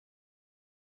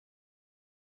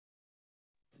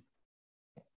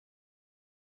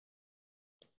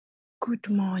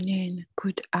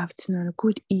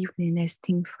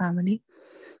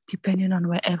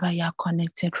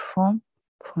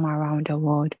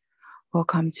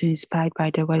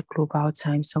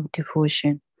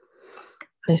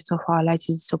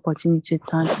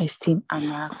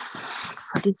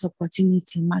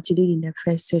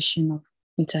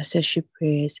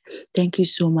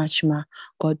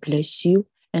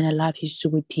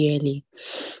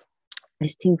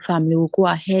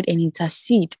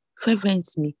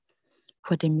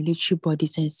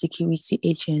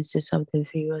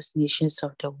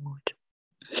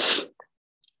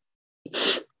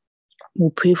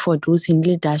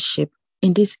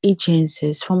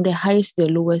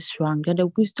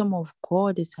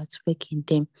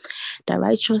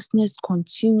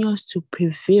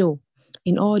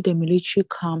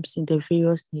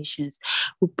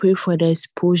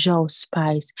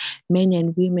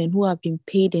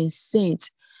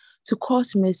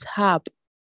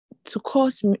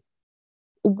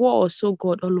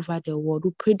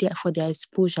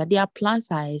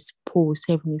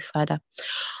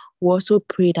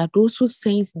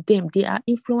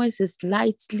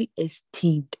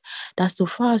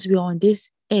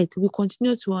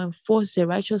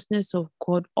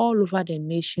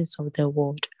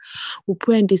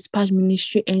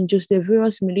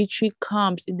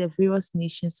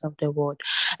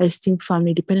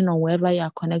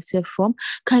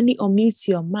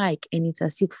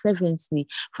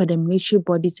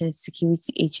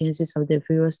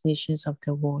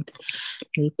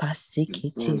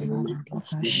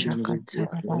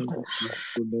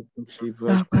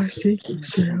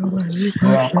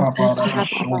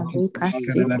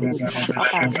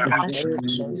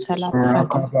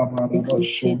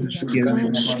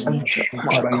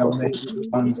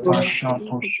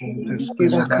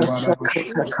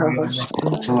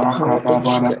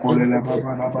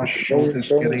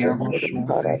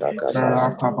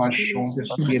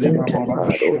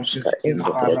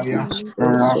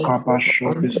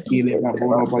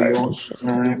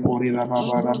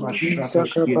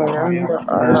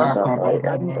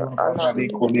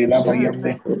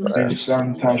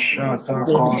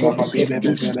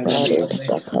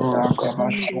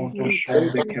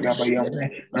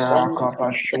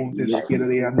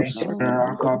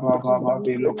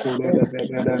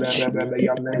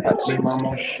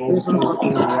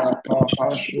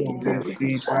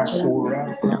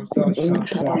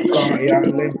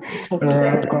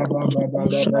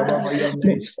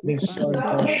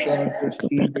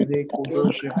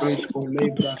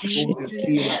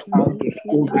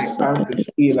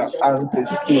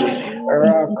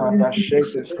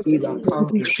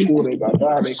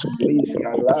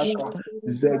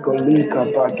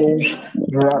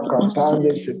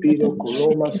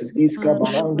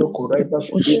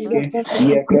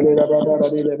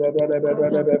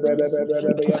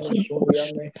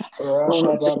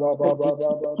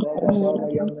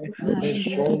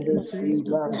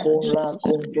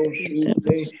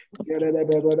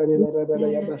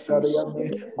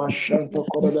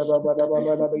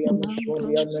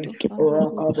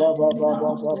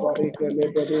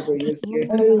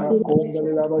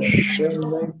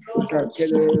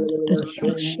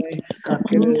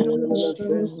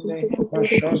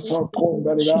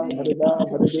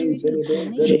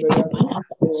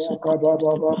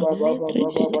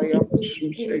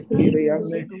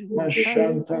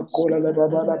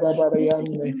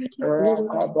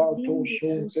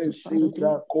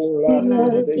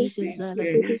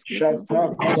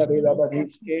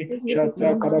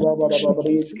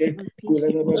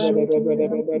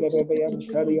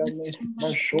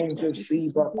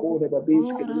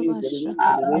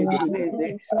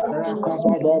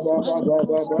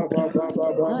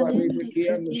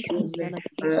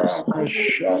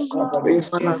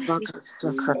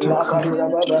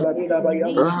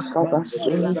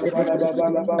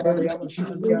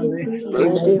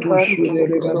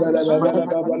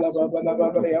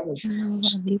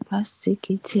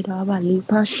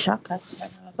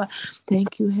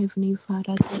Thank you, Heavenly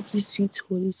Father. Thank you, sweet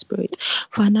Holy Spirit,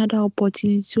 for another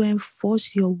opportunity to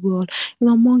enforce your will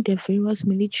among the various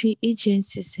military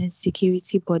agencies and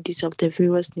security bodies of the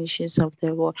various nations of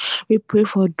the world. We pray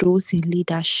for those in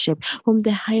leadership, from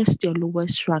the highest to the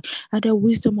lowest rank, and the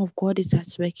wisdom of God is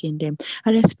at work in them,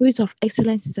 and the spirit of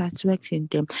excellence is at work in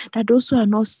them. That those who are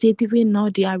not saved, even now,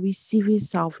 they are receiving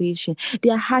salvation.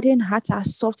 Their hardened hearts are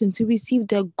softened to receive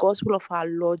the gospel of our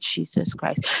Lord Jesus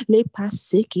Christ.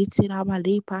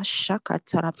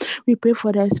 We pray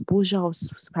for the exposure of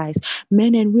spies,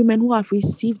 men and women who have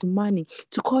received money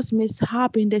to cause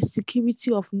mishap in the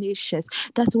security of nations.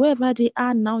 That wherever they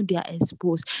are now, they are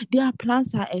exposed. Their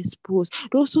plans are exposed.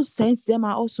 Those who sent them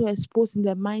are also exposed in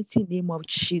the mighty name of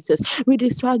Jesus. We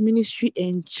dispatch ministry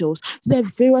angels to the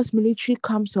various military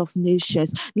camps of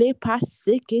nations.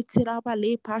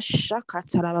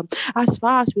 As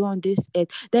far as we're on this earth,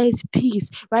 there is peace,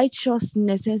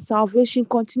 righteousness, and salvation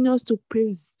continues to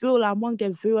prevail among the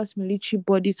various military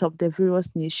bodies of the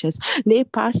various nations. The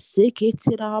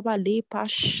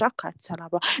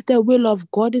will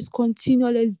of God is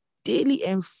continually daily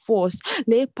enforced.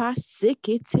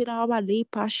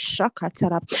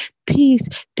 Peace,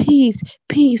 peace,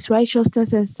 peace,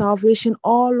 righteousness, and salvation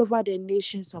all over the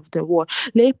nations of the world.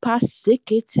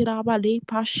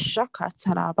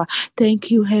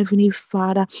 Thank you, Heavenly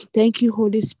Father. Thank you,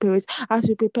 Holy Spirit, as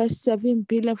we prepare 7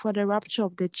 billion for the rapture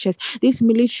of the church. These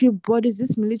military bodies,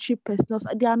 these military personnel,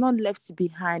 they are not left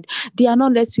behind. They are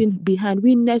not left behind.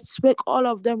 We network all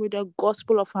of them with the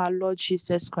gospel of our Lord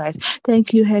Jesus Christ.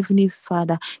 Thank you, Heavenly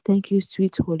Father. Thank you,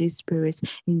 sweet Holy Spirit.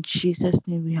 In Jesus'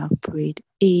 name we have prayed.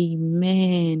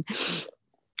 Amen.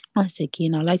 Once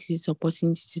again, I'd like to use this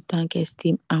opportunity to thank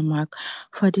esteemed Amak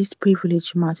for this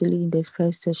privilege, ma, to lead in the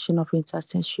first session of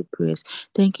intercessory prayers.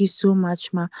 Thank you so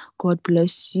much, ma. God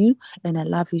bless you, and I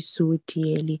love you so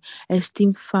dearly.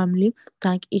 Esteemed family,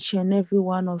 thank each and every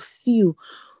one of you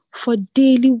for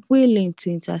daily willing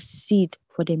to intercede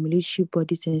for the military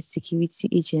bodies and security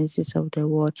agencies of the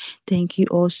world. Thank you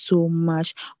all so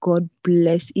much. God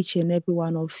bless each and every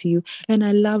one of you, and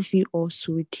I love you all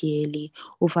so dearly.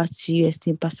 Over to you,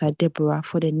 esteemed Pastor Deborah,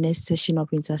 for the next session of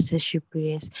intercessory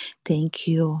prayers. Thank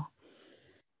you.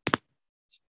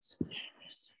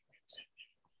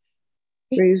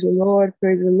 Praise the Lord,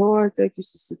 praise the Lord. Thank you,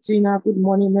 Sister Tina. Good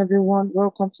morning, everyone.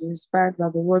 Welcome to Inspired by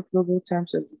the Word Global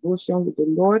Times of Devotion with the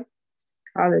Lord.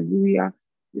 Hallelujah.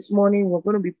 This morning, we're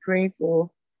going to be praying for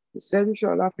the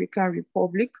Central African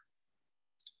Republic.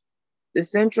 The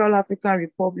Central African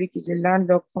Republic is a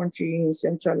landlocked country in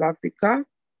Central Africa,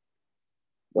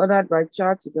 bordered by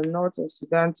Chad to the north and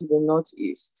Sudan to the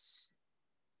northeast,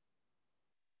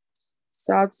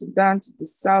 South Sudan to the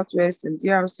southwest, and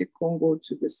DRC Congo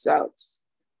to the south.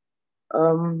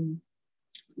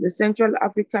 The Central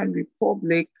African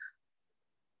Republic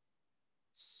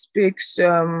speaks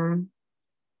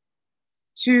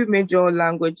 2 major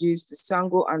languages, the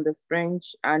Sango and the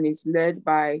French, and is led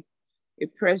by a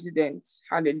president.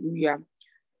 Hallelujah.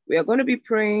 We are going to be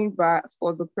praying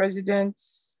for the president,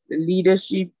 the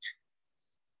leadership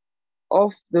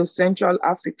of the Central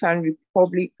African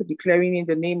Republic, declaring in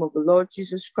the name of the Lord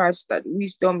Jesus Christ that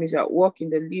wisdom is at work in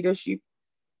the leadership,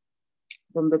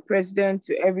 from the president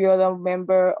to every other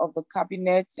member of the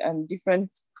cabinet and different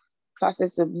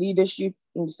facets of leadership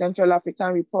in the Central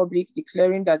African Republic,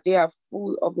 declaring that they are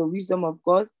full of the wisdom of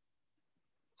God.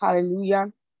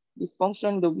 Hallelujah. They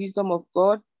function in the wisdom of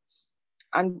God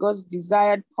and God's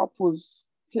desired purpose,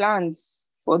 plans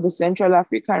for the Central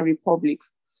African Republic.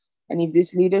 And if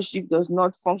this leadership does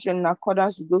not function in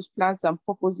accordance with those plans and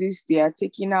purposes, they are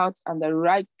taken out and the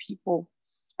right people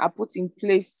are put in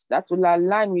place that will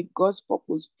align with God's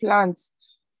purpose, plans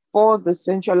for the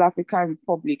Central African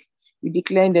Republic. We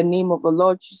declare in the name of the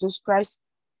Lord Jesus Christ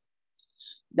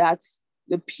that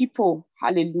the people,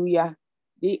 hallelujah,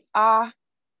 they are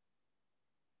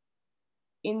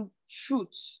in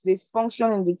truth. They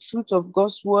function in the truth of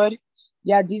God's word.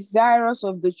 They are desirous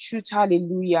of the truth,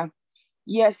 hallelujah.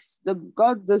 Yes, the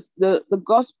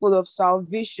gospel of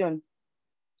salvation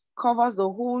covers the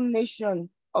whole nation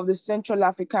of the Central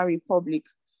African Republic.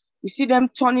 We see them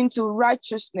turning to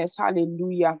righteousness,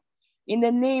 hallelujah. In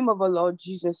the name of our Lord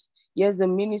Jesus, yes, the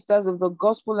ministers of the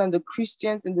gospel and the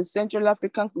Christians in the Central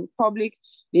African Republic,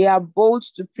 they are bold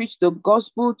to preach the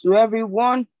gospel to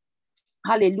everyone,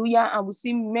 hallelujah. And we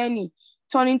see many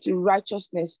turning to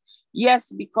righteousness.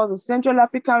 Yes, because the Central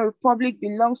African Republic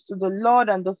belongs to the Lord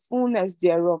and the fullness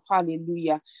thereof.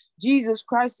 Hallelujah. Jesus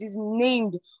Christ is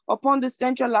named upon the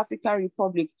Central African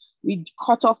Republic. We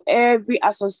cut off every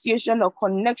association or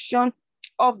connection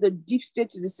of the deep state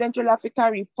to the Central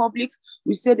African Republic.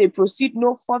 We say they proceed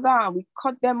no further and we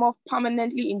cut them off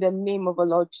permanently in the name of the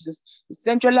Lord Jesus. The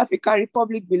Central African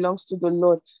Republic belongs to the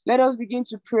Lord. Let us begin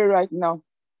to pray right now.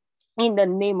 In the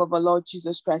name of our Lord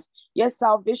Jesus Christ. Yes,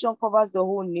 salvation covers the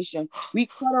whole nation. We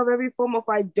cut off every form of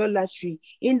idolatry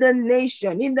in the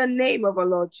nation, in the name of our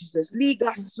Lord Jesus.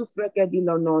 Liga sufreke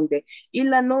dilononde.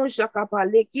 Ila non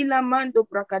shakapale, kila mando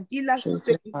prakadila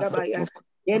susekikabaya.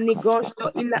 Eni gosto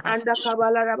ila anda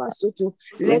kabala rabasoto.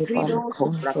 Lekrido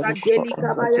suprakadeli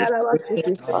kabaya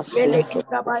rabasoto. Meleke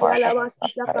kabaya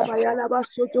rabasita kabaya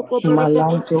rabasoto koboro Malanto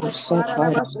kobosita kabara Sakara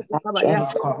rabasoto kabaya.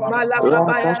 Shanta Mala kabaya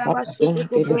Rafa rabasoto Sunti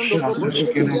kobrondo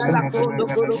koboshete yala kondo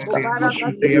koro kobara Lady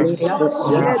kaseketia.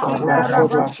 Sunto Lekina Ulakobo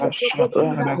rabasoto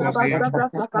kobrinda Rako kabasata Sakata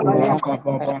sakabaya.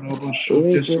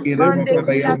 Rede Mande Sunti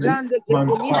kila grande que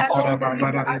se mila ronde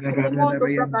lila atele mondo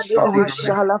fracadela Oh basha.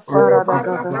 Shala Oh, Farada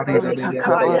Gaba barakadele Santa kila baya.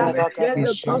 Kabaya Yes, Gaba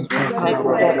the gospel Shanta shall Parada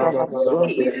declare Gaba he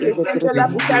Sunti is the center la Illegris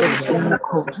butarishana.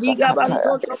 Unko Liga Sakataya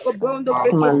basoto kobrondo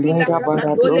freketila Malinga krakatole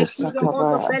Barado kizo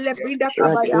mondo Sakabaya pele brinda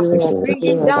kabaya. Radira Bringing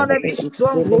Dira down every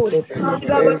stronghold. Celebrities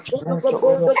Liga basoto Sunto kobrondo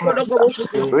Ulokosa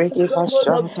kodokoboshete. The Regi strongholds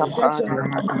of Bashanta depression, the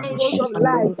Parada strongholds of life,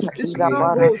 Malinta the Ila strongholds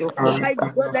Barado of high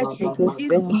Shaka jealousy is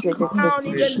Represente bring down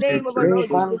in the name of our Lord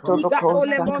Jesus. Revanto Liga ole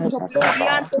Locosa monto Catakabaya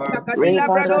plediante fracadila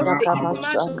Revarada bradoste inimasho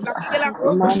Cabashanta fracatela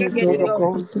crondo Manto fregedio.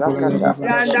 Locosa Cata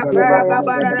Yanda kara Ribaya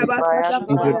kabara Ribaya rabasata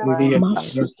kabaya.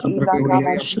 Gabaya Ila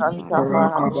Cabashanta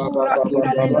Ura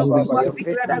kila lelo kubasi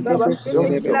krada gabashete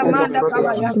Represunto kila manda Ulocodo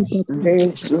kabaya.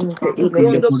 Resunte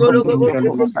Ikrondo koro Ilegesunto gobo Ulocosa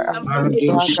freketi ambrande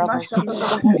kiti mashata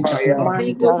kabaya.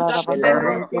 Ligo stapele Mantara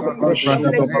monte bringo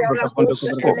stapele kiala ko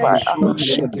stapele Kobaya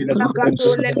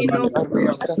Lakato lemino Radusa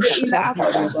krakate ila Katakaya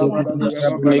akashia.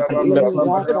 Iraka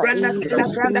Branda kila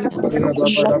granda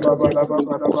Irusha Kobaya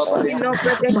ino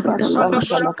freketi kabrondo Bashanta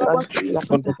koro kobo Lakantila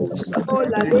Katakusa Oh,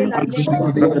 la lemo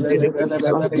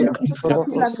Delegation la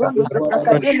Korosa grondo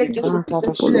fracatele que se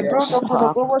Raka le Bashanta brondo kodo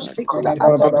Park kobo shite la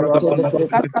ata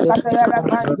kasa kata ya la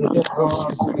mande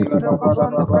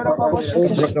brondo kodo kobo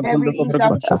shite every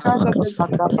interference of the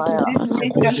enemy in Sakabaya this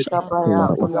mission Kabaya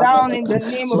down Ulaka in the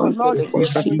name of our Lord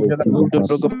Jesus. Delegation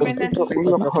Sunto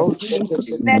Uloko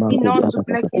Pleki non to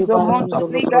pleki zomonto Ibando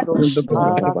plegati Lokodos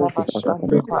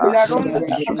Arabashanta la ronda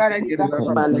caradiga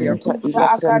Malinta la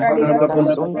ila caradiga pranda se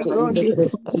sunte brondi ile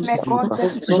me conte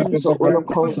sunto ulo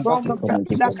kosa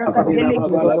brondo la cracatele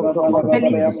ulo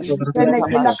Felicity,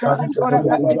 Seneki la Cracatora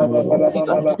Casiti,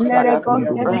 Lerecos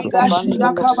de raka Liga bando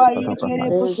lo Shakabai,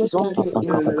 Kerebushete,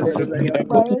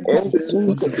 sunte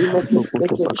sunte ile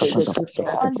kisekete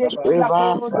Ande Kila reba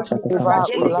Corodo reba Shakadele,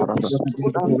 ula santa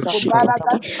Kubara bashanta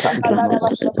Casakala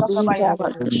Shatakabaya, linta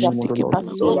basika tiki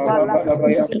basonto Bala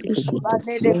Bane sunte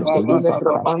ile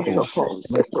propanto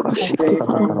konse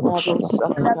Rado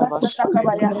sakara bashanta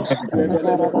Satakabaya,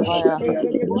 Karabaya,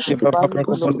 Bando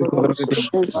Locodos,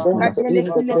 Present in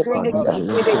the Credenza,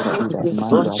 the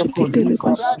son to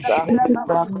Coliva Shata,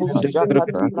 Racus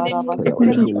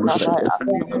Jacatila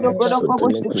Rabasonto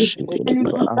Cabaya,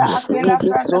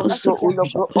 Regesonto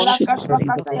Ulocro on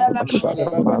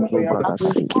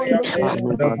Basisi,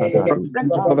 Itosa,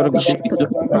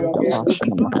 La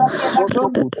Basata,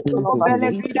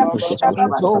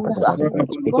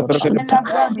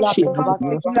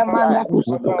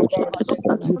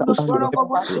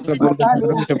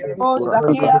 Oh,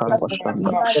 Zakia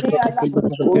Katakadea la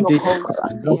Ulokosa,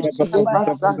 Eva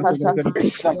Sakata,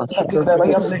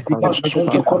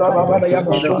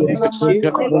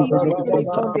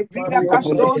 de Frida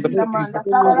Castos la manda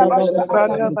Carabasha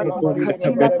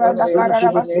Ila Pranda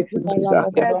Carabasutu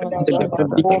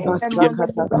Oba Manda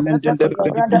Sakata,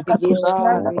 Rada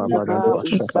Giba,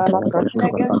 Casana Giba,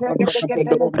 Isala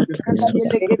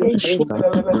Sekete,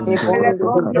 Ebondo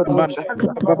Crodoja,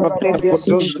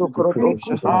 Regesonto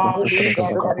Crodoja,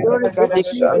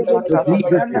 Sagabashanta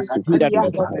Cabasiti,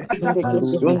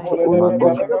 Regesonto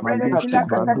Ulokosa,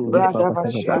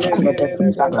 Ragabashanta,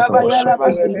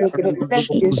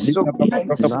 Regeso,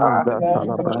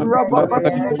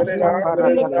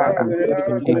 Tafarataka,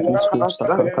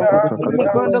 Abasanta,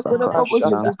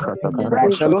 Bashata,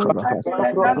 Rezonto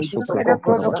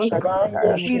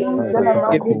Crocosakata,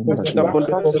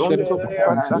 Sonto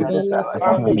Pasakata,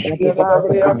 Eba,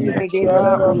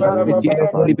 Eba, Ulando,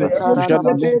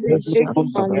 Karabas,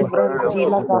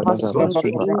 Manivrantila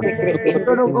Gabasonte, Indegre,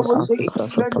 Indegresonte,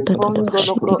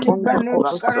 Bondolocro,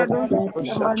 Ondocobosonto,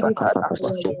 Shatakara,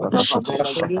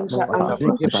 Linta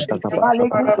Anticipate,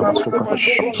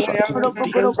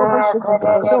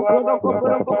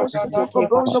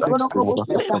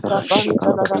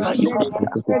 Takabanta la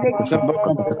Rabashanta,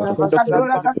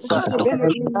 Rabasata,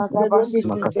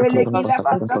 Ragabasunte,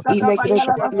 Kebasunte,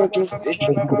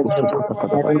 Ilegesete,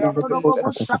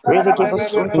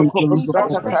 Relegabasunto,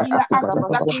 Kobosata,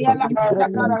 Akarabasata,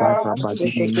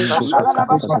 Sete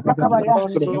Kebashaka,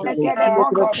 Bondolete,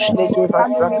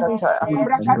 Ilegevasakata,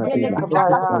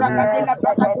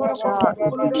 Kabaya, Ragabasunto,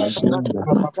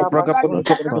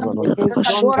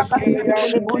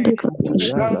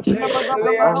 Rezonto,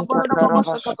 Santa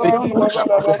Carabasha,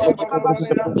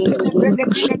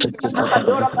 Ilegate,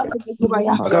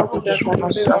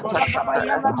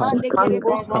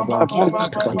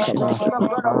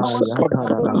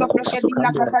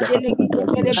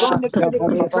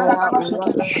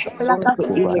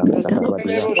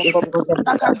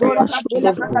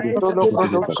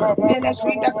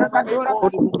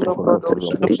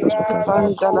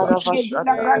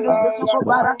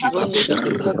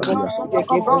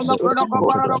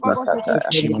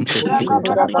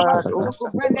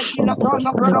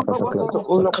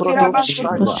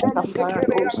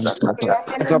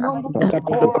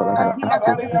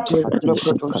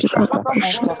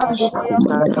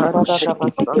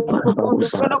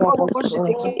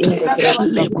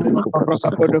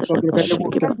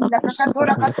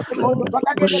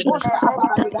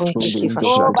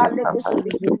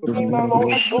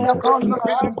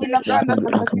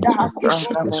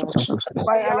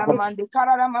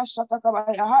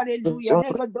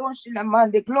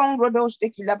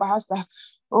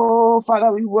 Oh,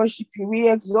 Father, we worship you. We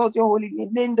exalt your holy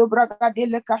name. Oh,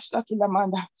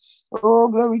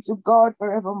 glory to God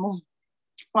forevermore.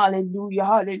 Hallelujah,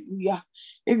 hallelujah.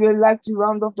 If you'd like to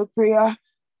round off the prayer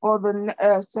for the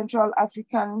Central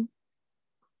African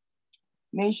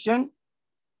nation,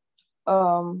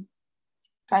 kindly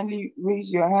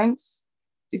raise your hands.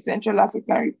 The Central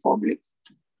African Republic,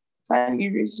 kindly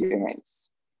raise your hands.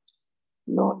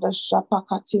 Lord, the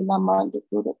Shapakatila man, the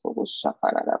Kudokobo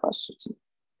Shakarabasuti.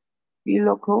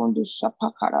 Bilokon, the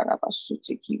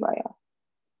Shapakarabasuti Kivaya.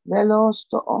 Velos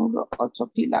to Ongo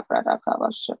Otopila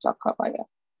Pradakava Shatakabaya.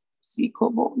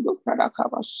 Sikobo, the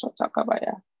Pradakava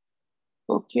Shatakabaya.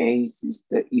 Okay,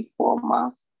 Sister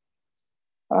Ifoma,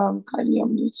 can you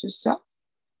unmute yourself?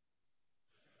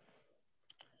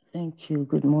 Thank you.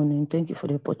 Good morning. Thank you for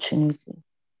the opportunity.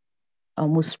 Our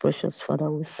most precious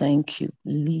Father, we thank you.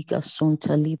 Liga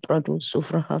Sonta Librado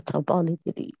Sovrahata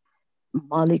Baligidi.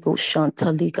 Maligo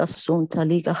Shanta Liga Sonta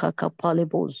Liga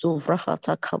Hakapalebo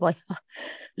Zovrahata Kabaya.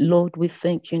 Lord, we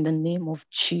thank you in the name of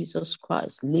Jesus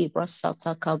Christ. Libra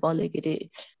Sata Kabaligidi.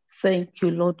 Thank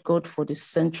you, Lord God, for the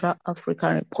Central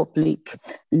African Republic.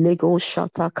 Lego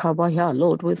Shata Kabaya.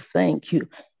 Lord, we thank you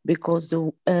because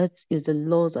the earth is the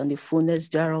Lord's and the fullness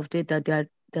thereof,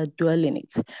 that dwell in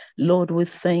it. Lord, we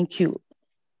thank you,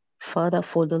 Father,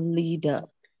 for the leader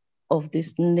of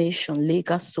this nation.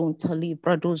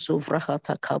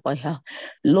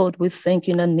 Lord, we thank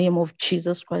you in the name of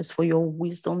Jesus Christ for your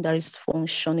wisdom that is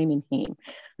functioning in him.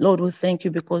 Lord, we thank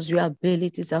you because your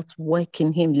abilities at work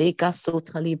in him.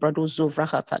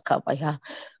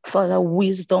 Father,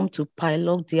 wisdom to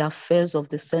pilot the affairs of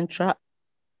the central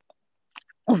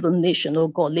of the nation, oh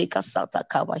God.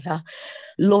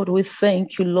 Lord, we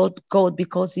thank you, Lord God,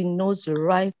 because he knows the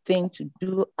right thing to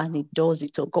do and he does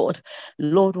it, oh God.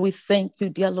 Lord, we thank you,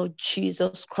 dear Lord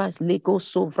Jesus Christ. Lego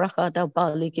sovrahada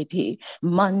balegede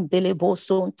mandelebo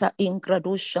sonta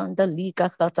ingrado shanda liga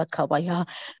kata kabaya.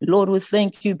 Lord, we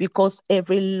thank you because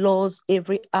every laws,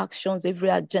 every actions, every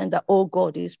agenda, oh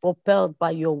God, is propelled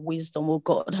by your wisdom, oh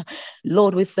God.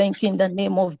 Lord, we thank you in the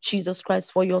name of Jesus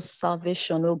Christ for your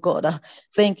salvation, oh God.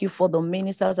 Thank you for the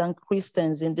ministers and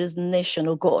Christians in this nation,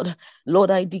 oh God.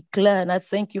 Lord, I declare and I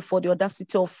thank you for the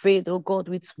audacity of faith, oh God,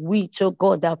 with which, oh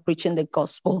God, they are preaching the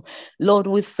gospel. Lord,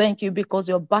 we thank you because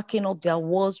you're backing up their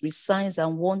words with signs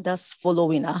and wonders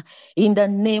following her. In the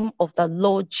name of the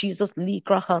Lord Jesus,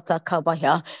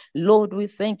 Lord, we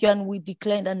thank you and we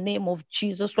declare in the name of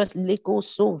Jesus Christ,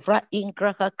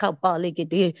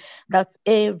 that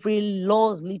every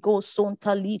law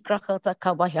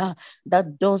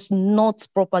that does not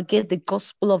propagate the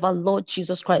gospel of our Lord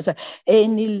Jesus Christ,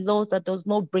 any laws that does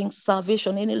not bring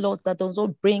salvation, any laws that does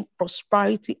not bring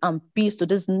prosperity and peace to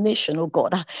this nation, oh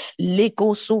God,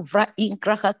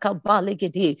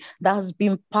 that has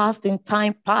been passed in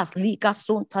time past.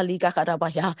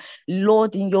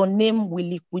 Lord, in your name we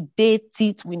liquidate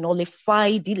it, we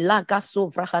nullify the laga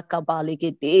sovraha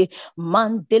kabalegede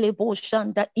mandelebo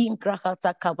shanda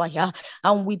ingrahata kabaya,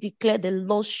 and we declare the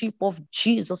lordship of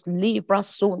Jesus. Libra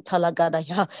son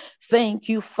talagadaya. Thank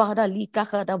you, Father,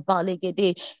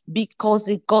 because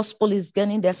the gospel is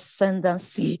gaining the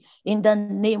ascendancy in the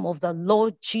name of the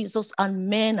Lord Jesus, and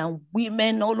men and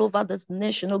women all over this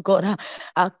nation, oh God,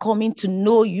 are coming to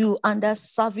know you and are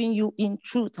serving you in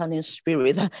truth and in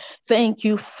spirit. Thank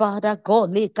you, Father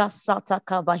God,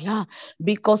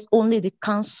 because only the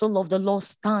counsel of the Lord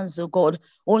stands, oh God.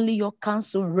 Only your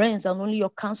counsel reigns and only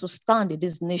your counsel stands in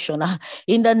this nation.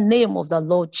 In the name of the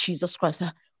Lord Jesus Christ.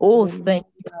 Oh, thank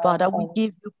you, Father. We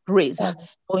give you praise.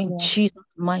 For in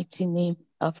Jesus' mighty name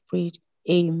I've prayed.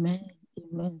 Amen.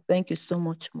 Amen. Thank you so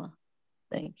much, Ma.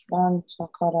 Thank you.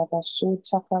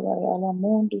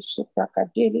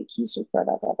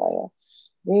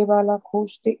 Beba la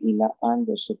coste ila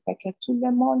ando supeke tu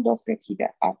le mondo frekida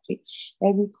ati.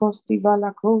 Evi costi va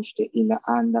la coste ila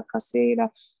anda casera.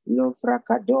 Lo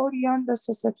fracadori anda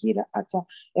sasakira ata.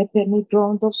 E per mi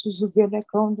grondo suzuvele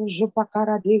grondo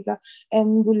jopacaradega.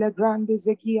 Endule grande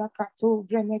zegia kato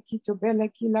vrene kito bele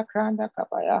kila granda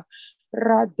kabaya.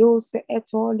 Radose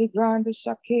etoli grande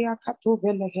shakea kato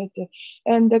bele hete.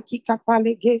 Ende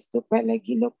kikapale gesto bele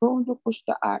gilo grondo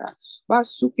pushta ara.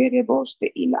 Basukere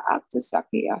boste ila akte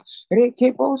sakia.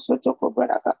 Reke boso toko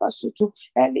baraka basutu.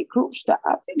 Eli krushta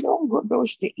ate longo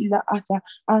doste ila ata.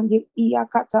 Angel iya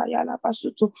kata yala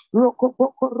basutu. Roko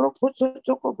boko roko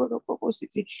toko boroko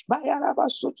bositi. Bayala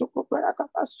basutu ko baraka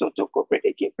basutu ko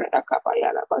predeke baraka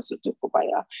bayala basutu ko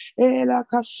baya. Ela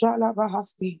kashala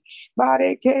bahasti.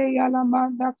 Bareke yala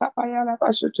manda kapayala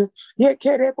basutu.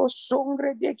 Yekere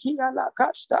bosongre deki yala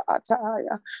kashta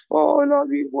ataya. Oh Lord,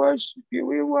 we worship you.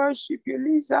 We worship you.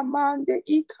 Lisa mande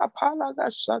ikapala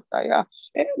gashataya.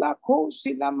 Ela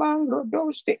kosi la mangro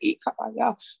doste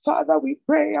ikapaya. Father, we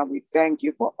pray and we thank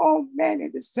you for all men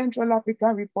in the Central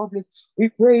African Republic. We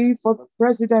pray for the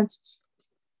president,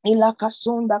 Ila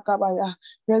Kasunda Kabaya,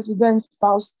 President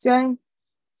Faustin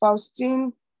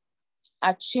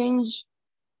Achange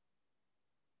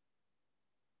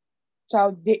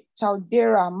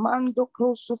Taudera, Mando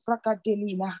Krosu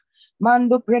Frakadelina,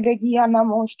 Mando Predegiana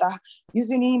Monsta.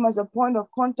 Using him as a point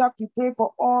of contact, we pray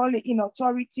for all in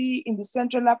authority in the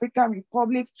Central African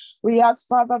Republic. We ask,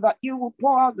 Father, that you will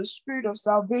pour out the spirit of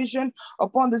salvation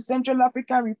upon the Central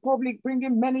African Republic,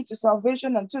 bringing many to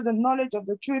salvation and to the knowledge of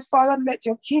the truth. Father, let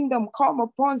your kingdom come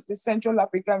upon the Central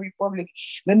African Republic.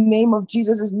 The name of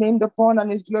Jesus is named upon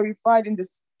and is glorified in the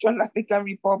Central African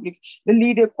Republic. The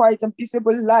lead a quiet and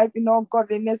peaceable life in all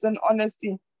godliness and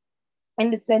honesty in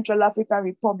the Central African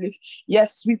Republic.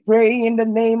 Yes, we pray in the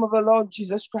name of the Lord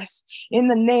Jesus Christ. In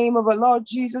the name of the Lord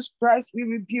Jesus Christ, we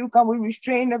rebuke and we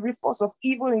restrain every force of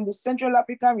evil in the Central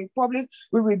African Republic.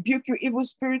 We rebuke you evil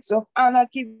spirits of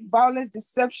anarchy, violence,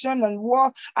 deception, and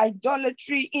war,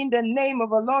 idolatry in the name of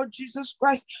the Lord Jesus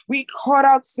Christ. We cut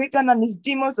out Satan and his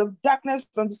demons of darkness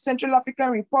from the Central African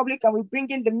Republic, and we bring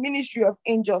in the ministry of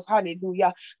angels.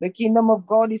 Hallelujah. The kingdom of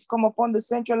God is come upon the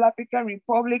Central African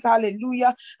Republic.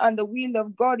 Hallelujah. And the will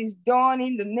of God is done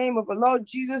in the name of the Lord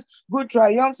Jesus. Good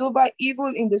triumphs over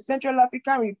evil in the Central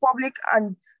African Republic,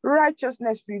 and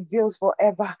righteousness prevails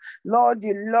forever. Lord,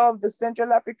 you love the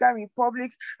Central African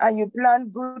Republic and you plan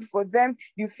good for them.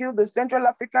 You fill the Central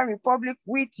African Republic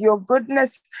with your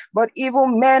goodness, but evil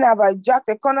men have hijacked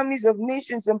economies of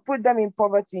nations and put them in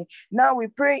poverty. Now we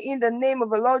pray in the name of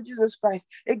the Lord Jesus Christ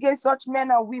against such men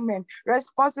and women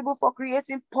responsible for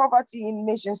creating poverty in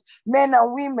nations, men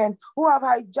and women who have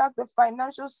hijacked the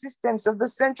financial systems of the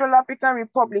Central African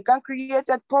Republic and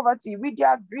created poverty with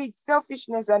their greed,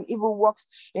 selfishness, and evil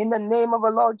works. In the name of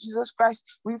the Lord Jesus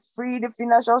Christ, we free the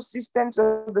financial systems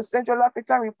of the Central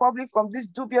African Republic from these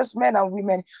dubious men and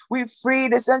women. We free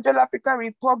the Central African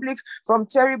Republic from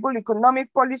terrible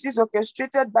economic policies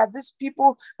orchestrated by these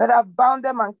people that have bound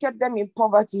them and kept them in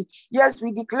poverty. Yes,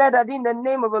 we declare that in the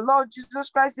name of the Lord Jesus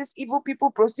Christ, these evil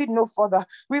people proceed no further.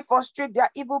 We frustrate their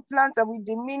evil plans and we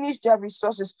diminish their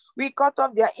resources. We cut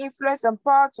off their influence and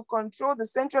power to control the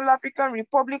Central African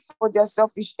Republic for their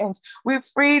selfish ends. We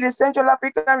free the Central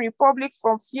African Republic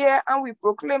from fear and we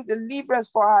proclaim deliverance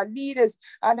for our leaders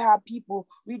and our people.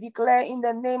 We declare in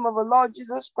the name of the Lord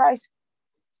Jesus Christ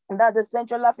that the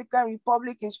Central African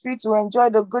Republic is free to enjoy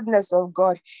the goodness of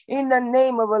God. In the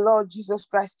name of the Lord Jesus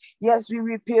Christ, yes, we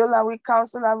repeal and we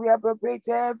counsel and we appropriate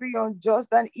every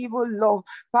unjust and evil law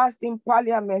passed in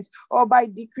parliament or by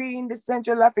decree in the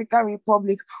Central African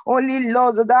Republic. Only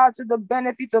laws that are to the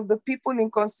benefit of the people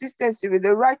in consistency with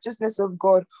the righteousness of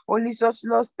God. Only such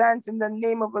law stands in the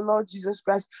name of the Lord Jesus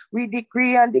Christ. We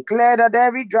decree and declare that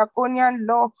every draconian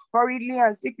law hurriedly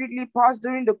and secretly passed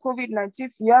during the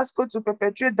COVID-19 fiasco to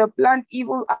perpetrate the planned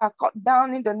evil are cut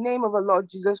down in the name of the Lord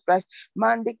Jesus Christ.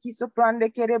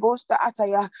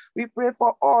 We pray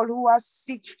for all who are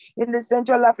sick in the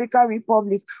Central African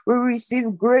Republic. We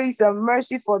receive grace and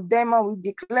mercy for them, and we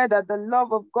declare that the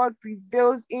love of God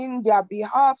prevails in their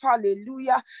behalf.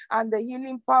 Hallelujah. And the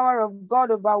healing power of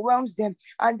God overwhelms them,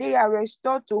 and they are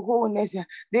restored to wholeness.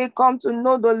 They come to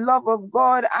know the love of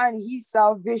God and his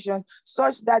salvation,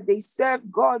 such that they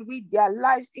serve God with their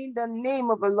lives in the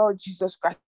name of the Lord Jesus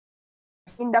Christ.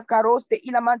 In the Karoste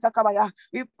Ilamanta Kabaya,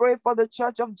 we pray for the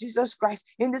Church of Jesus Christ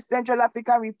in the Central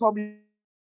African Republic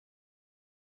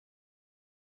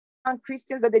and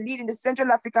Christians that they lead in the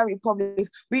Central African Republic.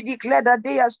 We declare that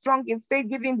they are strong in faith,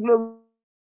 giving glory,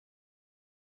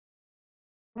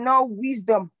 no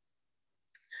wisdom,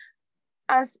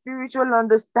 and spiritual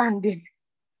understanding.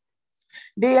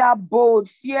 They are bold,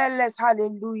 fearless,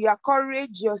 hallelujah,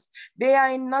 courageous. They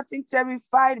are in nothing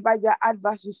terrified by their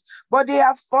adversaries, but they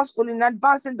are forceful in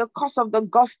advancing the cause of the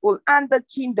gospel and the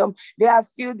kingdom. They are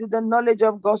filled with the knowledge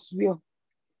of God's will.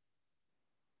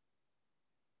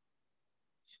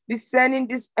 Discerning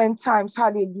these end times,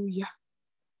 hallelujah.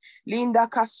 Linda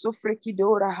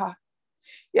Kasufrekidoraha.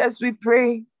 Yes, we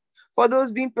pray for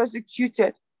those being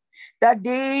persecuted, that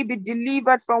they be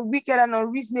delivered from wicked and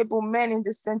unreasonable men in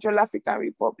the Central African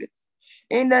Republic.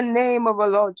 In the name of our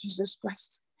Lord Jesus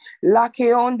Christ.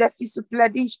 Lakeonda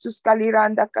fisupladish to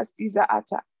skaliranda castiza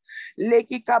ata.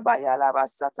 Leki kabayala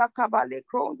basata kabale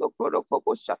krondo kodo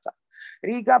kobo shata.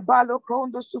 Riga balo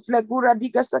krondo suflegura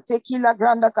diga satekila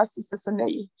granda castisa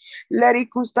sanei. Leri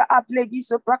kusta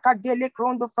aplegiso prakadele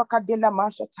krondo fakadela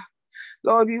mashata.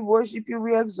 Lord, we worship you,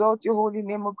 we exalt your holy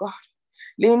name, O God.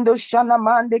 Lindo shana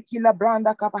mande kila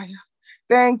branda kabaya.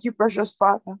 Thank you, precious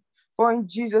Father, for in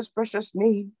Jesus' precious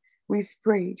name we've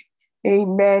prayed.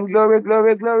 Amen. Glory,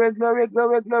 glory, glory, glory,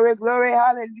 glory, glory, glory.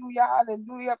 Hallelujah,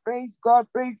 hallelujah. Praise God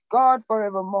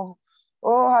forevermore.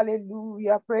 Oh,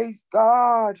 hallelujah. Praise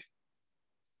God.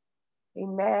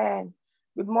 Amen.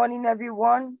 Good morning,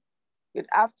 everyone. Good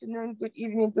afternoon, good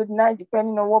evening, good night,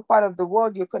 depending on what part of the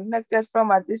world you're connected from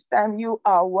at this time. You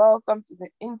are welcome to the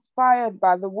Inspired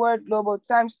by the Word Global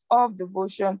Times of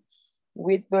Devotion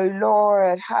with the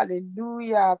Lord.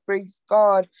 Hallelujah. Praise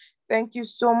God. Thank you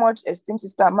so much, esteemed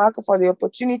Sister Marco, for the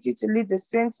opportunity to lead the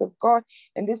saints of God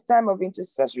in this time of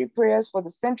intercessory prayers for the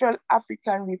Central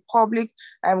African Republic.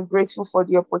 I'm grateful for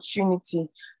the opportunity.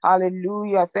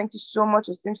 Hallelujah. Thank you so much,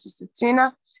 esteemed Sister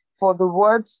Tina, for the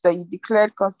words that you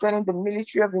declared concerning the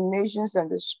military of the nations and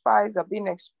the spies are being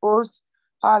exposed.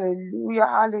 Hallelujah,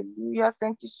 hallelujah.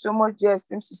 Thank you so much, dear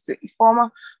esteemed Sister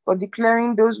Ifoma, for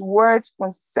declaring those words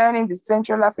concerning the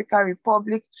Central African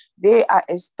Republic. They are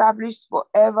established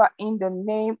forever in the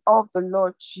name of the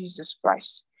Lord Jesus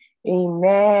Christ.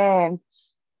 Amen.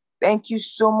 Thank you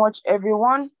so much,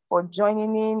 everyone, for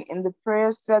joining in the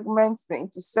prayer segment, the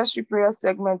intercessory prayer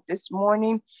segment this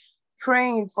morning,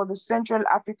 praying for the Central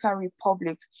African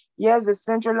Republic. Yes, the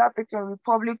Central African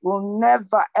Republic will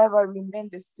never, ever remain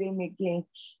the same again.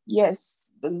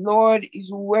 Yes, the Lord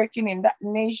is working in that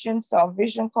nation.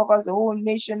 Salvation covers the whole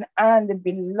nation and it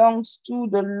belongs to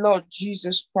the Lord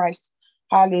Jesus Christ.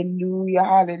 Hallelujah,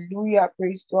 hallelujah,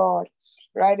 praise God.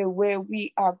 Right away,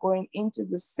 we are going into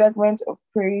the segment of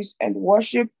praise and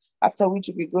worship, after which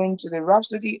we'll be going to the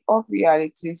Rhapsody of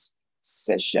Realities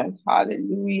session.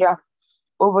 Hallelujah.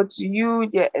 Over to you,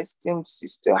 dear esteemed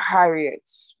Sister Harriet.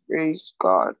 Praise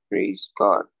God, praise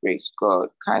God, praise God.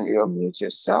 Kindly unmute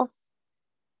yourself.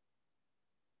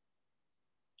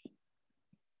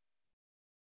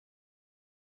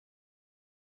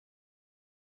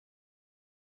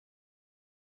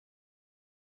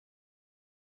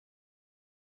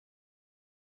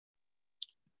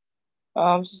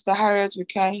 Sister Harriet, we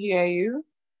can't hear you.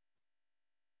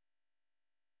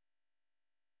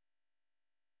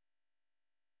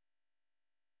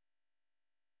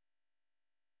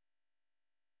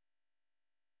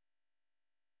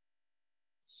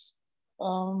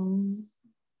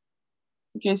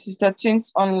 Okay, Sister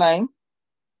Tin's online.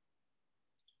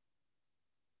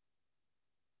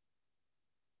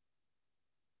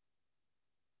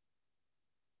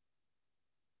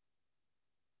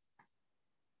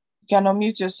 You can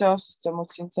unmute yourself, Sister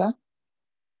Mutinta.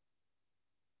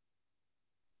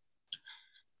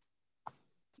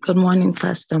 Good morning,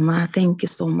 Pastor Ma. Thank you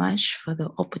so much for the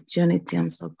opportunity. I'm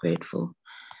so grateful.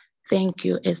 Thank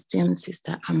you, esteemed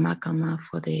Sister Amakama,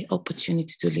 for the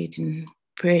opportunity to lead in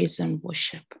praise and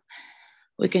worship.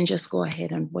 We can just go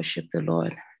ahead and worship the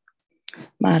Lord.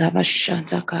 We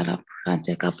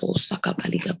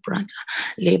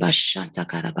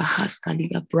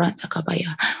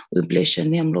bless your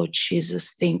name, Lord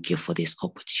Jesus. Thank you for this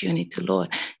opportunity,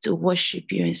 Lord, to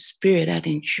worship you in spirit and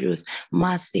in truth.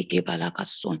 Oh,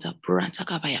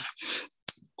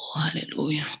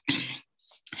 hallelujah.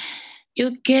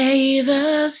 You gave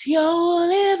us your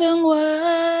living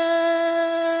word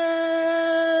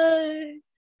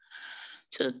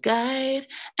to guide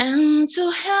and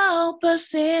to help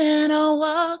us in our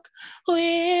walk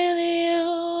with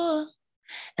you.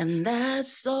 And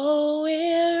that's all we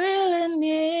really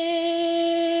need.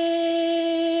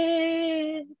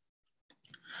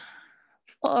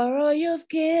 For all you've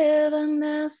given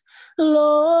us,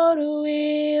 Lord,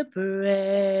 we praise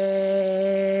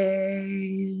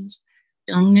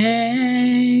your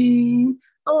name.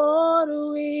 Lord,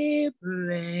 we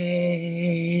praise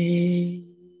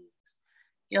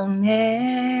your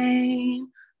name.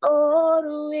 Lord,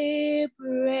 we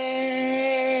praise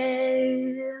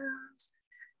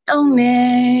your name.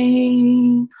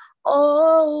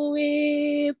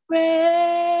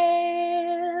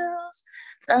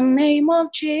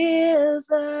 of Jesus,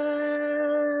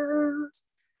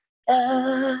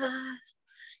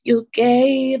 you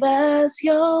gave us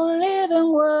your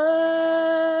living word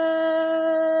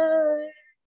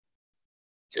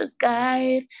to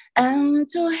guide and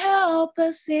to help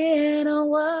us in our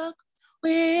walk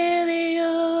with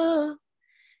you.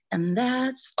 And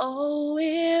that's all we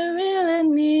really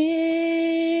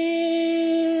need.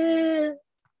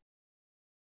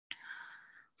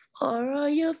 For all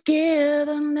you've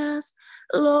given us,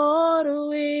 Lord,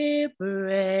 we praise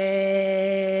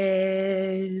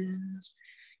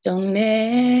your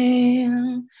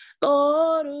name.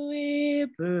 Lord, we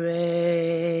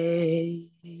praise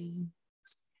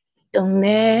your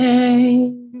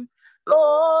name.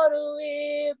 Lord,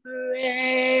 we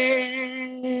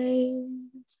praise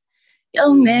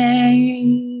your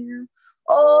name.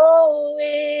 Oh,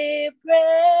 we praise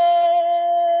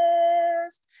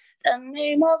the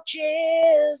name of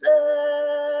Jesus.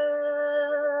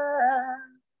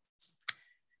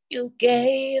 You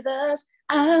gave us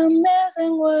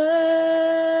amazing words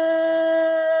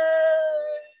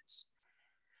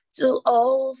to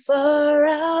offer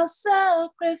our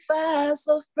sacrifice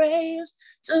of praise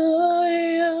to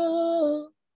you.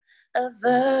 The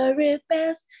very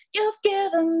best you've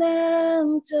given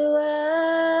them to us.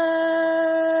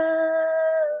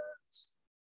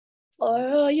 For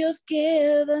all you've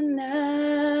given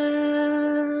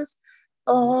us,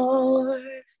 Lord,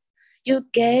 you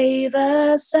gave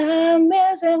us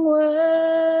amazing words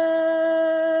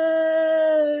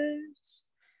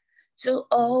to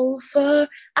offer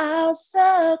our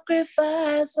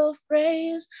sacrifice of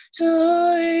praise to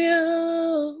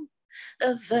you.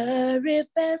 The very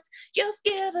best you've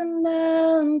given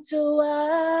unto us.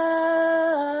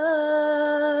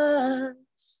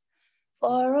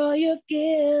 For all you've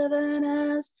given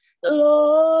us,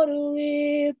 Lord,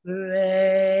 we praise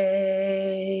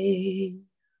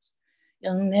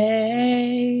your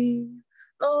name.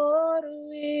 Lord,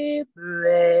 we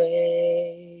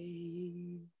praise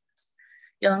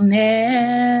your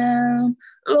name.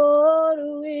 Lord,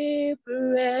 we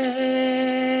praise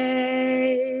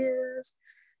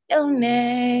your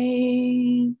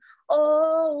name.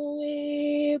 Oh,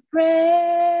 we praise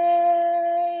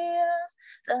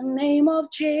the name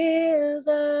of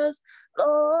Jesus.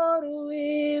 Lord,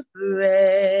 we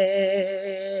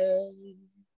praise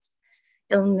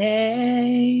your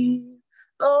name.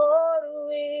 Lord,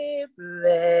 we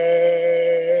praise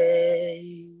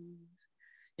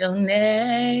your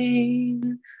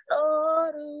name.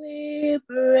 Lord, we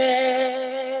praise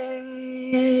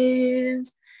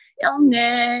your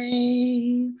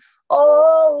name.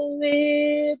 Oh,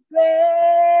 we praise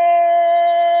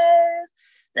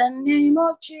the name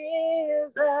of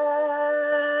Jesus.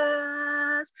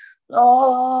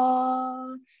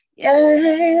 Lord,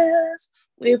 yes,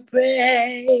 we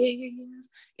praise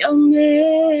your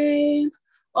name.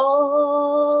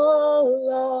 Oh,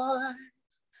 Lord,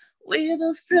 with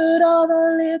the fruit of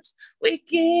our lips, we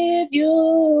give you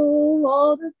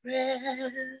all the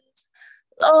praise.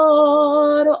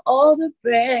 Lord, all the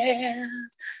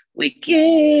praise. We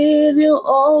give you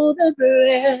all the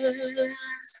praise.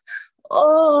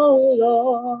 Oh,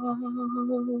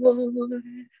 Lord.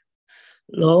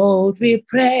 Lord, we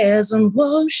praise and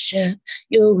worship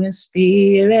you in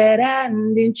spirit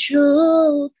and in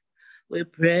truth. We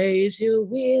praise you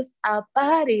with our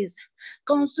bodies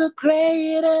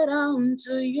consecrated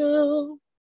unto you.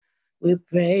 We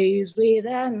praise with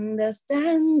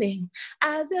understanding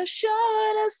as you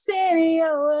showed us in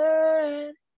your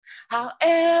word.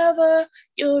 However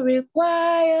you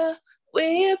require,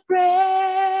 we praise.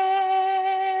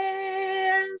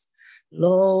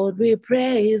 Lord, we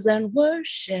praise and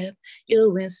worship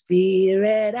you in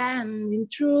spirit and in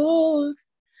truth.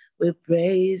 We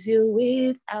praise you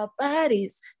with our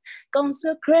bodies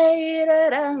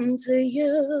consecrated unto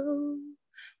you.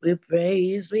 We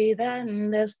praise with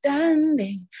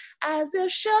understanding as you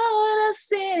showed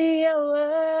us in your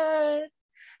word.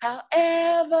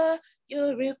 However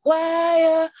you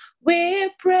require, we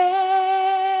praise.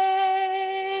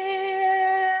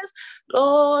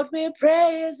 Lord, we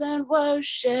praise and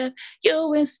worship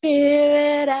you in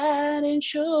spirit and in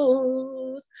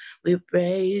truth. We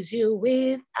praise you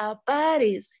with our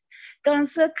bodies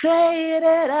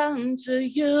consecrated unto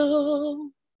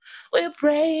you. We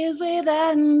praise with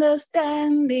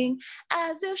understanding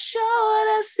as you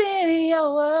showed us in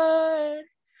your word.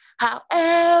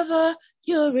 However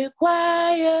you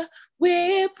require,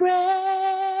 we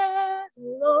praise.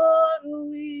 Lord,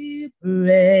 we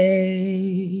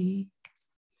praise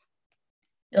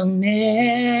your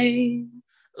name.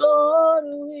 Lord,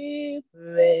 we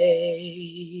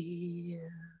praise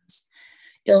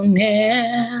your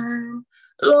name.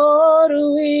 Lord,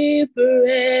 we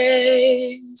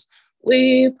praise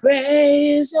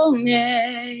your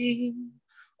name.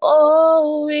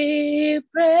 Oh, we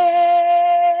praise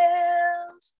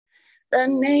the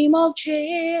name of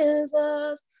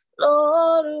Jesus.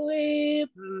 Lord, we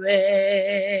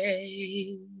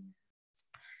praise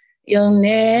your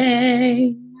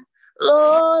name.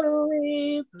 Lord,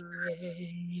 we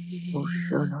praise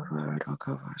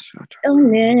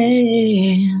your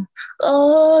name.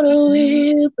 Lord,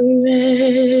 we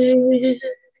praise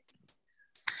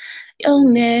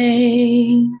your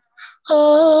name.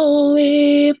 Oh,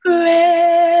 we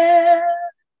praise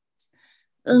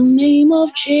the name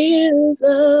of Jesus.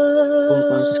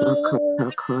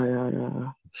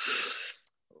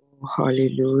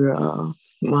 Hallelujah.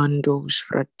 Mandos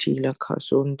fratila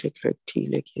kazonte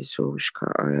kretile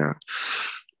kizoshkaya.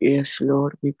 Yes,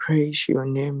 Lord, we praise your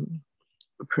name.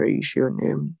 We praise your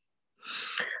name.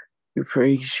 We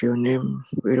praise your name.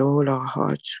 With all our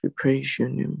hearts, we praise your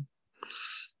name.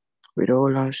 With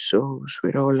all our souls,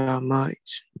 with all our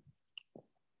might,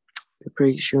 we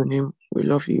praise your name. We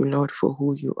love you, Lord, for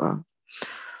who you are,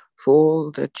 for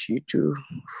all that you do,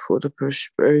 for the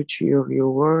prosperity of your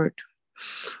word,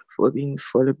 for the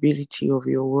infallibility of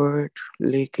your word.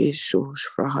 Lekesos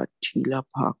frahatila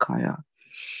pakaya.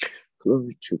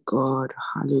 Glory to God.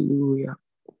 Hallelujah.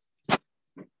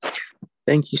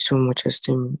 Thank you so much,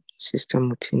 esteemed Sister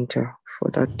Mutinta, for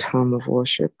that time of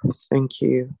worship. Thank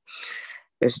you,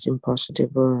 esteemed Pastor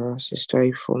Deborah, Sister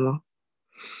Ifoma,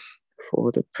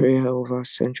 for the prayer over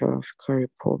Central African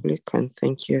Republic. And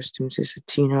thank you, esteemed Sister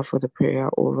Tina, for the prayer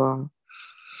over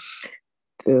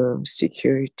the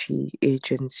security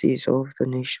agencies of the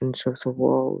nations of the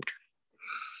world.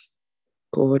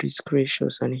 God is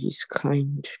gracious and He's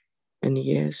kind. And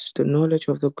yes, the knowledge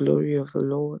of the glory of the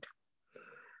Lord,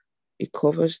 it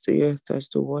covers the earth as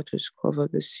the waters cover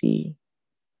the sea.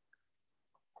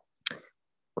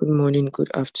 Good morning,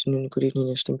 good afternoon, good evening,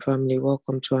 esteemed family.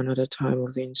 Welcome to another time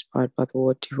of the Inspired by the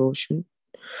Word devotion.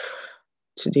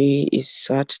 Today is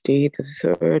Saturday, the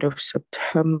 3rd of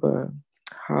September.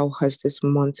 How has this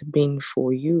month been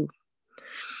for you?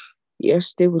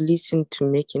 Yesterday we listened to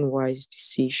making wise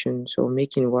decisions or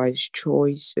making wise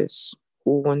choices.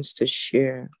 Who wants to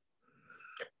share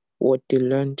what they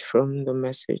learned from the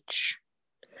message?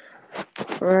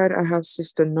 All right, I have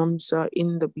Sister Namsa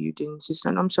in the building.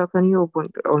 Sister Namsa, can you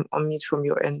unmute from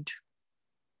your end?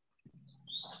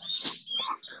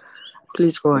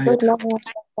 Please go ahead. Good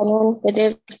morning, good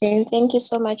evening. Thank you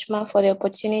so much, Ma, for the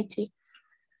opportunity.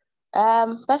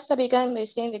 Pastor began by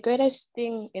saying the greatest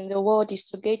thing in the world is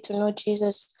to get to know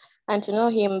Jesus and to know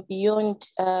Him beyond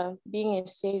being a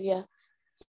savior.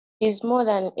 He's more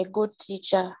than a good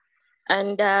teacher.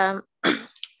 And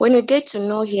when you get to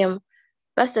know Him,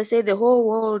 Pastor said the whole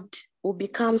world will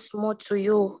become small to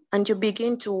you and you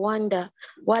begin to wonder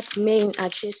what men are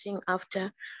chasing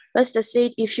after. Pastor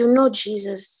said, if you know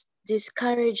Jesus,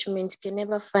 discouragement can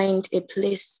never find a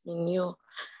place in you.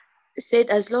 He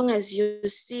said, as long as you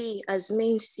see, as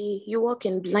men see, you walk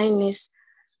in blindness,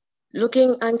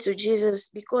 looking unto Jesus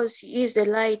because He is the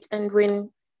light. And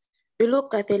when you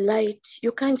look at the light,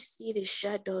 you can't see the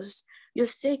shadows. You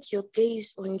set your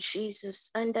gaze on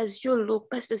Jesus. And as you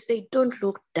look, Pastor said, don't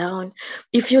look down.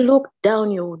 If you look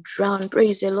down, you will drown.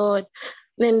 Praise the Lord.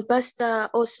 Then Pastor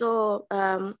also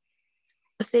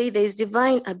say there is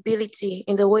divine ability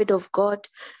in the word of God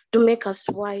to make us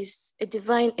wise, a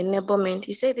divine enablement.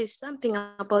 He said there's something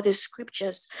about the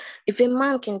scriptures. If a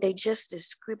man can digest the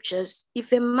scriptures,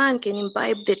 if a man can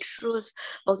imbibe the truth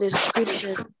of the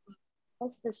scriptures,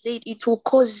 Pastor said it will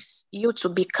cause you to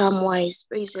become wise.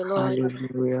 Praise the Lord.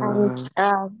 Hallelujah. And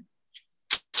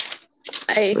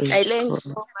I learned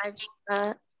so much.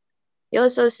 He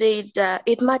also said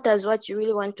it matters what you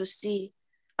really want to see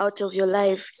out of your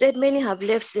life. He said many have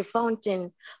left the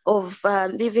fountain of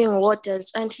living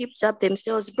waters and heaped up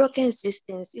themselves broken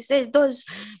cisterns. He said those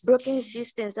broken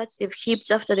cisterns that they've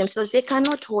heaped after themselves, they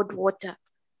cannot hold water.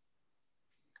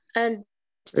 And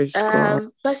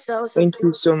Pastor also thank said,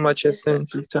 you so much, yes,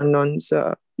 Sister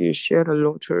Nonsa. You shared a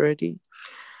lot already.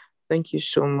 Thank you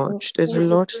so much. There's a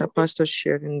lot that Pastor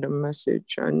shared in the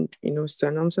message. And,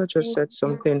 Sister Nonsa just said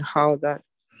something, how that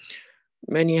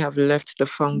many have left the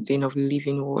fountain of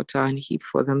living water and heap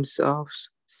for themselves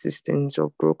cisterns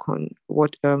of broken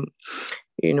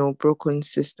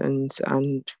cisterns.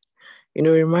 And, it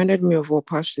reminded me of what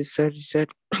Pastor said. He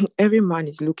said, every man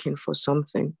is looking for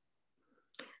something.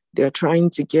 They're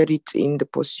trying to get it in the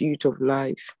pursuit of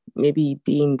life, maybe it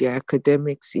be in their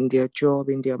academics, in their job,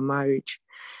 in their marriage,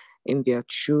 in their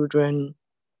children,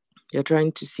 They're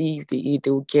trying to see if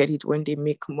they'll get it when they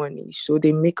make money. So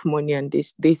they make money and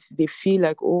they feel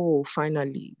like, oh,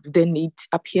 finally. Then it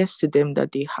appears to them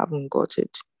that they haven't got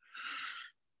it.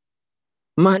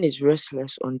 Man is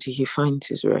restless until he finds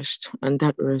his rest, and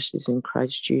that rest is in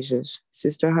Christ Jesus.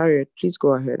 Sister Harriet, please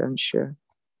go ahead and share.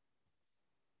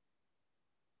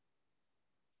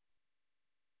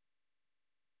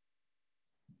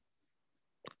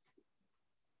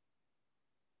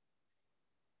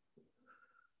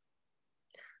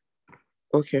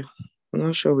 Okay, I'm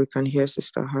not sure we can hear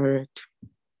Sister Harriet.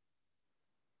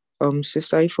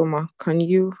 Sister Ifoma, can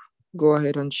you go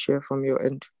ahead and share from your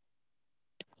end?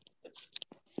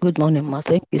 Good morning, Ma.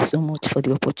 Thank you so much for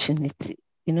the opportunity.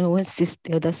 You know, when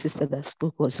the other sister that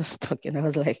spoke was just talking, I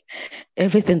was like,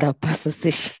 everything that Pastor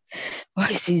says, why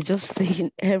is she just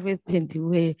saying everything the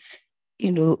way,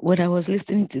 you know, when I was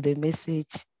listening to the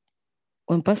message,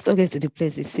 when Pastor gets to the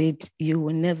place, he said, you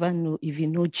will never know, if you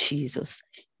know Jesus,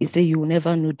 he said, you will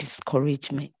never know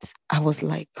discouragement. I was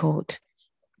like, God,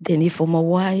 then Ifoma,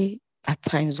 why at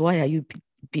times, why are you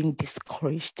being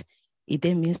discouraged? It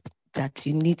then means that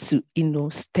you need to, you know,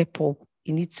 step up.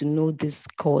 You need to know this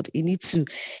God. You need to,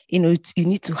 you know, you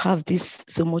need to have this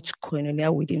so much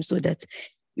koinonia with him so that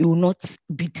you will not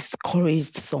be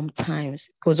discouraged sometimes,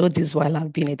 because all this while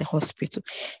I've been in the hospital.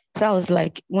 So I was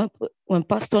like, when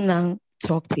Pastor Nang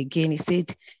talked again, he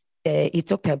said, he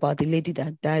talked about the lady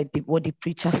that died, what the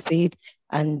preacher said,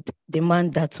 and the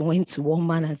man that went to one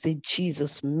man and said,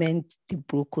 Jesus meant the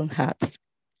broken hearts.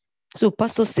 So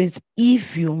Pastor says,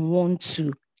 if you want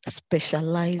to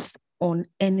specialize on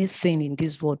anything in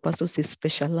this world, Pastor says,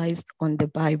 specialize on the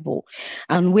Bible.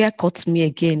 And where caught me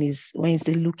again is when he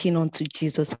said, looking unto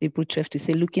Jesus, Hebrews 12, to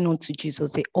say, looking unto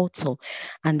Jesus, the author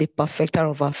and the perfecter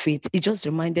of our faith. It just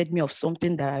reminded me of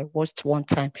something that I watched one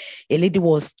time. A lady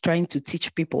was trying to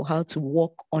teach people how to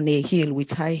walk on a hill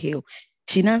with high heel.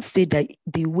 She now said that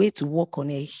the way to walk on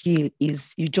a hill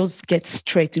is you just get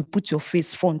straight, you put your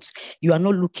face front. You are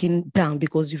not looking down,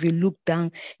 because if you look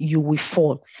down, you will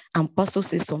fall. And Pastor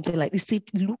says something like, he said,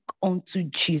 look unto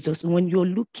Jesus. When you're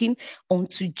looking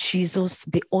unto Jesus,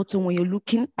 the author, when you're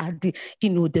looking at the,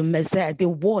 you know, the Messiah, the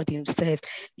word himself,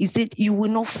 he said, you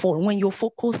will not fall. When your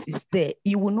focus is there,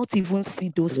 you will not even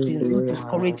see those things, those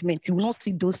discouragement. You will not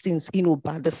see those things, you know,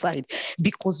 by the side,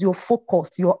 because your focus,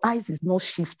 your eyes is not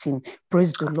shifting.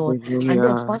 Praise the Lord. And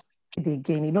then Pastor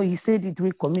again, you know, he said it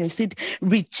during communion. He said,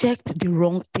 reject the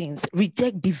wrong things,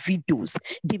 reject the videos,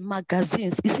 the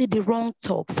magazines. He said the wrong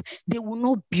talks, they will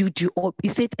not build you up. He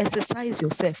said, exercise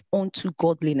yourself unto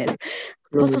godliness.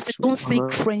 Pastor said, don't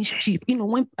seek friendship. You know,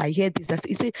 when I hear this,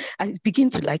 he said, I begin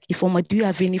to like, Ifoma, do you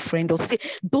have any friend? Or say,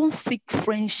 don't seek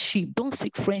friendship. Don't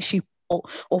seek friendship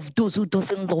of those who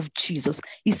doesn't love Jesus.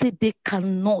 He said they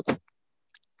cannot.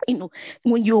 You know,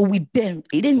 when you're with them,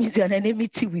 it means you're an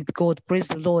enmity with God. Praise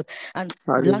the Lord. And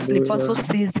lastly, Pastor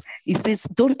says, he says,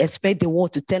 don't expect the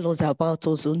world to tell us about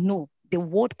us. So no, the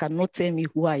world cannot tell me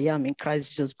who I am in Christ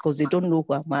Jesus, because they don't know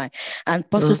who am I. And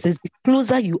Pastor says, the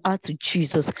closer you are to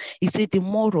Jesus, he said, the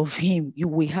more of him you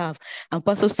will have. And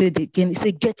Pastor said again, he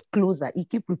said, get closer. He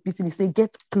keep repeating, he said,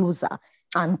 get closer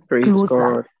and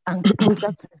closer and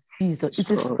closer to Jesus. He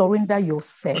says, surrender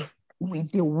yourself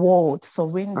with the word,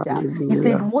 surrender. Hallelujah. He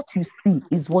said, what you see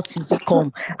is what you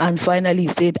become. And finally, he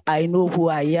said, I know who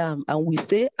I am. And we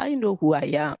say, I know who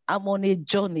I am. I'm on a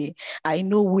journey. I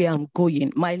know where I'm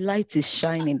going. My light is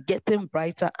shining, getting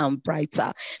brighter and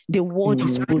brighter. The word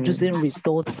is producing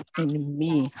results in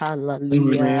me.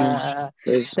 Hallelujah.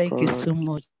 Thank you so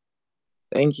much.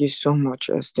 Thank you so much,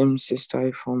 esteemed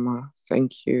Sister Ifoma.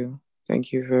 Thank you.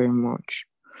 Thank you very much.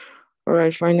 All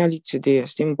right, finally today,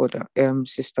 esteemed brother,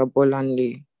 Sister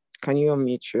Bolanle, can you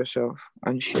unmute yourself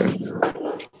and share?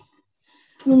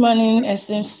 Good morning,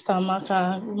 esteemed Sister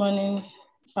Amaka. Good morning,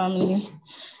 family.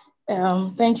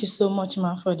 Thank you so much,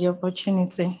 Ma, for the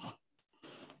opportunity.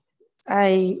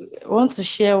 I want to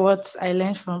share what I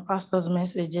learned from Pastor's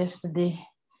message yesterday.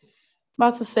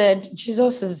 Pastor said,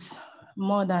 Jesus is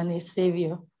more than a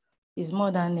savior. He's more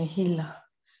than a healer.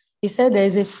 He said there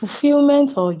is a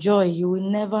fulfillment or joy you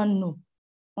will never know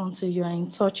until you are in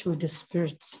touch with the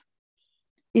Spirit.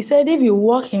 He said, if you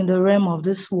walk in the realm of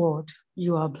this world,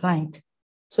 you are blind.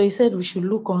 So he said we should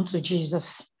look unto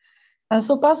Jesus. And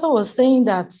so Pastor was saying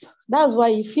that's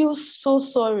why he feels so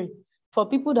sorry for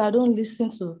people that don't listen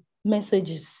to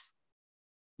messages,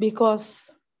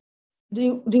 because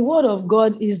the word of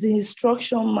God is the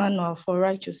instruction manual for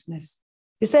righteousness.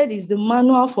 He said it's the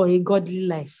manual for a godly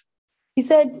life. He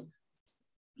said,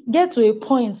 get to a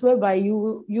point whereby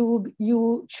you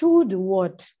chew the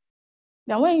word.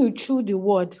 Now, when you chew the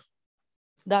word,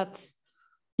 that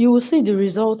you will see the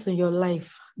results in your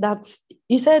life. that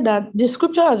he said that the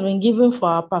scripture has been given for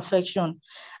our perfection,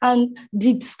 and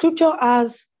the scripture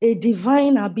has a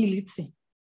divine ability.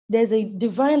 There's a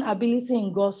divine ability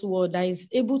in God's word that is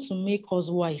able to make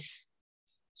us wise.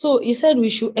 So he said we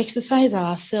should exercise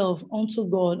ourselves unto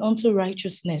God, unto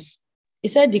righteousness. He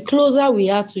said the closer we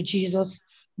are to Jesus,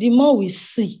 the more we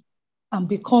see and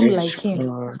become like him.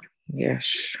 Lord.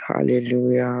 Yes,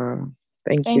 hallelujah.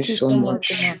 Thank you so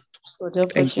much for the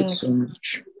opportunity. Thank you so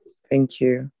much. Thank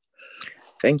you.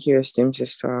 Thank you, esteemed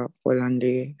Sister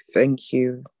Bolande. Thank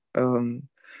you,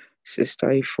 Sister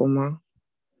Ifoma.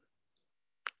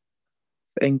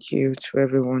 Thank you to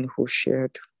everyone who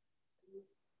shared.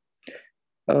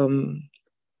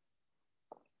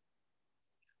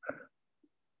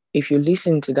 If you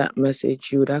listen to that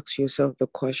message, you would ask yourself the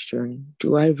question,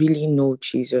 do I really know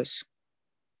Jesus?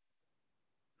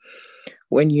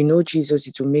 When you know Jesus,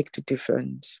 it will make the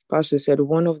difference. Pastor said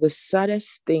one of the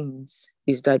saddest things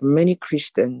is that many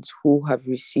Christians who have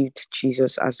received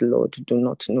Jesus as Lord do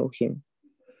not know him.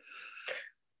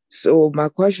 So my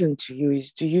question to you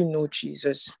is, do you know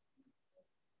Jesus?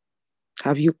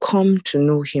 Have you come to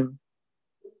know him?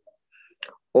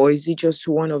 Or is it just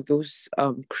one of those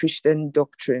Christian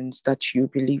doctrines that you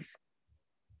believe?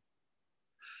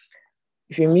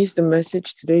 If you missed the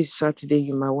message, today is Saturday,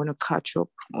 you might want to catch up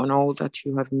on all that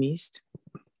you have missed.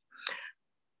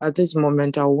 At this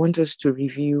moment, I want us to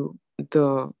review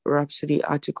the Rhapsody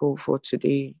article for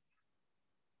today.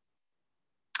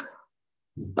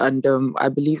 And I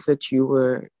believe that you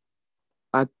were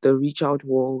at the Reach Out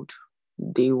World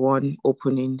Day 1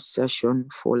 opening session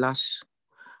for last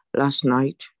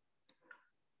night.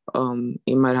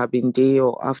 It might have been day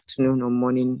or afternoon or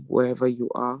morning, wherever you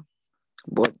are.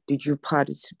 But did you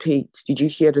participate? Did you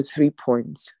hear the 3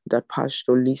 points that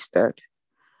Pastor listed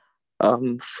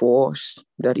for us?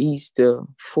 That is the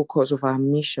focus of our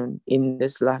mission in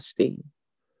this last day.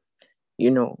 You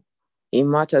know, it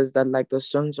matters that like the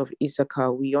sons of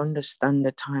Issachar, we understand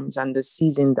the times and the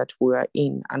season that we are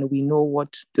in, and we know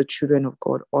what the children of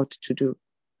God ought to do.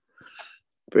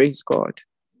 Praise God.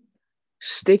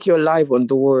 Stake your life on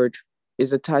the word is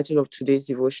the title of today's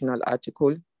devotional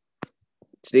article.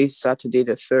 Today is Saturday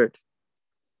the 3rd.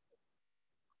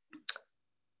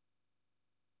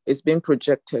 It's been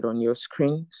projected on your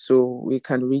screen so we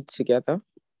can read together.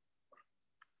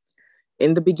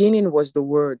 In the beginning was the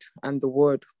Word, and the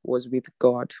Word was with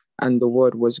God, and the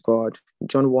Word was God.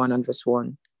 John 1 and verse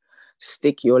 1.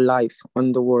 Stake your life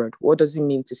on the Word. What does it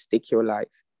mean to stake your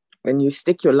life? When you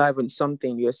stake your life on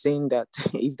something, you're saying that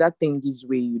if that thing gives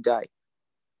way, you die.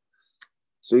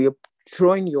 So you're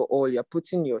throwing your all, you're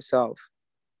putting yourself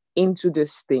into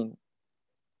this thing,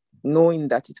 knowing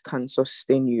that it can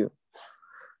sustain you.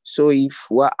 So if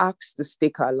we're asked to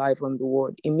stake our life on the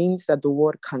word, it means that the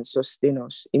word can sustain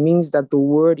us. It means that the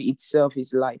word itself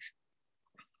is life.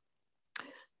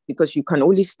 Because you can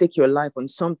only stake your life on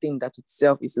something that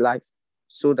itself is life,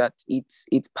 so that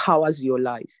it powers your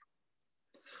life.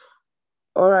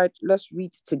 All right, let's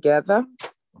read together.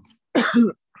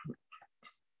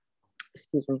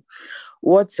 Excuse me.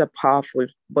 Words are powerful,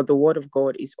 but the word of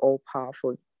God is all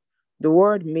powerful. The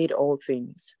word made all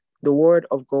things. The word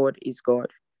of God is God.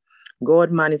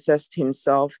 God manifests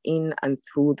himself in and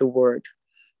through the word.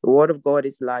 The word of God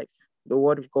is life. The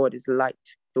word of God is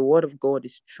light. The word of God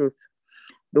is truth.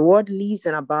 The word lives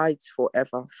and abides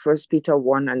forever. 1 Peter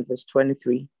 1 and verse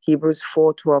 23. Hebrews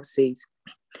 4:12 says,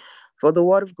 for the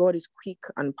word of God is quick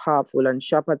and powerful and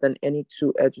sharper than any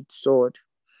two-edged sword.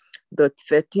 The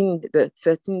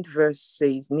 13th verse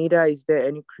says, neither is there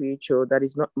any creature that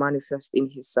is not manifest in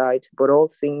his sight, but all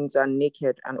things are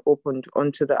naked and opened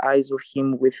unto the eyes of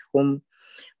him with whom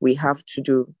we have to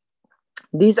do.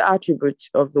 These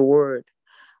attributes of the word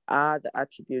are the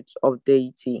attributes of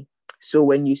deity. So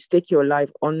when you stake your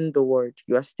life on the word,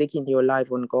 you are staking your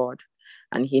life on God,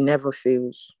 and he never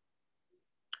fails.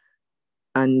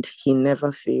 And he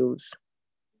never fails.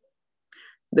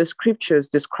 The scriptures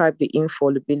describe the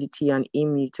infallibility and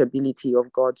immutability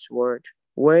of God's word,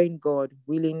 wherein God,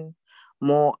 willing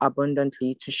more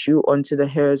abundantly to shew unto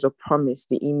the heirs of promise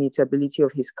the immutability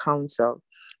of his counsel,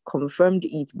 confirmed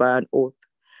it by an oath,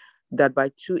 that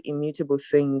by two immutable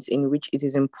things in which it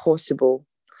is impossible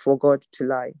for God to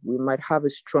lie, we might have a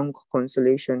strong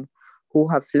consolation, who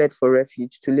have fled for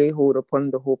refuge, to lay hold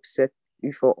upon the hope set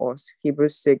before us.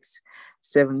 Hebrews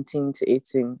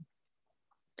 6:17-18.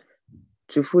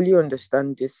 To fully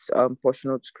understand this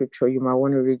portion of scripture, you might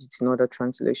want to read it in other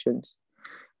translations.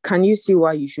 Can you see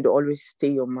why you should always stay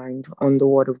your mind on the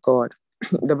word of God?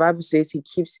 The Bible says he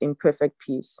keeps in perfect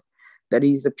peace, that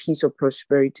is the peace of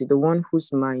prosperity, the one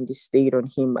whose mind is stayed on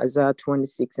him, Isaiah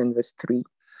 26 and verse 3.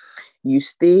 You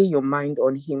stay your mind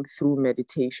on him through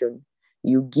meditation.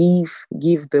 You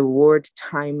give the word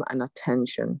time and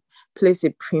attention. Place a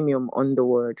premium on the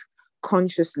word.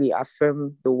 Consciously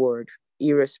affirm the word,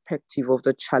 irrespective of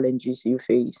the challenges you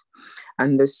face.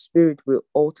 And the Spirit will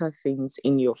alter things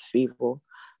in your favor.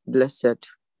 Blessed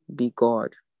be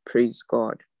God. Praise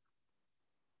God.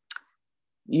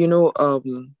 You know,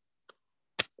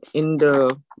 in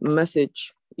the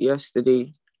message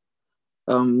yesterday,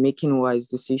 making wise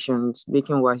decisions,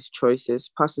 making wise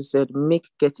choices, Pastor said, make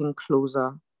getting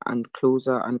closer and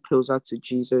closer and closer to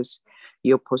Jesus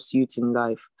your pursuit in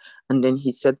life. And then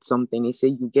he said something. He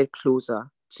said, you get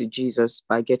closer to Jesus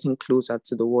by getting closer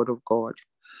to the Word of God.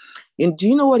 And do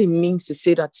you know what it means to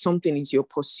say that something is your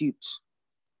pursuit?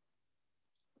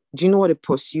 Do you know what a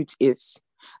pursuit is?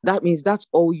 That means that's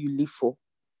all you live for.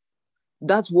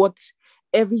 That's what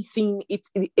everything,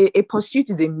 a pursuit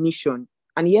is a mission.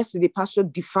 And yesterday, Pastor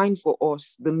defined for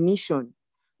us the mission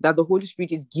that the Holy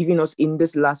Spirit is giving us in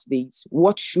these last days.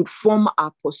 What should form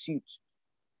our pursuit?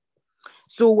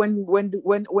 So when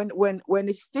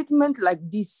a statement like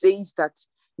this says that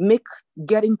make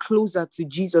getting closer to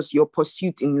Jesus your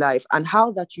pursuit in life, and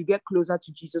how that you get closer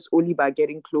to Jesus only by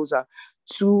getting closer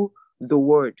to the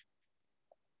Word,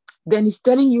 then it's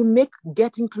telling you make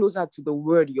getting closer to the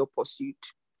Word your pursuit.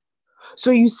 So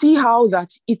you see how that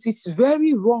it is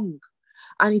very wrong,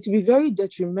 and it will be very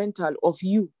detrimental of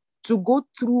you to go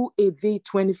through a day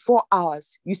 24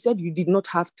 hours. You said you did not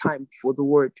have time for the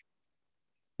Word.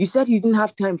 You said you didn't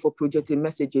have time for Project A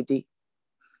Message a Day.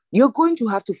 You're going to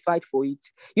have to fight for it.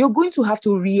 You're going to have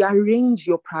to rearrange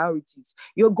your priorities.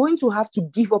 You're going to have to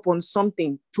give up on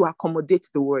something to accommodate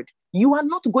the Word. You are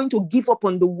not going to give up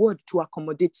on the Word to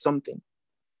accommodate something.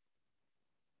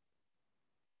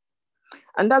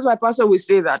 And that's why Pastor will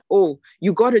say that, oh,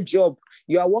 you got a job.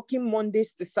 You are working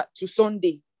Mondays to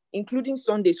Sunday, including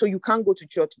Sunday, so you can't go to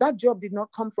church. That job did not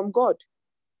come from God.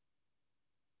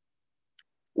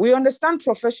 We understand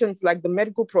professions like the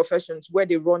medical professions where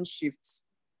they run shifts.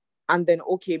 And then,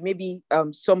 okay, maybe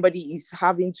somebody is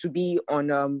having to be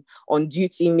on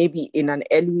duty, maybe in an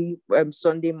early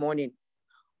Sunday morning,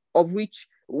 of which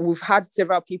we've had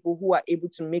several people who are able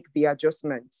to make the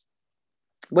adjustments.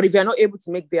 But if you're not able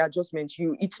to make the adjustment,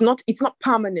 it's not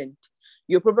permanent.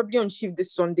 You're probably on shift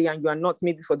this Sunday and you are not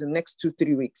maybe for the next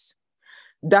 2-3 weeks.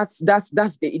 That's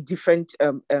the different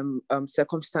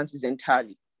circumstances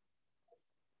entirely.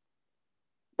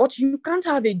 But you can't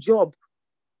have a job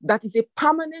that is a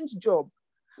permanent job,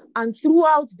 and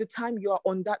throughout the time you are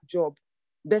on that job,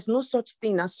 there's no such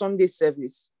thing as Sunday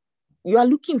service. You are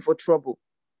looking for trouble.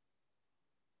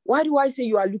 Why do I say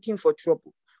you are looking for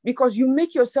trouble? Because you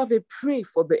make yourself a prey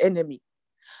for the enemy.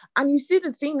 And you see,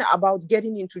 the thing about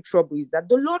getting into trouble is that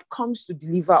the Lord comes to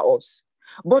deliver us.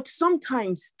 But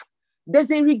sometimes there's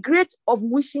a regret of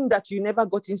wishing that you never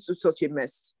got into such a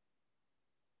mess.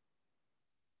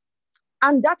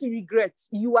 And that regret,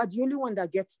 you are the only one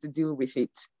that gets to deal with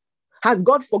it. Has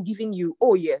God forgiven you?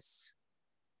 Oh, yes.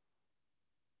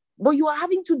 But you are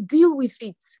having to deal with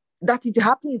it, that it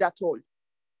happened at all.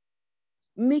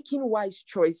 Making wise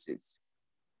choices.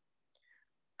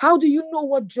 How do you know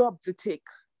what job to take?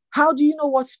 How do you know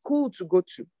what school to go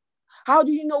to? How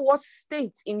do you know what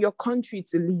state in your country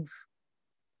to live?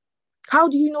 How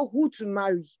do you know who to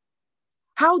marry?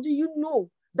 How do you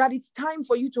know that it's time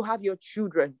for you to have your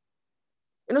children?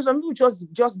 You know, some people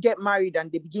just get married and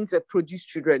they begin to produce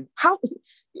children. How?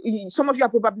 Some of you are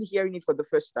probably hearing it for the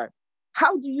first time.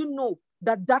 How do you know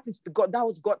that that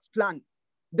was God's plan?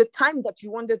 The time that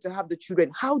you wanted to have the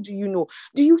children, how do you know?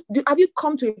 Have you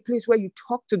come to a place where you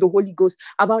talk to the Holy Ghost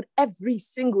about every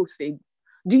single thing?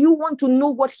 Do you want to know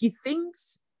what he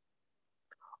thinks?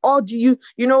 Or do you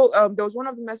there was one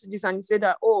of the messages and he said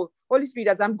that, oh, Holy Spirit,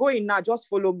 as I'm going now, just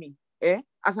follow me.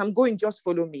 As I'm going, just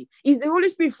follow me. Is the Holy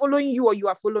Spirit following you or you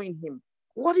are following him?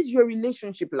 What is your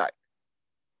relationship like?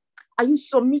 Are you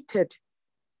submitted?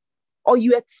 Or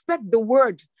you expect the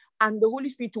word and the Holy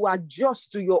Spirit to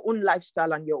adjust to your own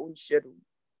lifestyle and your own schedule?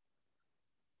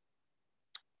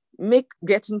 Make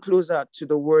getting closer to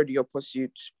the word your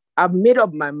pursuit. I've made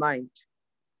up my mind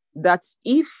that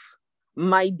if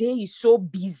my day is so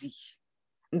busy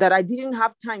that I didn't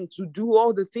have time to do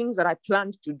all the things that I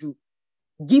planned to do,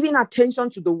 giving attention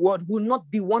to the word will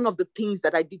not be one of the things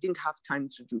that I didn't have time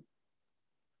to do.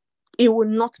 It will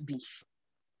not be.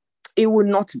 It will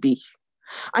not be.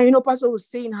 And Pastor was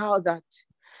saying how that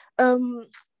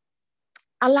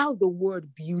allow the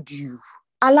word build you.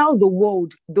 Allow the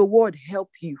word help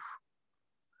you.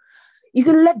 He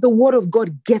said, let the word of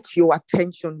God get your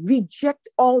attention. Reject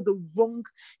all the wrong,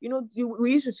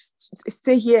 we used to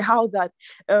say here how that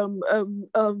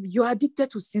you're addicted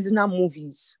to seasonal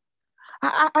movies.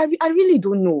 I really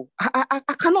don't know. I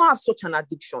cannot have such an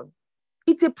addiction.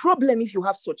 It's a problem if you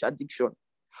have such addiction.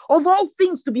 Of all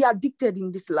things to be addicted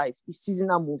in this life is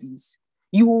seasonal movies.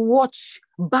 You watch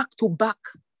back to back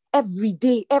every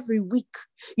day, every week.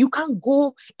 You can't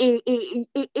go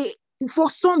for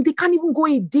some, they can't even go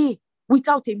a day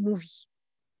without a movie.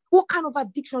 What kind of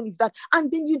addiction is that?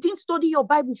 And then you didn't study your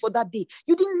Bible for that day.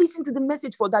 You didn't listen to the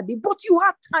message for that day, but you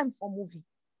had time for movie.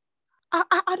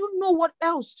 I don't know what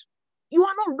else. You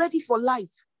are not ready for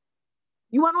life.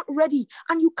 You are not ready,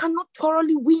 and you cannot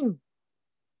thoroughly win.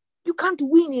 You can't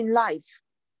win in life.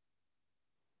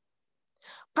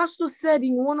 Pastor said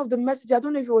in one of the messages, I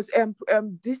don't know if it was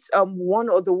this one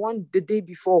or the one the day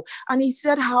before, and he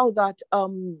said how that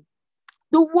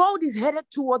the world is headed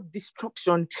toward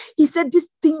destruction. He said, these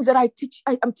things that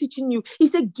I'm teaching you, he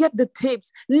said, get the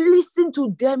tapes, listen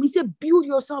to them. He said, build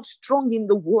yourself strong in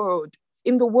the word,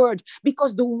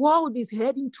 because the world is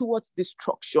heading towards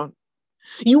destruction.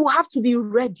 You have to be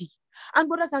ready. And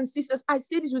brothers and sisters, I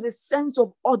say this with a sense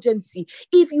of urgency.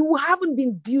 If you haven't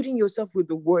been building yourself with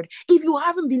the word, if you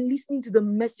haven't been listening to the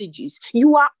messages,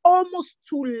 you are almost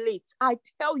too late. I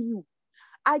tell you,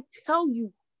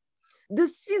 the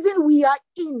season we are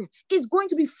in is going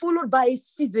to be followed by a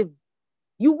season.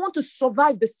 You want to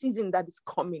survive the season that is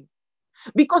coming.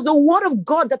 Because the word of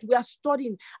God that we are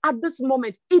studying at this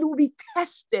moment, it will be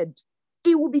tested.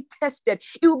 It will be tested.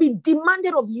 It will be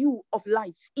demanded of you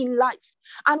in life.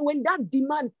 And when that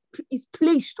demand is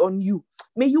placed on you,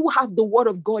 may you have the word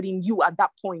of God in you at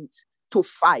that point to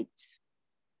fight.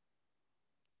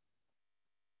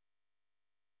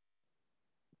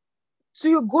 So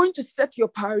you're going to set your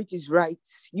priorities right.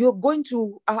 You're going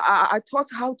to, I taught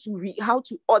how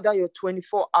to order your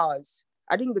 24 hours.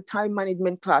 I think the time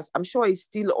management class, I'm sure it's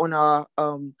still on our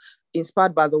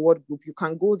Inspired by the Word group. You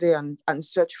can go there and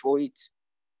search for it.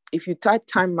 If you type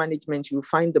time management, you'll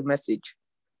find the message.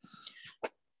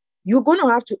 You're going to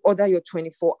have to order your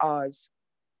 24 hours,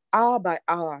 hour by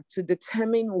hour, to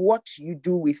determine what you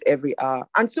do with every hour.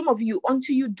 And some of you,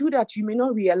 until you do that, you may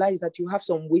not realize that you have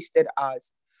some wasted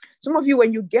hours. Some of you,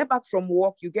 when you get back from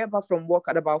work,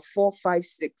 at about 4, 5,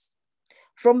 6.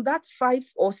 From that 5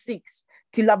 or 6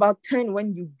 till about 10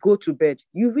 when you go to bed,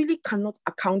 you really cannot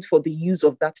account for the use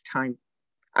of that time.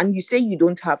 And you say you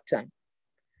don't have time.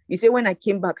 You say, when I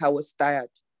came back, I was tired.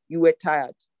 You were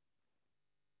tired.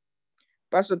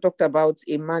 Pastor talked about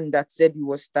a man that said he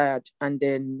was tired, and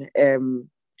then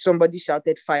somebody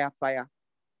shouted, fire, fire.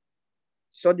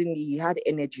 Suddenly he had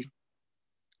energy.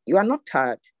 You are not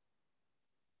tired.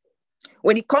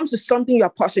 When it comes to something you are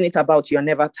passionate about, you are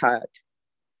never tired.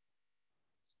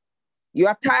 You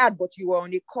are tired, but you were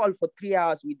on a call for 3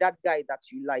 hours with that guy that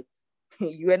you like.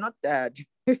 You are not tired.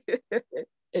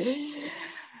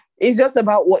 It's just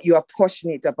about what you are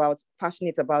passionate about,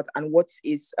 and what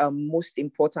is most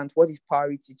important, what is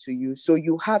priority to you. So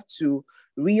you have to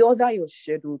reorder your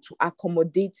schedule to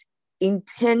accommodate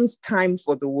intense time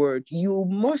for the word. You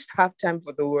must have time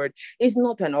for the word. It's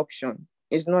not an option.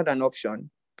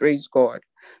 Praise God.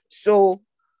 So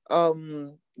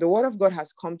the word of God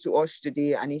has come to us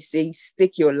today, and it says,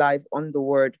 stake your life on the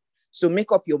word. So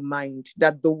make up your mind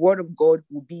that the word of God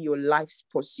will be your life's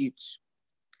pursuit.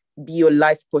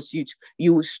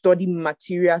 You will study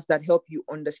materials that help you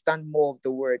understand more of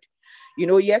the word.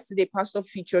 Yesterday, Pastor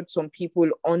featured some people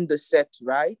on the set,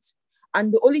 right?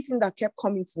 And the only thing that kept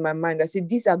coming to my mind, I said,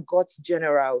 these are God's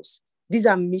generals. These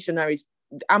are missionaries.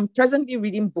 I'm presently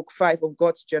reading book 5 of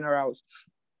God's Generals.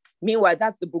 Meanwhile,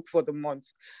 that's the book for the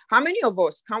month. How many of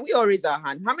us, can we all raise our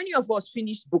hand? How many of us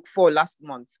finished book 4 last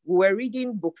month? We were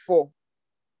reading book 4.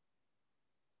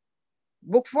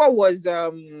 Book 4 was,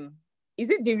 is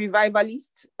it the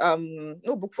Revivalist?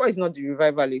 No, book 4 is not the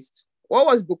Revivalist. What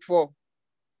was book 4?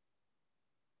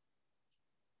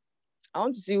 I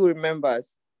want to see who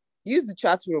remembers. Use the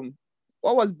chat room.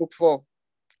 What was book 4?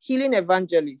 Healing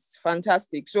Evangelists.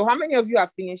 Fantastic. So how many of you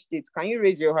have finished it? Can you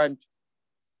raise your hand?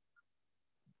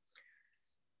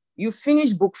 You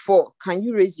finished book 4. Can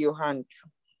you raise your hand?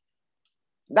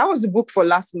 That was the book for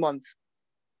last month.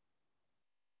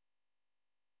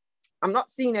 I'm not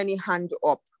seeing any hand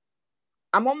up.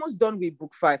 I'm almost done with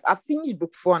book 5. I finished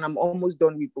book 4 and I'm almost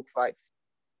done with book 5.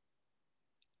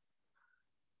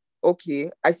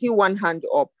 Okay, I see one hand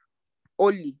up.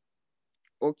 Only.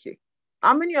 Okay.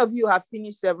 How many of you have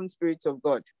finished 7 Spirits of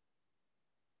God?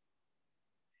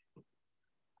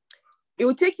 It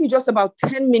will take you just about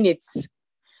 10 minutes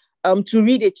to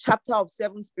read a chapter of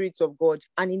 7 Spirits of God.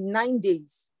 And in 9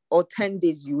 days, or 10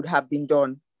 days, you would have been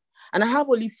done. And I have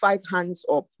only 5 hands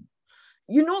up.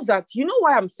 You know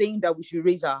why I'm saying that we should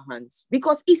raise our hands?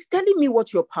 Because it's telling me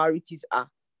what your priorities are.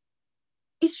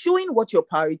 It's showing what your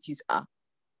priorities are.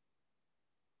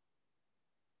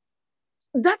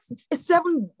 That's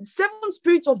seven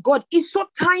spirits of God is so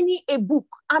tiny a book,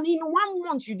 and in 1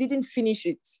 month you didn't finish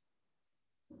it.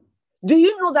 Do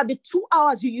you know that the 2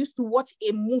 hours you used to watch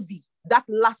a movie that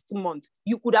last month,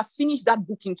 you could have finished that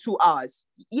book in 2 hours?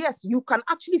 Yes, you can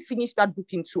actually finish that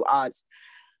book in 2 hours.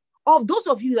 Of those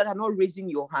of you that are not raising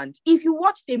your hand, if you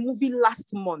watched a movie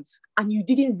last month and you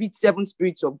didn't read 7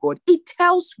 spirits of God, it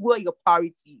tells where your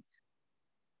priority is.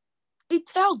 It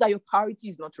tells that your priority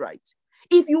is not right.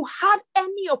 If you had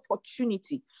any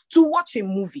opportunity to watch a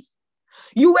movie,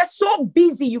 you were so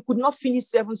busy you could not finish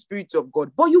 7 spirits of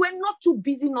God, but you were not too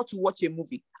busy not to watch a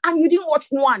movie. And you didn't watch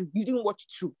 1, you didn't watch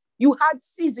 2. You had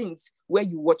seasons where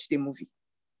you watched a movie.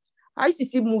 I used to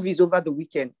see movies over the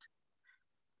weekend.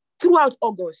 Throughout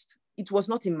August, it was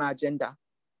not in my agenda.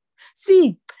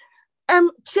 See,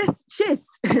 chase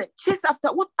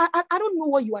after what? I don't know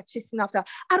what you are chasing after.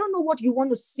 I don't know what you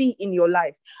want to see in your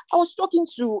life. I was talking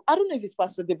to, I don't know if it's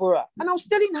Pastor Deborah, and I was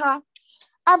telling her,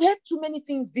 I've heard too many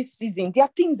things this season. There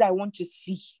are things I want to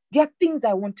see. There are things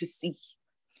I want to see.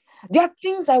 There are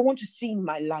things I want to see in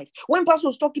my life. When Pastor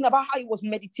was talking about how he was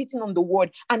meditating on the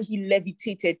word and he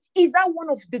levitated, is that one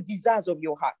of the desires of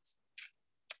your heart?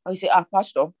 I say,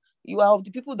 Pastor, you are of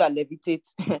the people that levitate.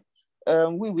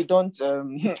 we don't,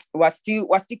 we're still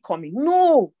coming.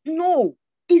 No.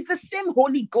 It's the same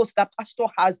Holy Ghost that Pastor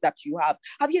has that you have.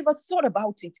 Have you ever thought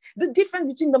about it? The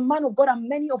difference between the man of God and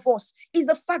many of us is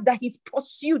the fact that his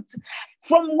pursuit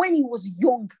from when he was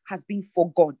young has been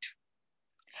for God.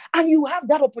 And you have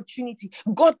that opportunity.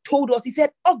 God told us, he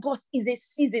said, August is a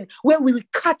season where we will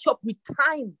catch up with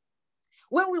time.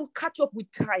 When we will catch up with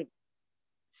time.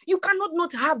 You cannot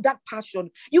not have that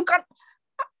passion. You can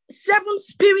 7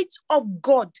 spirits of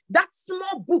God, that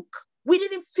small book, we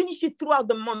didn't finish it throughout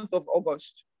the month of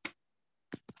August.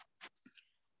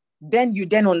 Then you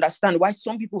understand why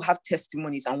some people have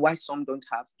testimonies and why some don't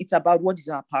have. It's about what is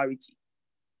our priority.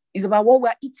 It's about what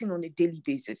we're eating on a daily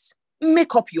basis.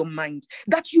 Make up your mind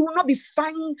that you will not be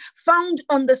found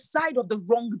on the side of the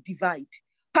wrong divide.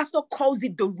 Pastor calls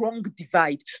it the wrong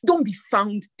divide. Don't be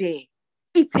found there.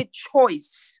 It's a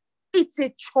choice. It's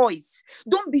a choice.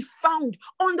 Don't be found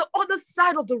on the other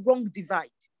side of the wrong divide.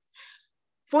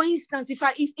 For instance,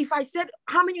 if I said,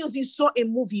 how many of you saw a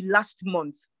movie last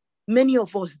month? Many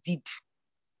of us did.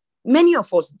 Many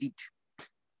of us did.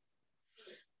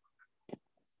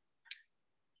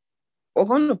 We're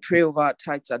going to pray over our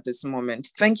tithes at this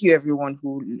moment. Thank you, everyone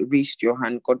who raised your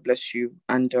hand. God bless you.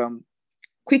 And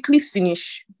quickly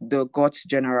finish the God's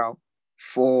General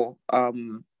for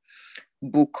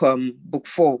book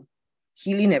 4.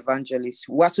 Healing Evangelists.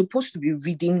 We're supposed to be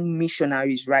reading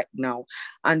missionaries right now.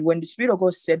 And when the Spirit of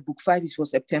God said book 5 is for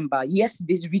September,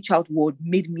 yesterday's reach out word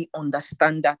made me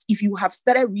understand that if you have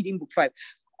started reading book 5,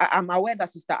 I'm aware that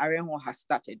Sister Arenho has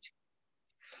started.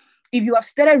 If you have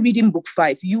started reading book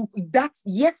 5, that's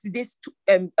yesterday's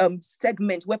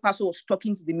segment where Pastor was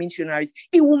talking to the missionaries.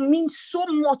 It will mean so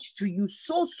much to you,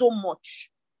 so much.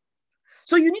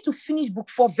 So you need to finish book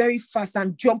 4 very fast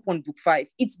and jump on book 5.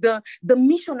 It's the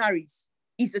missionaries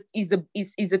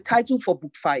is a title for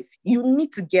book 5. You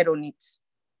need to get on it.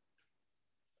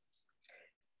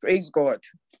 Praise God.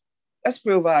 Let's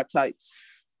pray over our tithes.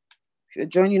 If you're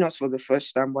joining us for the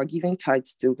first time, we're giving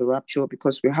tithes till the rapture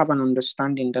because we have an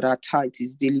understanding that our tithe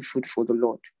is daily food for the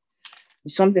Lord.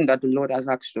 It's something that the Lord has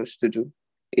asked us to do.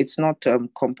 It's not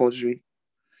compulsory,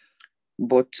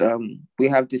 but we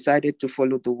have decided to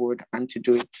follow the word and to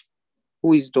do it.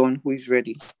 Who is done? Who is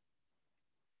ready?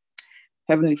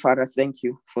 Heavenly Father, thank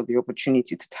you for the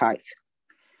opportunity to tithe,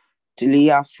 to lay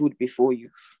our food before you.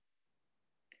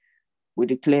 We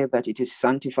declare that it is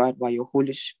sanctified by your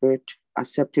Holy Spirit,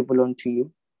 acceptable unto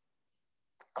you,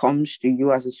 comes to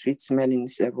you as a sweet smelling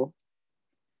savor,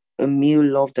 a meal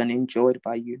loved and enjoyed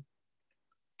by you.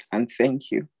 And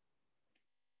thank you,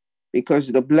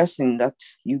 because the blessing that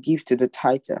you give to the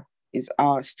tither is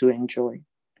ours to enjoy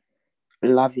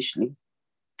lavishly.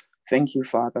 Thank you,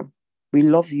 Father. We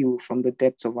love you from the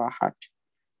depths of our heart.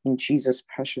 In Jesus'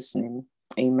 precious name,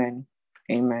 amen.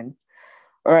 Amen.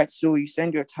 All right, so you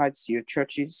send your tithes to your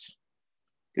churches,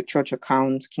 your church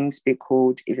account, King's Pay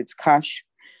Code. If it's cash,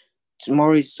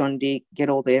 tomorrow is Sunday, get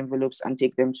all the envelopes and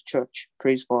take them to church.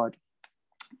 Praise God.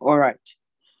 All right.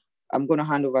 I'm going to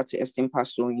hand over to esteemed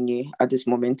Pastor Onyinye at this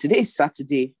moment. Today is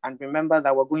Saturday, and remember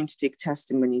that we're going to take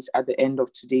testimonies at the end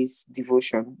of today's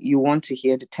devotion. You want to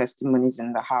hear the testimonies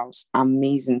in the house,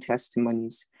 amazing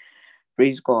testimonies.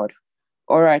 Praise God.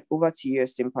 All right, over to you,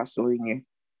 esteemed Pastor Onyinye.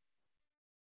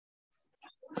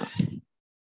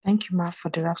 Thank you, Ma, for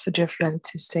the Rhapsody of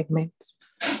Reality segment.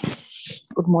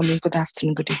 Good morning, good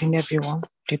afternoon, good evening, everyone,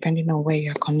 depending on where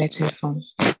you're connecting from.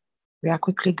 We are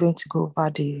quickly going to go over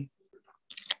the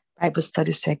Bible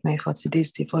study segment for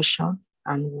today's devotion,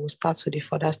 and we'll start with the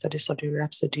further studies of the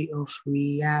Rhapsody of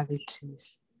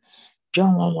Realities.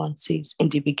 John 1:1 says, "In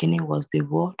the beginning was the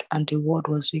Word, and the Word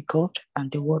was with God, and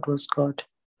the Word was God.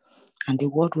 And the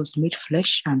Word was made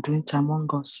flesh and dwelt among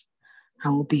us,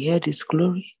 and we beheld his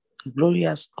glory, the glory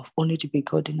as of only the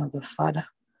begotten of the Father,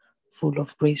 full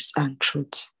of grace and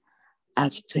truth."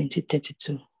 Acts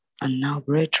 20:32. And now,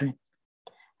 brethren,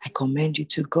 I commend you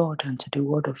to God and to the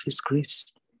word of his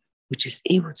grace, which is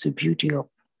able to build you up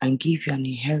and give you an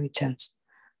inheritance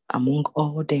among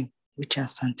all them which are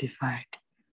sanctified.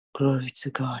 Glory to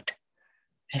God.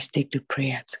 Let's take the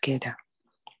prayer together.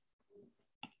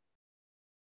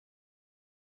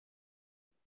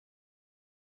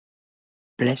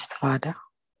 Blessed Father,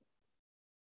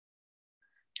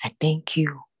 I thank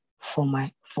you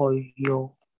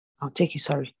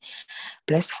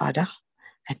Blessed Father,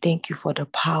 I thank you for the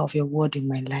power of your word in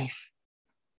my life.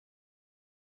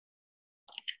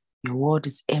 Your word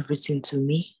is everything to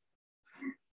me.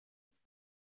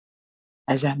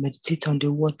 As I meditate on the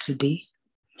word today,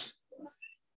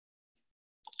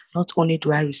 not only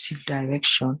do I receive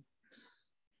direction,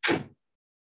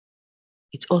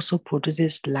 it also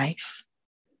produces life,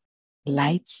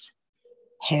 light,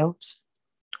 health,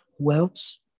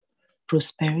 wealth,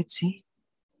 prosperity,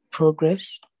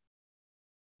 progress,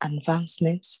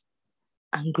 advancement,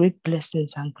 and great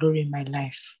blessings and glory in my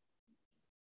life.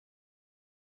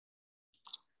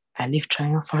 I live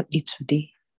triumphantly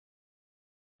today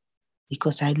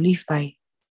because I live by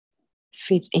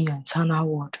faith in your eternal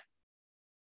word.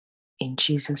 In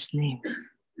Jesus' name,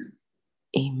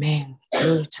 amen.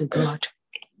 Glory to God.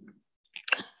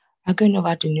 I'm going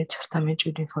over the New Testament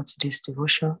reading for today's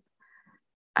devotion,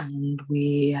 and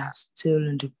we are still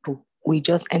in the book. We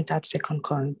just entered 2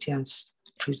 Corinthians.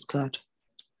 Praise God.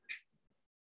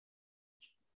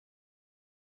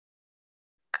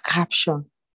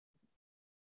 Caption: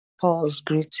 Paul's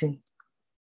greeting.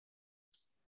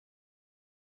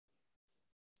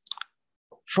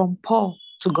 From Paul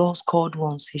to God's called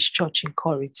ones, his church in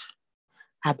Corinth,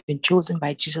 have been chosen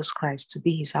by Jesus Christ to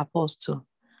be his apostle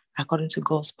according to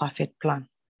God's perfect plan.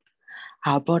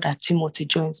 Our brother Timothy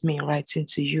joins me in writing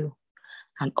to you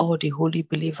and all the holy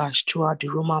believers throughout the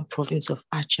Roman province of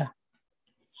Achaia.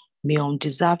 May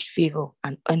undeserved favor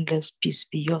and endless peace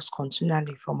be yours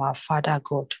continually from our Father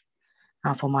God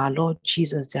and from our Lord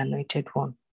Jesus, the Anointed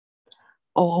One.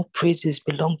 All praises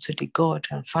belong to the God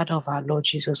and Father of our Lord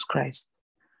Jesus Christ,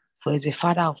 for he is a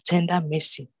Father of tender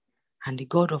mercy and the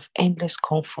God of endless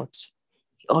comfort.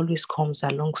 He always comes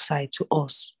alongside to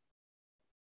us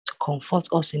to comfort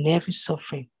us in every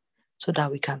suffering, so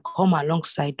that we can come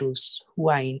alongside those who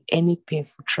are in any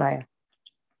painful trial.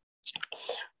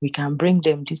 We can bring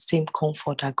them this same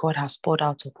comfort that God has poured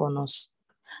out upon us.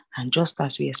 And just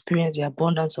as we experience the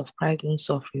abundance of Christ's own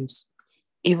sufferings,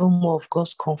 even more of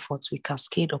God's comfort will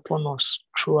cascade upon us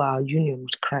through our union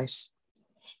with Christ.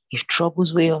 If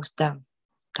troubles weigh us down,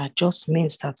 that just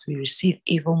means that we receive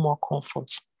even more comfort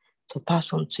to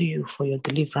pass on to you for your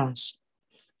deliverance.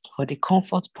 For the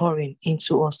comfort pouring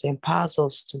into us empowers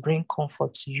us to bring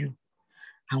comfort to you.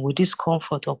 And with this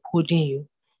comfort upholding you,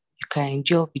 you can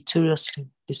endure victoriously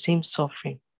the same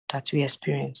suffering that we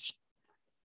experience.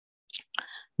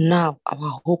 Now,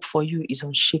 our hope for you is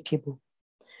unshakable,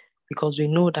 because we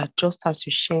know that just as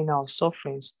you share in our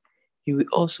sufferings, you will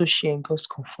also share in God's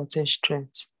comforting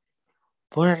strength.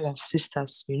 Brothers and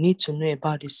sisters, you need to know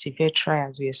about the severe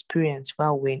trials we experienced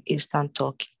while we're in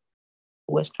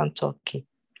Western Turkey.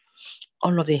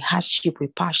 All of the hardship we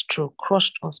passed through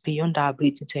crushed us beyond our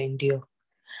ability to endure.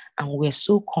 And we were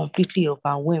so completely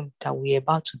overwhelmed that we were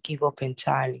about to give up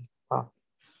entirely. Wow.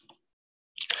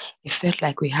 It felt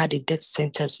like we had a death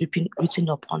sentence written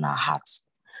upon our hearts,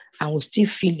 and we still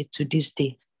feel it to this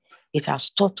day. It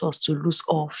has taught us to lose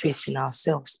all faith in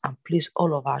ourselves and place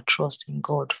all of our trust in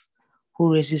God,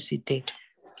 who raises the dead.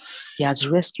 He has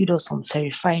rescued us from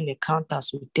terrifying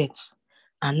encounters with death,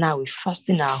 and now we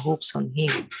fasten our hopes on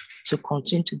him to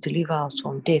continue to deliver us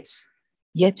from death.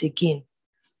 Yet again,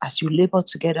 as you labor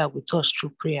together with us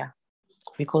through prayer,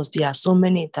 because there are so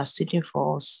many interceding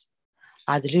for us,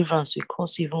 our deliverance will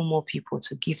cause even more people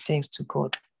to give thanks to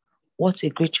God. What a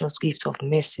gracious gift of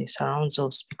mercy surrounds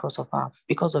us because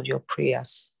of your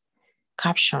prayers.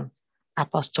 Caption: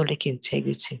 Apostolic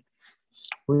integrity.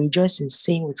 We rejoice in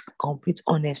saying with complete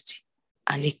honesty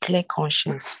and a clear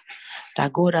conscience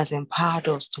that God has empowered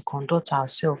us to conduct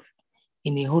ourselves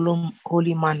in a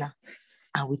holy manner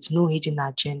and with no hidden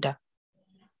agenda.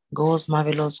 God's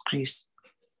marvelous grace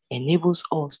enables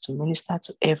us to minister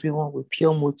to everyone with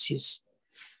pure motives,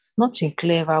 not in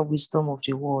clever wisdom of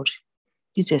the world.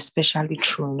 This is especially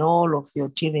true in all of your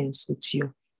dealings with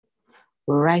you.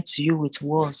 We write to you with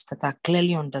words that are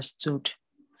clearly understood,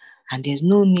 and there's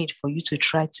no need for you to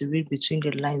try to read between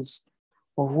the lines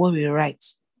of what we write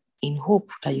in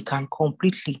hope that you can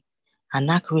completely and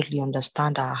accurately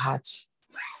understand our hearts.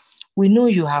 We know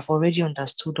you have already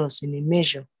understood us in a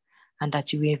measure and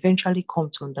that you will eventually come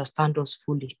to understand us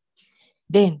fully.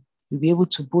 Then you'll be able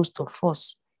to boast of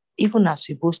us, even as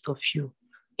we boast of you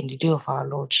in the day of our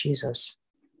Lord Jesus.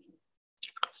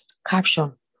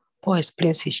 Caption: Paul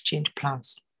explains his change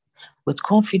plans. With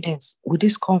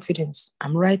this confidence,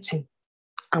 I'm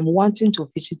wanting to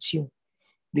visit you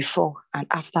before and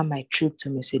after my trip to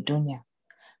Macedonia,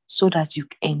 so that you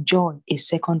enjoy a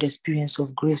second experience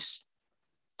of grace.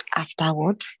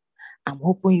 Afterward, I'm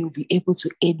hoping you'll be able to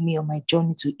aid me on my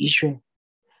journey to Israel.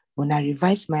 When I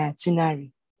revised my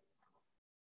itinerary,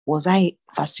 was I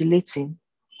vacillating,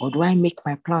 or do I make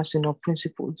my plans with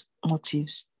unprincipled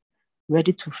motives,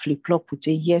 ready to flip-flop with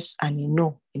a yes and a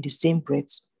no in the same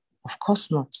breath? Of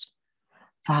course not.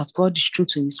 For as God is true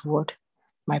to his word,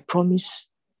 my promise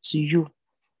to you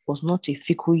was not a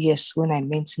fickle yes when I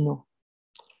meant no.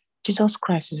 Jesus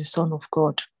Christ is the Son of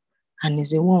God and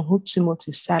is the one who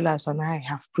Timothy, Silas, and I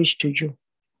have preached to you.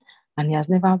 And he has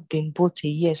never been both a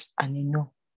yes and a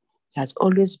no. He has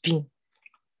always be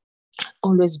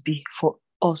for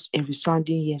us a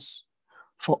resounding yes.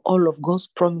 For all of God's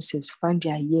promises find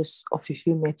their yes of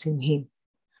fulfillment in him.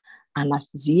 And as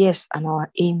his yes and our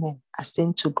amen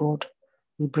ascend to God,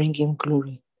 we bring him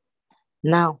glory.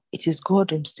 Now it is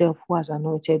God himself who has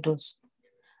anointed us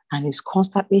and is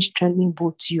constantly strengthening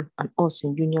both you and us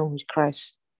in union with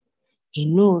Christ. He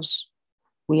knows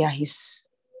we are his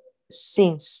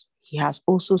saints. He has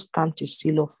also stamped his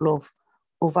seal of love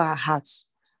over our hearts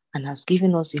and has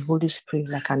given us the Holy Spirit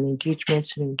like an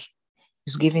engagement ring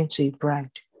is given to a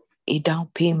bride, a down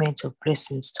payment of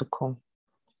blessings to come.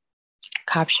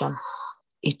 Caption: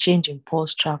 A change in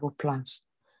Paul's travel plans.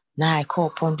 Now I call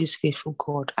upon this faithful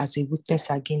God as a witness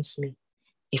against me,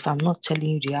 if I'm not telling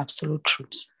you the absolute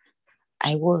truth.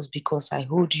 I was, because I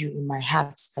hold you in my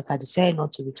heart, that I decided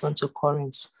not to return to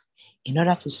Corinth in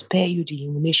order to spare you the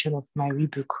humiliation of my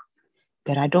rebuke.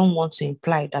 But I don't want to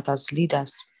imply that as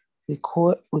leaders, we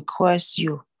coerce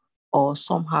you or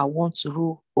somehow want to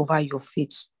rule over your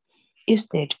faith.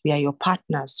 Instead, we are your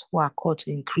partners who are called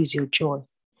to increase your joy.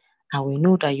 And we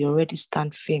know that you already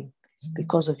stand firm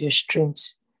because of your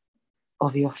strength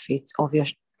of your faith,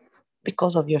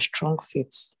 because of your strong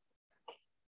faith.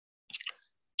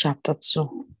 Chapter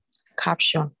 2.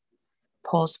 Caption: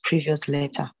 Paul's previous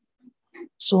letter.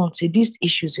 So until these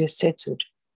issues were settled,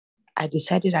 I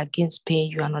decided against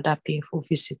paying you another painful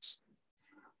visit.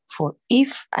 For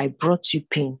if I brought you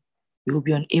pain, you will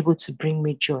be unable to bring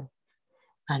me joy.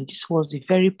 And this was the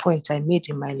very point I made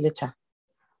in my letter.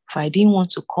 For I didn't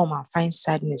want to come and find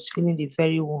sadness filling the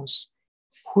very ones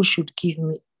who should give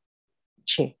me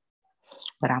cheer.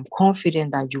 But I'm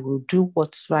confident that you will do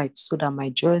what's right so that my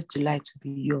joyous delight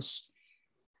will be yours.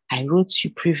 I wrote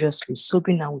you previously,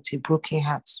 sobbing and with a broken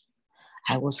heart.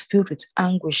 I was filled with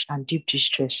anguish and deep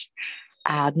distress.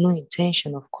 I had no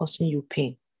intention of causing you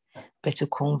pain, but to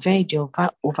convey the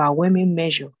overwhelming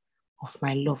measure of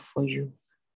my love for you.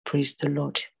 Praise the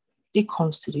Lord. It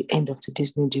comes to the end of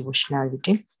today's new devotional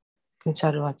reading.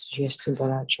 Continue to hear still,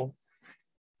 Brother John.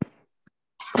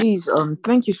 Please,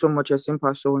 thank you so much,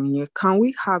 Pastor Onye. Can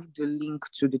we have the link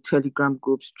to the Telegram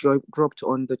groups dropped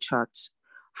on the chat?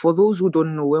 For those who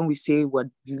don't know, when we say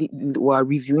we're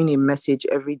reviewing a message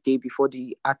every day before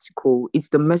the article, it's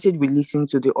the message we listened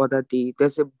to the other day.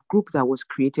 There's a group that was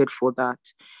created for that.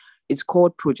 It's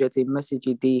called Project A Message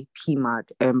a Day, PMAD,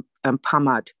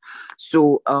 PAMAD.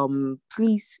 So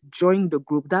please join the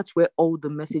group. That's where all the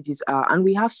messages are. And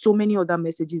we have so many other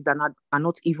messages that are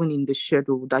not even in the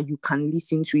schedule that you can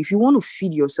listen to. If you want to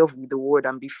feed yourself with the word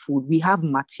and be full, we have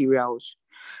materials.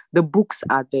 The books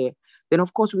are there. Then,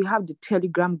 of course, we have the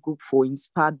Telegram group for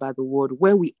Inspired by the Word,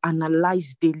 where we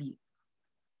analyze daily,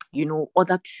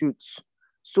 other truths.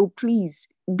 So please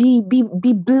be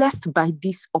blessed by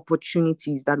these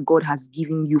opportunities that God has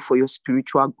given you for your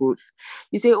spiritual growth.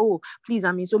 You say, oh, please,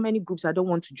 I'm in so many groups, I don't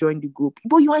want to join the group.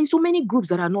 But you are in so many groups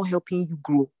that are not helping you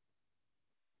grow.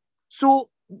 So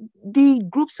the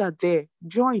groups are there.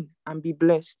 Join and be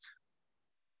blessed.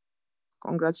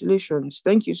 Congratulations.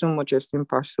 Thank you so much, esteemed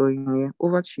Pastor Inye.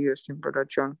 Over to you, esteemed Brother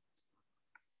John.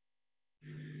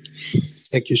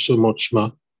 Thank you so much, Ma.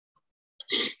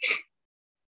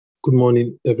 Good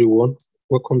morning, everyone.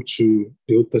 Welcome to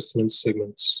the Old Testament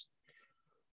segments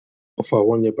of our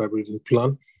one-year Bible reading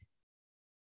plan.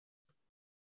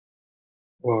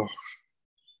 Wow,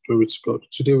 glory to God.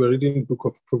 Today we're reading the book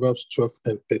of Proverbs 12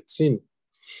 and 13.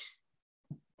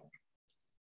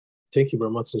 Thank you,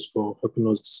 Brother Martins, for helping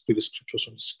us display the scriptures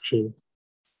on the screen.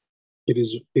 It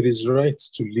is right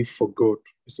to live for God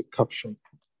is the caption.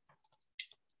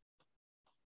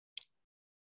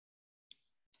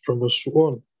 From verse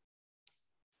 1.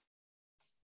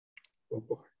 Oh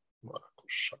boy.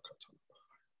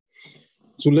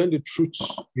 To learn the truth,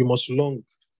 you must long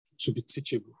to be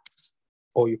teachable,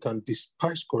 or you can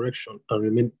despise correction and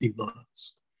remain ignorant.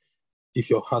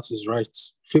 If your heart is right,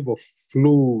 favor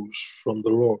flows from the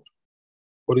Lord,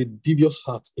 but a devious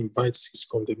heart invites his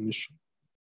condemnation.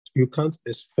 You can't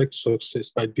expect success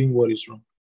by doing what is wrong,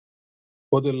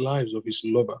 but the lives of his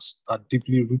lovers are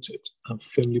deeply rooted and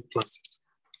firmly planted.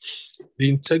 The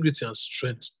integrity and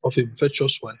strength of a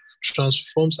virtuous wife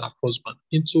transforms her husband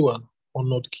into an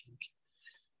honored king.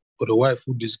 But a wife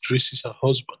who disgraces her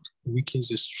husband weakens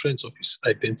the strength of his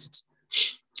identity.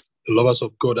 The lovers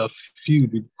of God are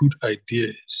filled with good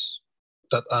ideas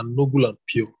that are noble and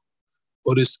pure,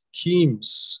 but the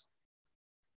schemes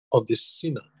of the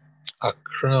sinner are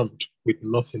crammed with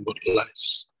nothing but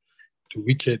lies. The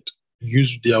wicked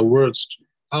use their words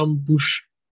to ambush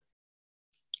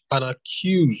and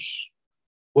accuse,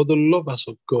 but the lovers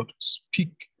of God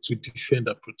speak to defend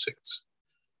and protect.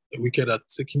 The wicked are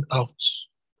taken out,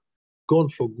 gone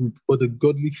for good, but the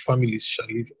godly families shall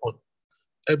live on.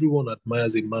 Everyone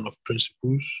admires a man of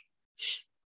principles,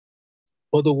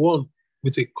 but the one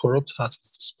with a corrupt heart is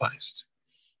despised.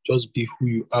 Just be who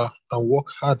you are and work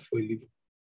hard for a living,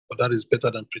 but that is better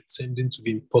than pretending to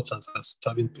be important and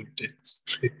starving to death.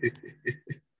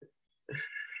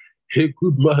 A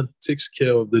good man takes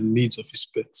care of the needs of his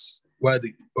pets, while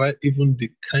even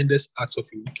the kindest acts of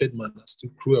a wicked man are still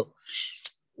cruel.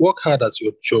 Work hard at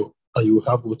your job and you will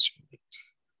have what you need.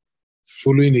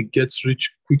 Following a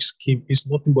get-rich-quick scheme is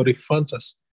nothing but a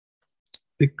fantasy.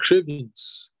 The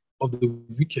cravings of the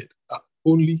wicked are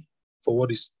only for what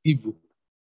is evil,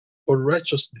 but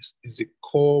righteousness is the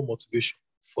core motivation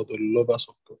for the lovers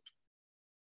of God,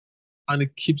 and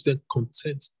it keeps them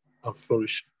content and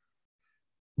flourishing.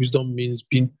 Wisdom means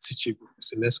being teachable.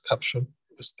 It's the next caption,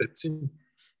 verse 13.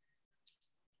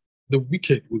 The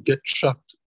wicked will get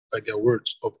trapped by their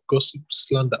words of gossip,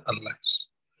 slander, and lies.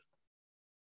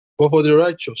 But for the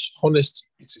righteous, honesty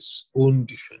is its own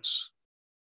defense.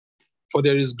 For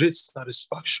there is great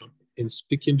satisfaction in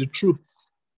speaking the truth,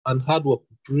 and hard work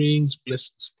brings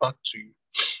blessings back to you.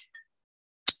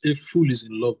 A fool is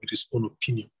in love with his own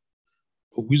opinion,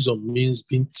 but wisdom means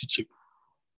being teachable.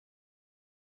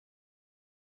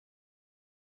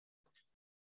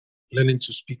 Learning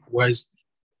to speak wisely.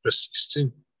 Verse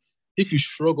 16. If you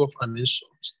shrug off an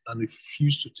insult and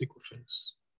refuse to take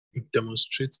offense, you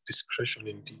demonstrate discretion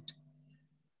indeed.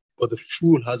 But the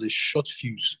fool has a short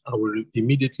fuse and will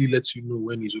immediately let you know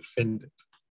when he's offended.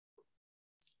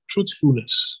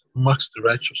 Truthfulness marks the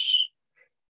righteous,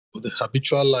 but the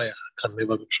habitual liar can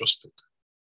never be trusted.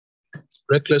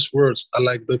 Reckless words are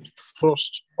like the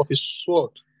thrust of a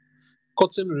sword,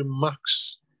 cutting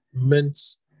remarks meant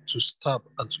to stab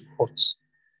and to hurt.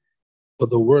 But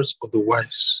the words of the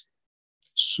wise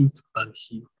soothe and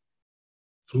heal.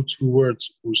 Fruitful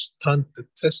words will stand the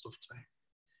test of time.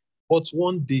 But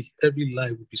one day, every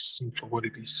lie will be seen for what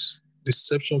it is.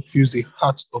 Deception fills the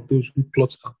hearts of those who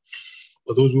plot harm,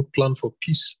 but those who plan for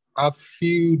peace are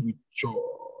filled with joy.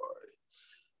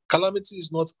 Calamity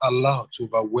is not allowed to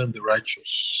overwhelm the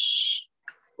righteous,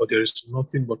 but there is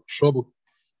nothing but trouble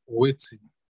waiting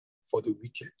for the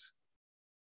wicked.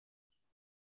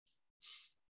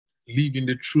 Live in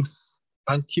the truth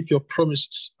and keep your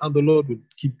promises, and the Lord will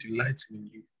keep delighting in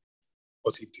you.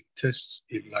 But he detests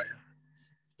a liar.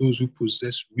 Those who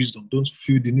possess wisdom don't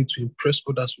feel the need to impress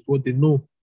others with what they know.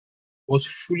 But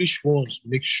foolish ones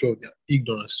make sure their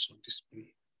ignorance is on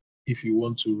display. If you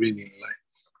want to reign in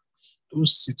life, don't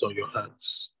sit on your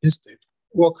hands. Instead,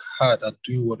 work hard at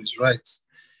doing what is right.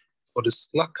 For the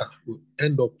slacker will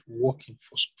end up working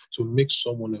to make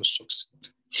someone else succeed.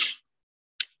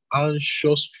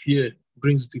 Anxious fear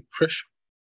brings depression,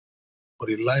 but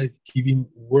a life-giving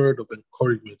word of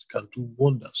encouragement can do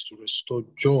wonders to restore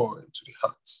joy to the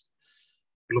heart.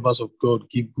 Lovers of God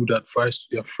give good advice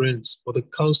to their friends, but the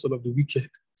counsel of the wicked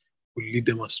will lead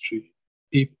them astray.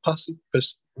 A passive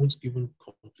person won't even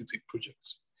complete a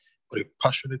project, but a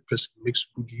passionate person makes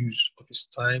good use of his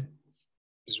time,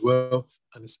 his wealth,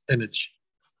 and his energy.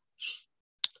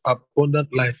 Abundant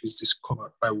life is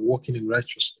discovered by walking in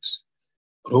righteousness.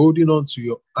 But holding on to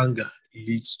your anger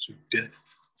leads to death.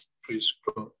 Praise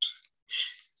God.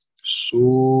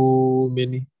 So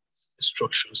many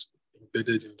instructions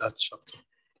embedded in that chapter.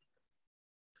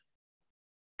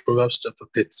 Proverbs chapter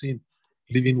 13,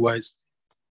 living wisely.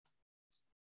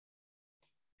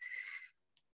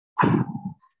 Glory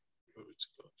to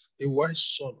God. A wise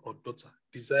son or daughter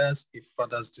desires a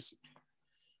father's discipline,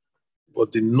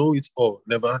 but the know-it-all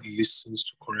never listens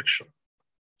to correction.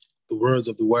 The words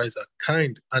of the wise are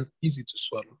kind and easy to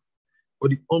swallow,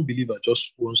 but the unbeliever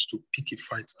just wants to pick a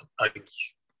fight and argue.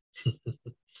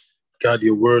 Guard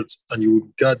your words and you will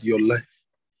guard your life.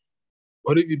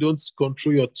 But if you don't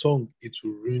control your tongue, it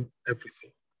will ruin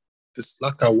everything. The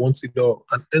slacker wants it all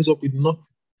and ends up with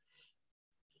nothing.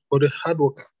 But the hard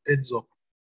worker ends up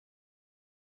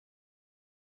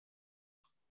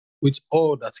with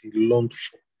all that he longed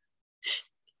for.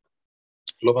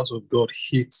 Lovers of God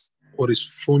hate what is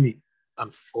phony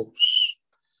and false,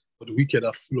 but the wicked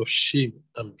are full of shame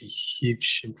and behave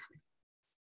shamefully.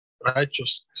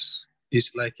 Righteousness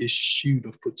is like a shield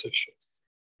of protection,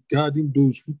 guarding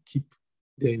those who keep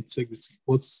their integrity.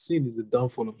 But sin is the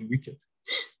downfall of the wicked.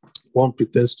 One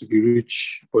pretends to be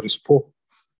rich, but is poor.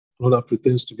 Another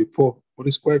pretends to be poor, but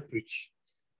is quite rich.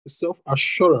 The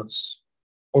self-assurance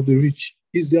of the rich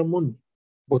is their money,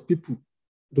 but people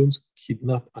don't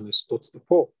kidnap and extort the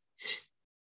poor.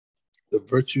 The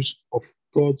virtues of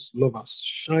God's lovers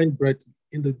shine brightly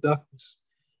in the darkness,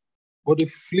 but the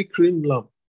flickering lamp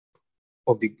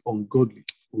of the ungodly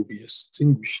will be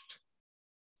extinguished.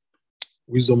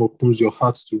 Wisdom opens your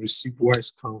heart to receive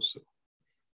wise counsel,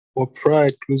 but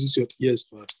pride closes your ears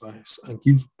to advice and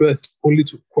gives birth only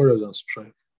to quarrels and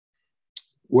strife.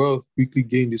 Wealth quickly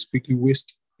gained is quickly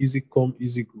wasted. Easy come,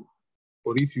 easy go.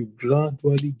 But if you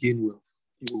gradually gain wealth,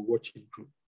 you will watch it grow.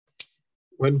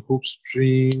 When hope's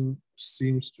dream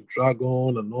seems to drag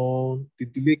on, the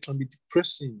delay can be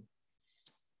depressing.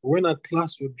 But when at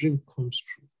last your dream comes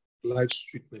true, life's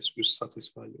sweetness will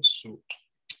satisfy your soul.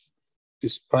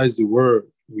 Despise the world,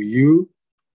 will you?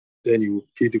 Then you will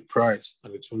pay the price,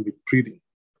 and it won't be pretty.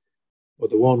 But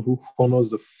the one who honors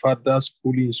the Father's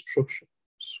holy instructions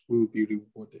will be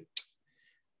rewarded.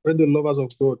 When the lovers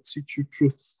of God teach you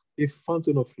truth, a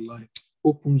fountain of light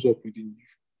opens up within you,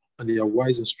 and their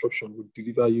wise instruction will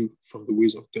deliver you from the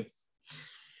ways of death.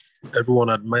 Everyone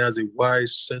admires a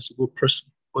wise, sensible person,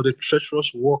 but the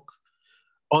treacherous walk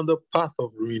on the path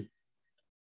of ruin.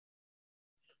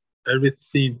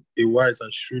 Everything a wise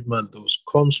and shrewd man does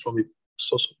comes from a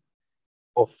source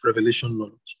of revelation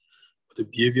knowledge, but the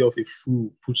behavior of a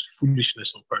fool puts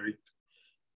foolishness on parade.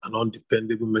 An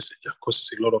undependable messenger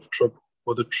causes a lot of trouble,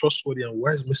 but the trustworthy and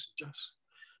wise messengers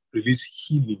release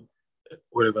healing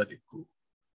wherever they go.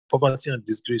 Poverty and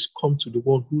disgrace come to the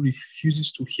one who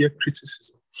refuses to hear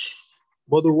criticism,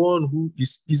 but the one who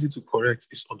is easy to correct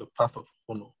is on the path of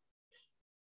honor.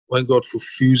 When God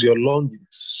fulfills your longings,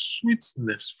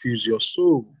 sweetness fills your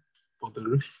soul, but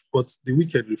the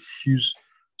wicked refuse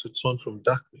to turn from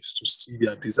darkness to see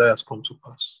their desires come to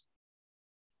pass.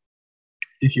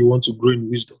 If you want to grow in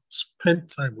wisdom, spend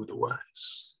time with the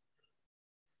wise.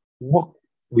 Walk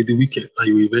with the wicked, and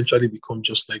you will eventually become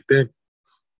just like them.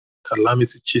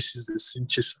 Calamity chases the sin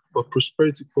chaser, but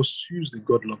prosperity pursues the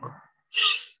God lover.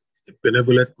 A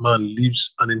benevolent man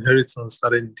leaves an inheritance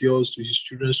that endures to his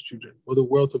children's children, but the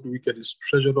wealth of the wicked is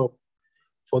treasured up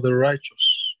for the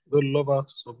righteous. The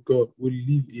lovers of God will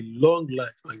live a long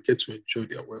life and get to enjoy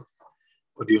their wealth,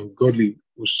 but the ungodly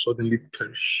will suddenly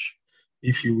perish.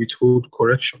 If you withhold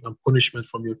correction and punishment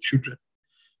from your children,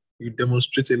 you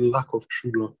demonstrate a lack of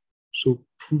true love. So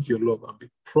prove your love and be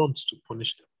prompt to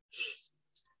punish them.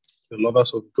 The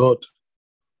lovers of God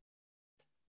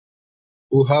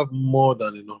will have more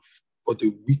than enough, but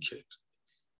the wicked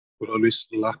will always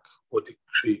lack what they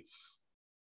crave.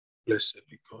 Blessed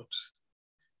be God.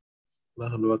 Now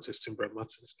hand over to Esteemed Brother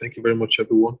Martins. Thank you very much,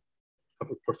 everyone.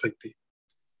 Have a perfect day.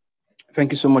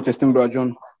 Thank you so much, Esteemed Brother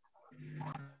John.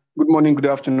 Good morning, good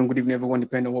afternoon, good evening, everyone,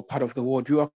 depending on what part of the world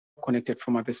you are connected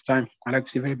from at this time. I'd like to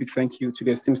say a very big thank you to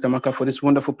the esteemed Stamaka for this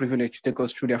wonderful privilege to take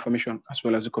us through the affirmation as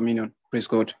well as the communion. Praise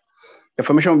God. The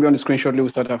affirmation will be on the screen shortly. We'll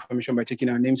start the affirmation by taking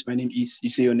our names. My name is, you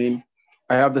say your name.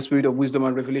 I have the spirit of wisdom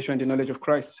and revelation and the knowledge of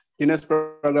Christ. The next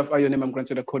paragraph, I, your name, I'm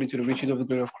granted according to the riches of the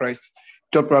glory of Christ.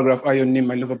 Third paragraph, I, your name,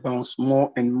 my love abounds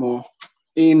more and more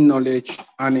in knowledge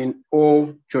and in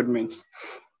all judgments.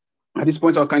 At this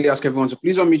point, I'll kindly ask everyone to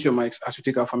please unmute your mics as we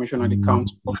take our affirmation on the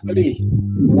count of 3.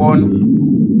 1,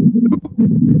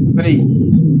 2, 3.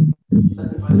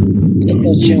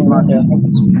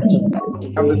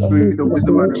 Have the spirit of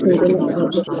wisdom and revelation.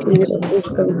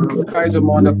 The eyes of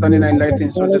my understanding and light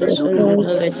things which is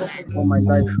knowledge. for my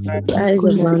life. The eyes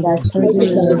of my understanding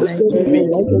and enlighten me.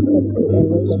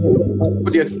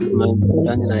 Put the extent.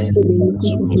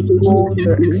 All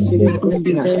the exceeding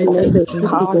greatness of His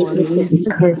power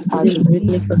Exceeding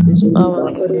greatness of His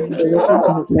power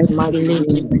to His mighty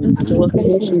believe name. to work in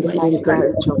His With mighty divine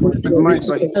name. power. With might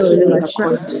by his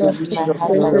According to the riches of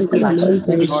the glory of Christ. According to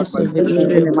the riches of the glory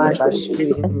Giving of might by Christ,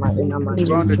 spirit in my inner man. in His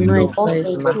grounded in might love. by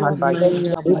His In my heart by my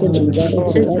inner man. faith.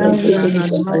 Set every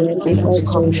hand by Able to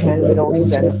comprehend with all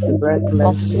sense the breadth,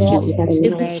 length, width,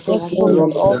 able to beyond comprehend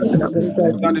all all things,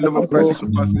 Stand in love of Christ both is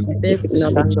surpasses. depth,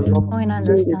 understand the love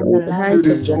the height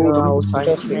the of general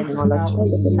scientific knowledge.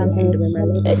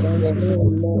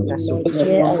 That's so His true.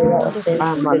 here are the I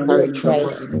am offense my of the Lord courage, your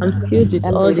Christ. body. I'm filled with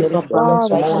all the Developed more and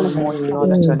qualities more in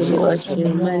order to of attain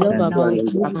Him. My love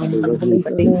abounds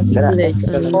things that are knowledge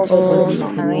and in excellent, all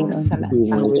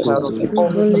and without offense.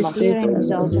 holy faith and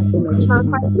without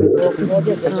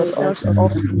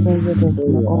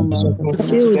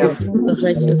filled with the fruit of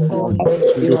righteousness.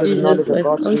 Filled with the Jesus knowledge of Christ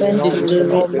God's comes will and all into wisdom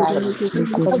glory. of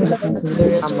spiritual truth.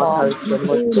 I'm my courage, your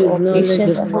body. To the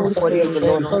knowledge of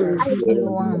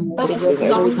The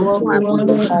body of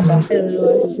the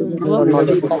Lord all is His the walk knowledge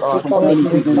together of God.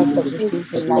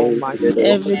 Almighty,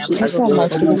 every as piece of the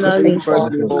particularly all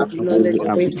knowledge of sovereign,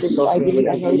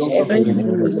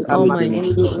 strengthened with all I'm might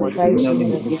Christ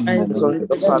exalted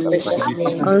the Father of life.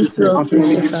 unto all Unto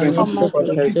whom it precious gives and thanks most to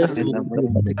sacred For joy.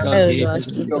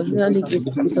 inheritance, Continually give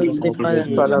thanks unto the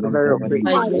Father. Father, the very of grace,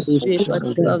 I grace to be a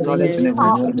particular of the knowledge,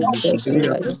 inheritance of the saints in the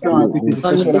Christ. affliction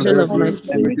and the Communication very of my grace. faith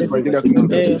For and daily the acquisition.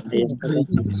 very daily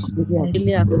activity.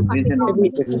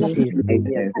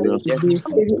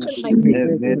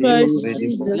 Christ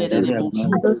Jesus,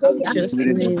 God's precious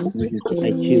name.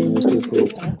 Amen.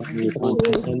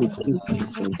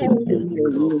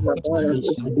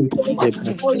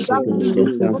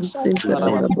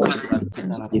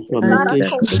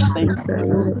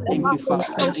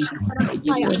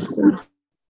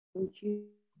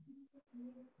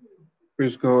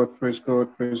 Praise God, praise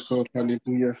God, praise God.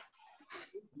 Hallelujah.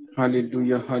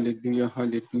 Hallelujah, hallelujah,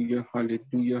 hallelujah,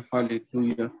 hallelujah,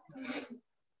 hallelujah.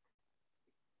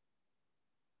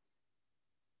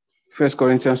 1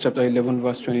 Corinthians chapter 11,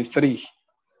 verse 23.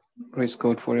 Praise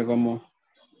God forevermore.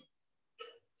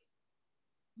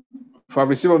 For I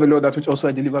received of the Lord that which also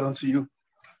I delivered unto you.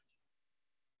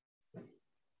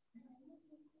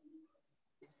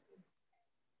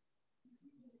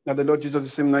 That the Lord Jesus, the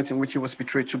same night in which he was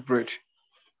betrayed, took bread.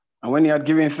 And when he had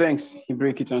given thanks, he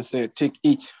brake it and said, "Take,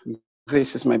 eat.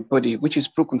 This is my body, which is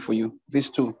broken for you. This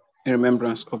too, in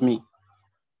remembrance of me."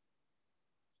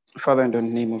 Father, in the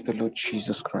name of the Lord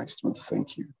Jesus Christ, we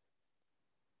thank you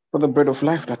for the bread of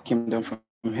life that came down from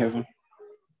heaven.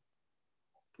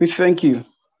 We thank you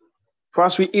for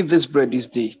as we eat this bread this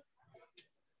day,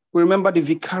 we remember the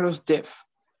vicarious death,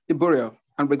 the burial,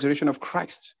 and resurrection of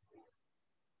Christ.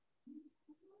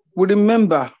 We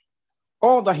remember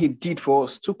all that he did for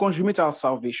us to consummate our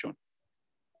salvation.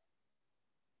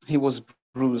 He was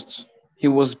bruised, he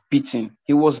was beaten,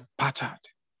 he was battered.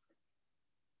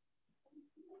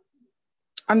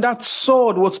 And that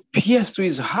sword was pierced to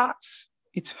his heart.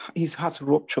 His heart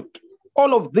ruptured.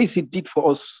 All of this he did for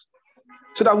us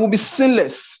so that we'll be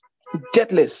sinless,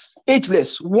 deathless,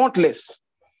 ageless, wantless.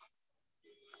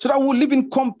 So that we'll live in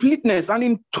completeness and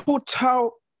in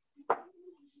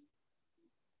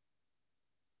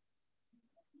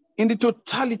the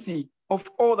totality of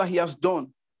all that he has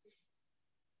done.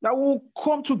 That we'll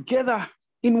come together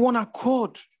in one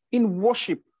accord, in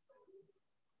worship,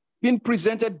 being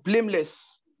presented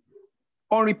blameless,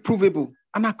 unreprovable,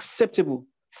 unacceptable,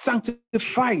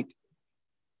 sanctified,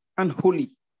 and holy.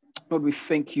 Lord, we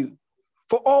thank you.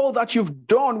 For all that you've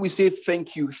done, we say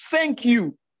thank you. Thank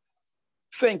you.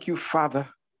 Thank you, Father.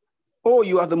 Oh,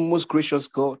 you are the most gracious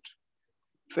God.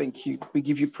 Thank you. We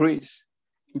give you praise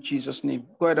in Jesus' name.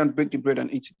 Go ahead and break the bread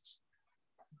and eat it.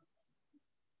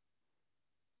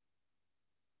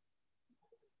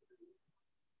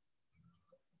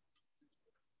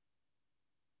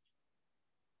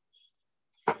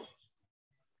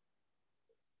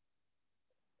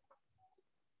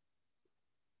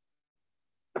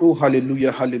 Oh,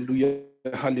 hallelujah, hallelujah,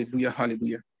 hallelujah,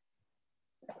 hallelujah.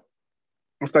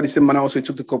 After the same manner, also he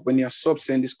took the cup when he had supped,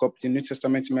 saying, "This cup, the New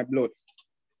Testament in my blood.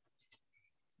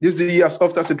 This do ye as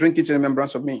often as to drink it in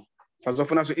remembrance of me. For as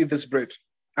often as you eat this bread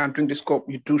and drink this cup,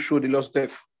 you do show the Lord's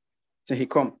death till he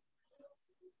come."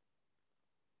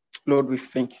 Lord, we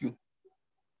thank you.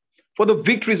 For the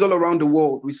victories all around the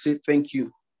world, we say thank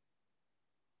you.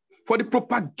 For the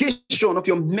propagation of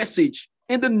your message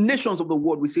in the nations of the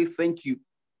world, we say thank you.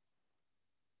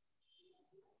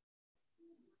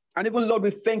 And even, Lord,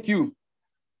 we thank you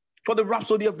for the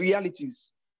rhapsody of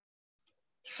realities.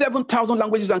 7,000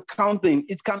 languages and counting.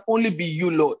 It can only be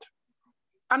you, Lord.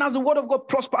 And as the word of God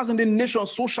prospers in the nation,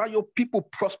 so shall your people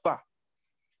prosper.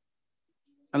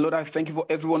 And Lord, I thank you for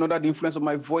everyone under the influence of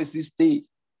my voice this day.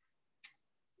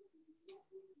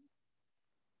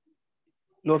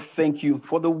 Lord, thank you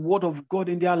for the word of God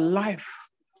in their life.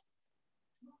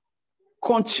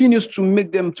 Continues to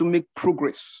make them to make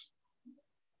progress.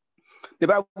 The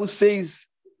Bible says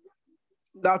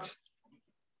that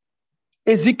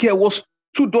Ezekiel was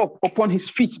stood up upon his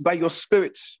feet by your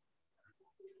spirit.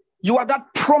 You are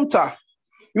that prompter.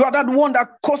 You are that one that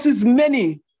causes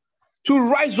many to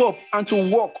rise up and to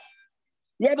walk.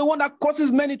 You are the one that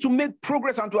causes many to make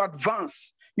progress and to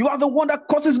advance. You are the one that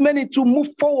causes many to move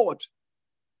forward,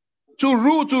 to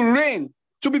rule, to reign,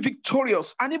 to be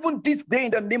victorious. And even this day,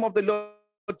 in the name of the Lord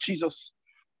Jesus,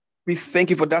 we thank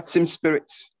you for that same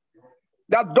spirit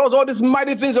that does all these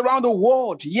mighty things around the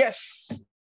world. Yes.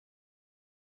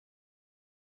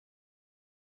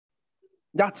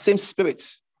 That same spirit,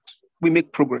 we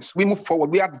make progress, we move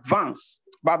forward, we advance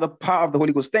by the power of the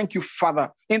Holy Ghost. Thank you, Father,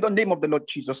 in the name of the Lord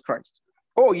Jesus Christ.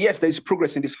 Oh, yes, there is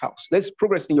progress in this house. There is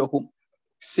progress in your home.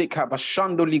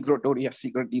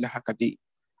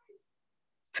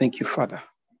 Thank you, Father.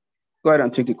 Go ahead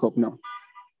and take the cup now.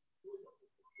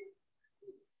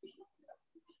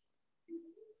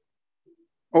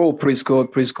 Oh, praise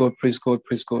God, praise God, praise God,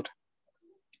 praise God.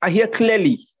 I hear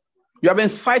clearly, you have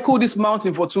encircled this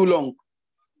mountain for too long.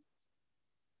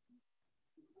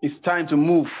 It's time to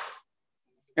move.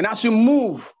 And as you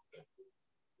move,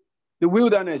 the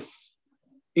wilderness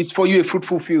is for you a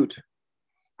fruitful field.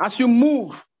 As you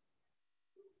move,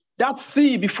 that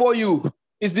sea before you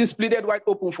is being split wide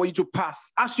open for you to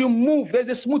pass. As you move, there's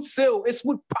a smooth sail, a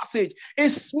smooth passage, a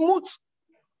smooth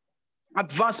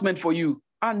advancement for you.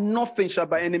 And nothing shall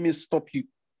by enemies stop you.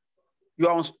 You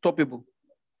are unstoppable.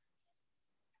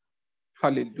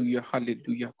 Hallelujah,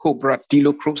 hallelujah.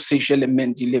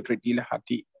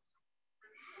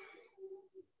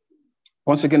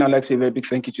 Once again, I'd like to say a very big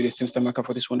thank you to the esteemed Stamaka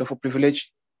for this wonderful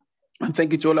privilege. And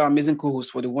thank you to all our amazing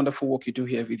co-hosts for the wonderful work you do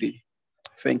here every day.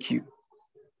 Thank you.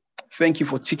 Thank you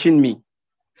for teaching me.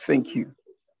 Thank you.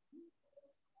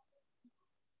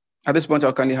 At this point,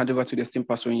 I'll kindly hand over to the esteemed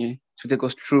Pastor Nye to take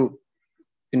us through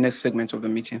the next segment of the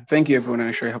meeting. Thank you, everyone, and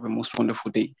I'm sure you have a most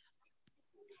wonderful day.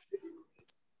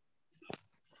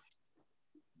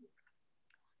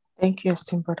 Thank you,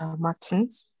 esteemed Brother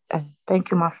Martins. And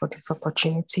thank you, Ma, for this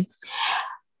opportunity.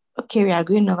 Okay, we are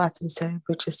going over to the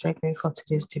celebratory segment for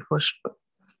today's devotion.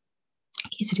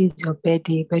 If today is your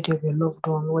birthday of your loved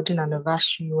one, wedding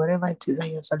anniversary, whatever it is that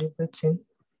you're celebrating,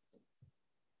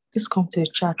 please come to the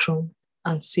chat room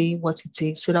and see what it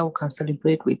is so that we can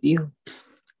celebrate with you.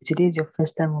 If today is your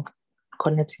first time of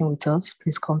connecting with us,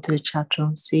 please come to the chat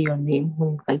room, say your name,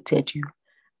 who invited you,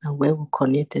 and where we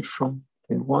connected from.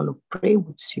 We want to pray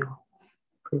with you.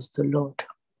 Praise the Lord.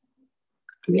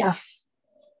 Do we have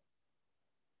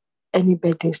any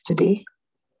birthdays today?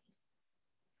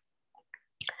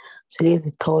 Today is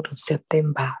the 3rd of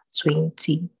September,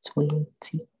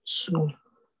 2022.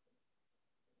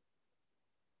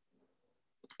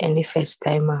 Any first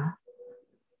timer?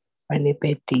 Any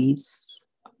birthdays?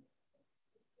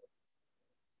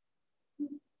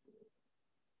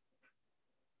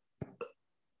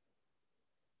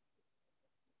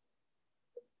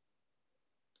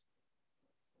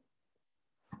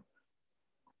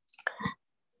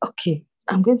 Okay,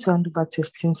 I'm going to hand over to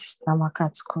esteemed Sister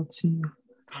Amaka to continue.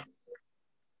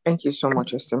 Thank you so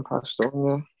much, esteemed Pastor.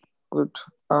 Good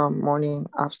morning,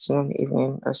 afternoon,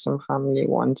 evening, esteemed family,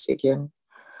 once again.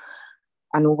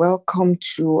 And welcome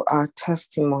to our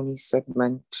testimony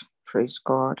segment. Praise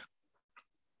God.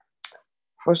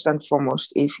 First and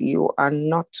foremost, if you are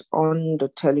not on the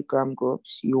Telegram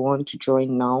groups, you want to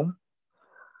join now.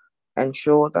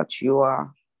 Ensure that you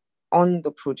are on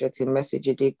the Project in Message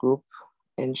a Day group.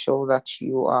 Ensure that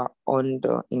you are on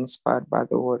the Inspired by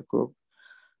the Word group.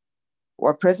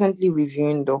 We're presently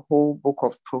reviewing the whole book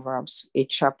of Proverbs, a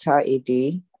chapter a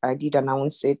day. I did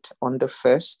announce it on the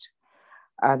 1st.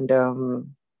 And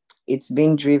it's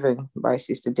been driven by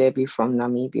Sister Debbie from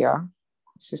Namibia.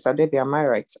 Sister Debbie, am I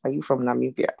right? Are you from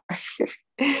Namibia?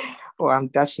 Oh, I'm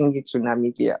dashing you to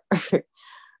Namibia. All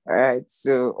right.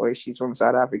 So, or she's from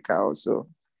South Africa also.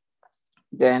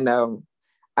 Then,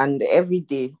 and every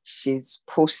day she's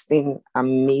posting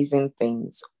amazing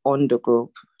things on the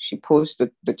group. She posts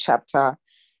the chapter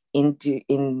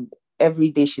in every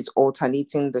day she's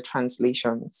alternating the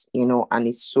translations, and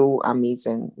it's so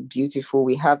amazing, beautiful.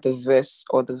 We have the verse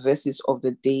or the verses of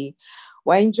the day.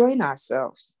 We're enjoying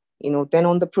ourselves, Then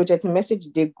on the Projecting Message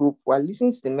Day group, we're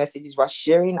listening to the messages, we're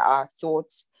sharing our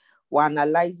thoughts, we're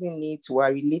analyzing it,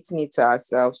 we're relating it to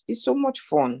ourselves. It's so much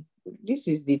fun. This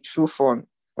is the true fun.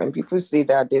 When people say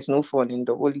that there's no fun in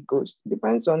the Holy Ghost,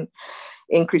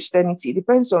 in Christianity, it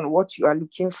depends on what you are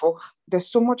looking for.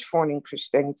 There's so much fun in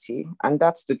Christianity, and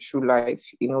that's the true life,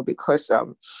 because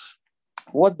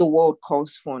what the world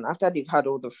calls fun, after they've had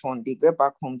all the fun, they get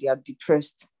back home, they are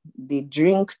depressed. They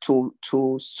drink to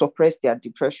suppress their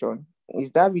depression.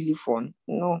 Is that really fun?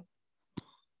 No.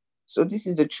 So this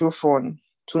is the true fun.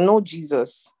 To know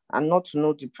Jesus and not to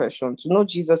know depression. To know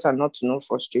Jesus and not to know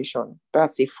frustration.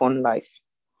 That's a fun life.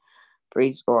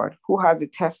 Praise God. Who has a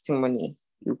testimony?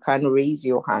 You can raise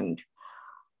your hand.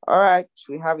 All right,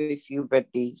 we have a few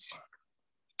birthdays.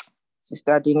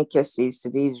 Sister Adenike says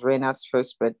today is Rena's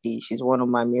first birthday. She's one of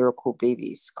my miracle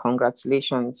babies.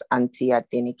 Congratulations, Auntie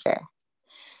Adenike.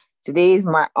 Today is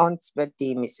my aunt's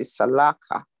birthday, Mrs.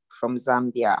 Salaka from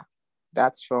Zambia.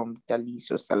 That's from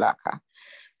Daliso Salaka.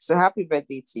 So happy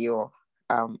birthday to your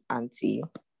auntie.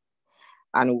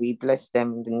 And we bless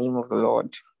them in the name of the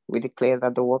Lord. We declare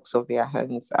that the works of their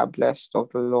hands are blessed of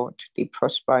the Lord. They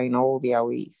prosper in all their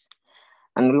ways.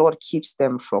 And the Lord keeps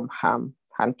them from harm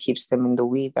and keeps them in the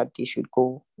way that they should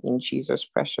go. In Jesus'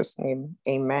 precious name,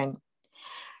 amen.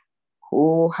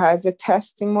 Who has a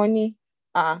testimony?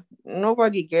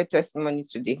 Nobody get testimony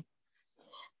today.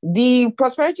 The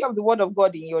prosperity of the word of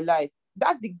God in your life,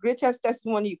 that's the greatest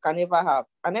testimony you can ever have.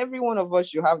 And every one of us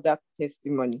should have that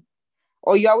testimony.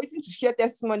 Or you are waiting to share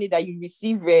testimony that you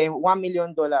receive $1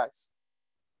 million.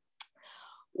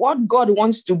 What God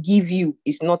wants to give you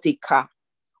is not a car.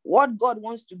 What God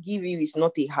wants to give you is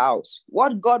not a house.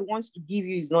 What God wants to give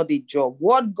you is not a job.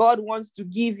 What God wants to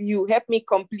give you, help me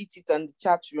complete it on the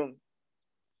chat room.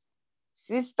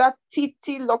 Sister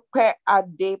Titi Lope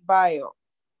Adebayo,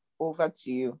 over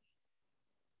to you.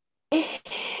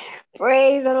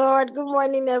 Praise the Lord. Good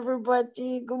morning,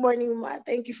 everybody. Good morning, Ma.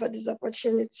 Thank you for this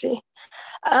opportunity.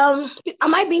 Am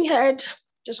I being heard?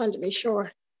 Just want to be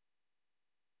sure.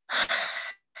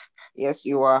 Yes,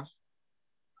 you are.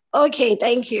 Okay,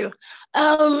 thank you.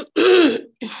 My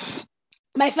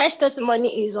first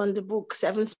testimony is on the book,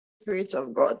 Seven Spirits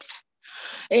of God.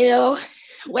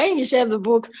 When you share the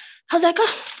book, I was like,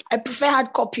 I prefer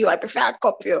hard copy.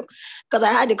 Because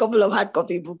I had a couple of hard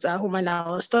copy books at home and I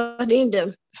was studying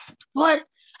them. But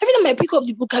every time I pick up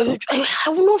the book, I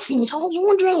will not finish. I was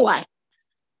wondering why.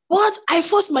 But I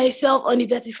forced myself on the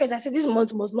 31st. I said, this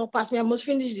month must not pass me. I must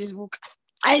finish this book.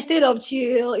 I stayed up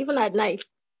till even at night.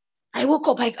 I woke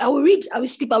up, I will read, I will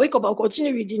sleep, I wake up, I'll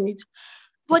continue reading it.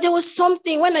 But there was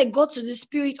something when I got to the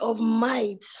spirit of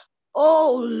might.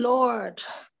 Oh, Lord,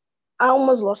 I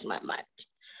almost lost my mind.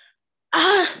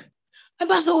 My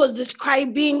pastor was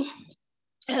describing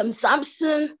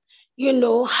Samson,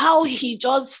 how he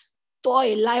just tore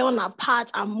a lion apart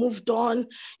and moved on.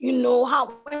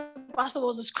 How my pastor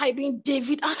was describing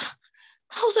David. And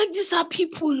I was like, these are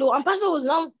people, and pastor was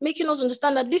now making us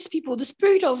understand that these people, the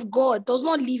Spirit of God does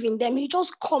not live in them. He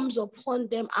just comes upon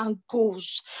them and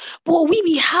goes. But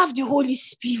we have the Holy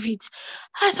Spirit.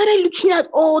 I started looking at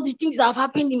all the things that have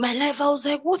happened in my life. I was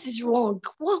like, what is wrong?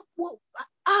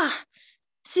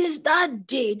 Since that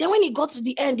day, then when it got to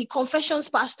the end, the confessions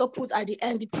pastor put at the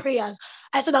end, the prayers,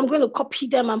 I said, I'm going to copy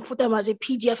them and put them as a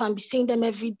PDF and be saying them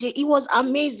every day. It was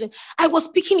amazing. I was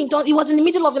speaking in tongues. It was in the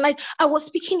middle of the night. I was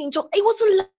speaking in tongues. It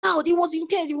wasn't loud. It was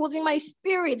intense. It was in my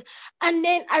spirit. And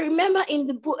then I remember in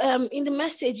the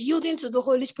message, yielding to the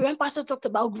Holy Spirit, when pastor talked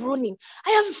about groaning. I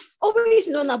have always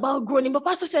known about groaning, but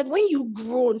pastor said, when you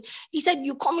groan, he said,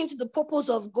 you come into the purpose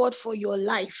of God for your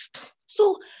life.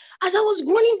 So as I was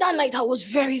groaning that night, I was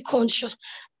very conscious.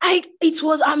 It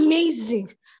was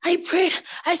amazing. I prayed.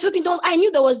 I spoke in tongues. I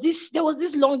knew there was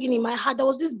this longing in my heart. There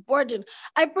was this burden.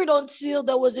 I prayed until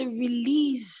there was a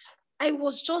release. I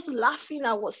was just laughing.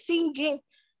 I was singing.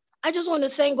 I just want to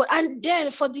thank God. And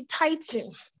then for the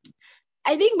tithing,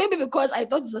 I think maybe because I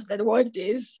thought it was 31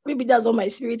 days, maybe that's what my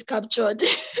spirit captured.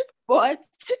 But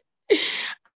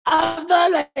after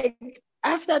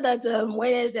that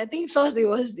Wednesday, I think Thursday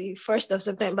was the 1st of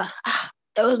September.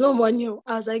 There was no money.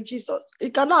 I was like, Jesus,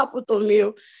 it cannot happen to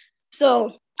me.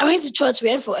 So I went to church. We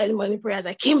went for early morning prayers.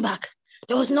 I came back.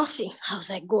 There was nothing. I was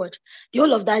like, God, the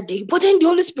whole of that day. But then the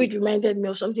Holy Spirit reminded me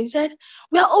of something. He said,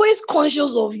 we are always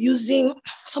conscious of using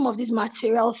some of these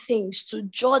material things to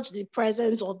judge the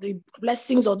presence or the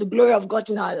blessings or the glory of God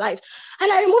in our lives.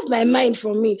 And I removed my mind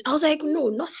from it. I was like, no,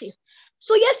 nothing.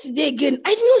 So yesterday again,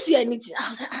 I didn't see anything. I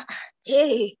was like,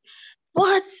 hey,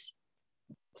 But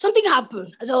something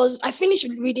happened as I finished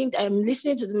reading,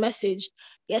 listening to the message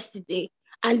yesterday.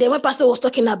 And then when Pastor was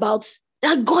talking about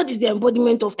that God is the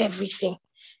embodiment of everything.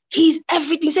 He's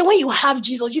everything. So when you have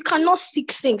Jesus, you cannot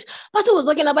seek things. Pastor was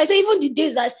talking about, even the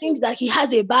days that seems that he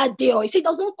has a bad day, or he said it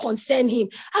does not concern him.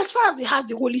 As far as he has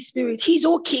the Holy Spirit, he's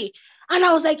okay. And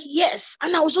I was like, yes.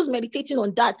 And I was just meditating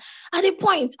on that. At a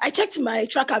point, I checked my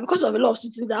tracker because of a lot of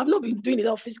sitting there. I've not been doing a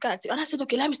lot of physical activity. And I said,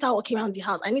 okay, let me start walking around the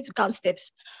house. I need to count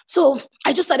steps. So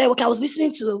I just started walking. I was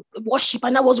listening to worship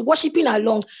and I was worshiping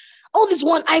along. All this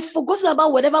one, I forgot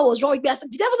about whatever was wrong with me.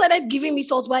 The devil started giving me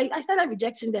thoughts, but I started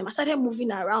rejecting them. I started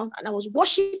moving around and I was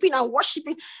worshiping and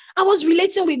worshiping. I was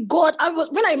relating with God.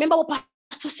 When I remember what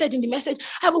Pastor said in the message,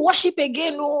 I will worship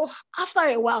again. Oh, after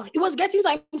a while, it was getting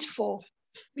time for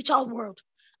Reach Out World.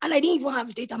 And I didn't even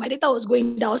have data. My data was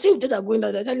going down. I was seeing data going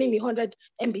down. They're telling me 100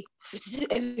 MB, 50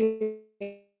 MB.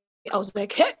 I was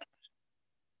like, hey.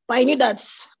 But I knew that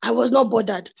I was not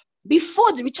bothered.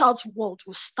 Before the Reach Out World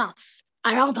will start,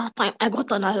 around that time, I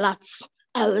got an alert.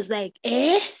 I was like,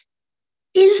 is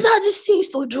that the things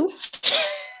to do?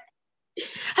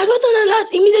 I got an alert.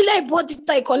 Immediately I bought it,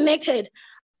 I connected.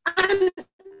 And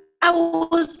I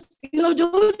was,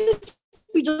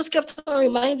 we just kept on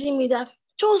reminding me that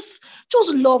just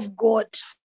love God.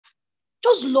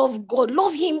 Just love God.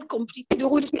 Love Him completely. The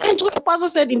Holy Spirit. And the pastor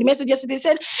said in the message yesterday,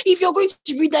 said, if you're going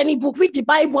to read any book, read the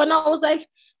Bible. And I was like,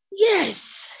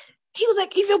 yes. He was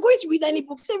like, if you're going to read any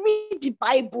book, say read the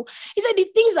Bible. He said the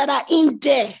things that are in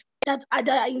there, that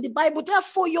are in the Bible, they're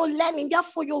for your learning, they're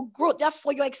for your growth, they're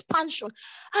for your expansion.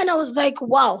 And I was like,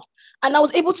 wow. And I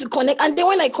was able to connect. And then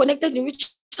when I connected the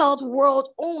Reach Out World,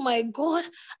 oh my God,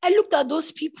 I looked at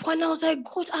those people and I was like,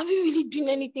 God, are we really doing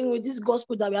anything with this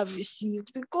gospel that we have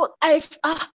received? Because I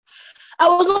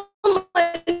was not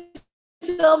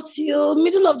myself till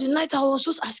middle of the night. I was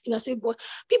just asking, I said, God,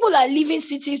 people are leaving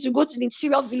cities to go to the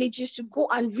interior villages to go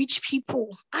and reach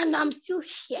people. And I'm still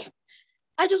here.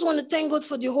 I just want to thank God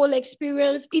for the whole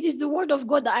experience. It is the word of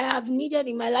God that I have needed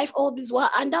in my life all this while.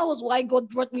 And that was why God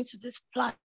brought me to this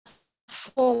platform.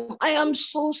 I am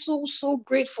so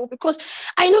grateful because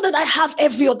I know that I have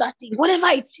every other thing, whatever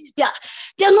it is.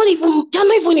 They're not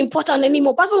even important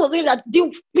anymore. Pastor was saying that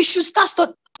we should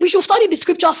study the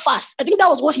scripture fast. I think that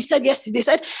was what he said yesterday. He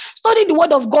said, study the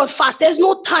word of God fast. There's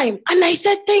no time. And I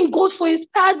said, thank God for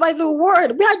inspired by the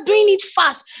word. We are doing it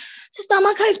fast. Sister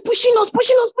Amaka is pushing us.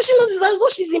 It's as though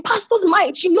she's in pastor's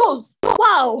mind. She knows.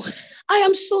 Wow. I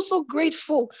am so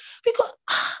grateful because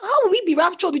how will we be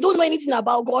raptured? We don't know anything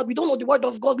about God. We don't know the word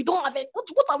of God. We don't have any. What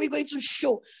are we going to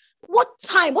show? What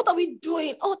time? What are we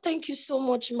doing? Oh, thank you so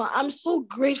much, Ma. I'm so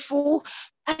grateful.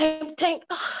 Thank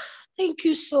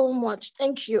you so much.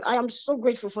 Thank you. I am so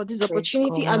grateful for this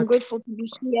opportunity. I'm grateful to be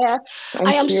here.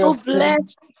 I am so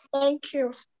blessed. Thank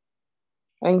you.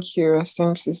 Thank you,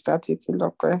 esteemed Sister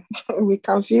Titilope. We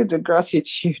can feel the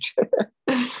gratitude.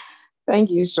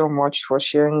 Thank you so much for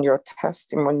sharing your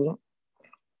testimony.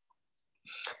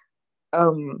 I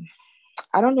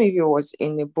don't know if it was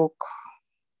in a book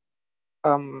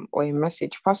or a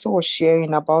message. Pastor was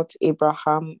sharing about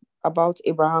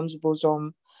Abraham's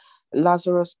bosom,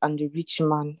 Lazarus and the rich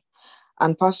man.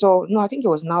 And Pastor, I think it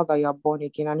was Now That You Are Born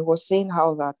Again, and he was saying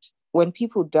how that when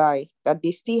people die, that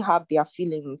they still have their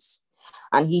feelings.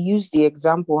 And he used the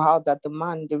example how that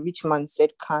the rich man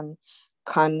said,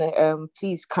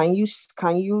 please, can you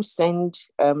send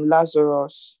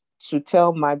Lazarus to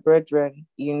tell my brethren,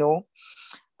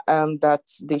 that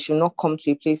they should not come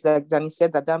to a place like that. And he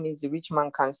said that means the rich man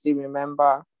can still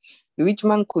remember. The rich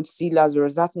man could see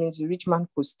Lazarus. That means the rich man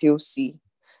could still see.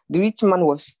 The rich man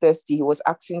was thirsty. He was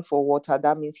asking for water.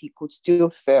 That means he could still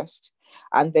thirst.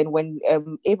 And then when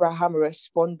Abraham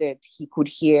responded, he could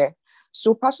hear.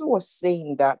 So Pastor was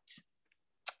saying that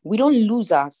we don't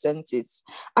lose our senses.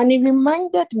 And it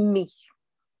reminded me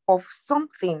of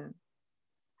something.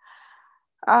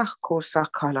 Kosa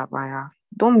Kalabaya.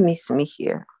 Don't miss me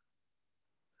here.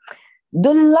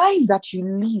 The life that you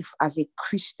live as a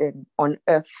Christian on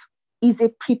earth is a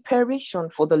preparation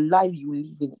for the life you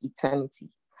live in eternity.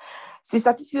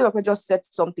 Sister Titilope just said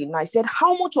something. I said,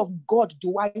 how much of God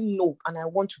do I know and I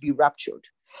want to be raptured?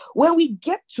 When we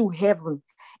get to heaven,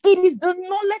 it is the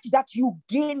knowledge that you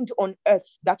gained on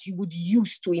earth that you would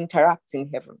use to interact in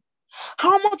heaven.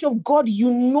 How much of God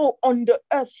you know on the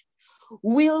earth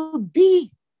will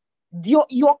be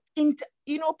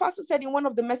Pastor said in one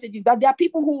of the messages that there are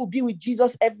people who will be with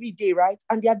Jesus every day, right?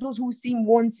 And there are those who see him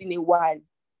once in a while.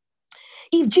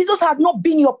 If Jesus had not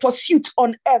been your pursuit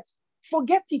on earth,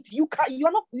 forget it. You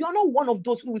are not one of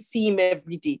those who will see him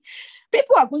every day.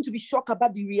 People are going to be shocked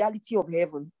about the reality of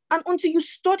heaven. And until you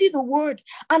study the word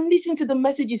and listen to the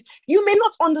messages, you may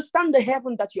not understand the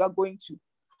heaven that you are going to.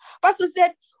 Pastor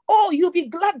said, oh, you'll be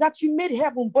glad that you made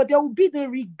heaven, but there will be the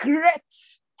regret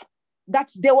that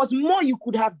there was more you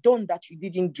could have done that you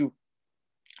didn't do.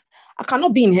 I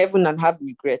cannot be in heaven and have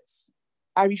regrets.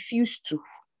 I refuse to.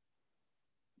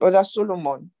 Brother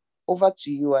Solomon, over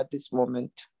to you at this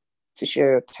moment to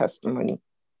share your testimony.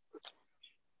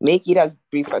 Make it as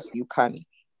brief as you can.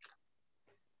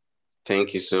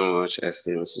 Thank you so much,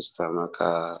 esteemed Sister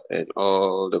Amaka and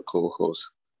all the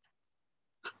co-hosts.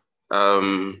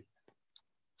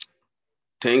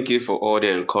 Thank you for all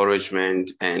the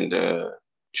encouragement and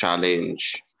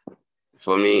challenge.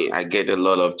 For me, I get a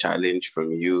lot of challenge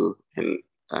from you and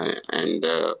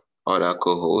other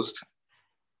co-hosts.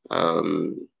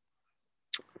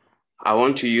 I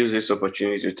want to use this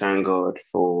opportunity to thank God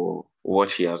for what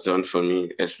he has done for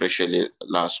me, especially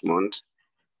last month.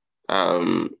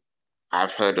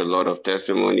 I've heard a lot of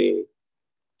testimony.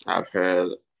 I've heard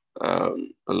a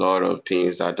lot of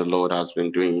things that the Lord has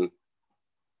been doing.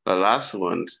 But last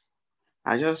month,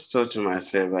 I just thought to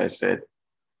myself, I said,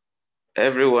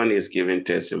 everyone is giving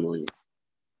testimony.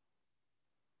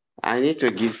 I need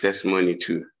to give testimony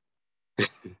too.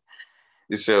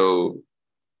 So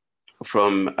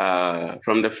from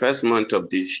the first month of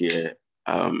this year,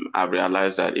 I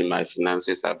realized that in my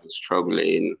finances, I've been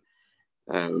struggling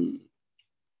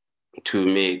to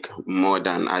make more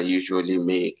than I usually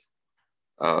make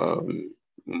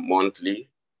monthly,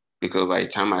 because by the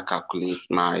time I calculate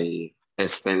my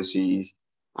expenses,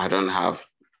 I don't have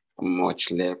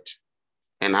much left.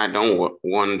 And I don't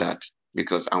want that,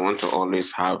 because I want to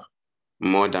always have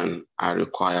more than I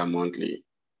require monthly.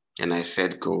 And I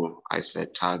set goal, I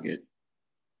set target.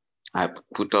 I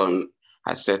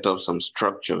set up some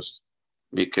structures,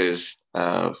 because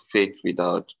faith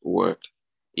without work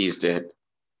is dead.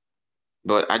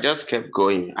 But I just kept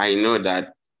going. I know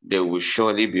that there will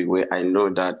surely be way. I know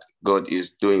that God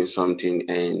is doing something,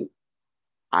 and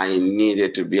I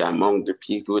needed to be among the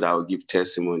people that will give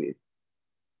testimony.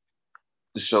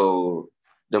 So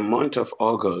the month of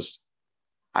August,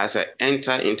 as I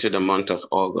enter into the month of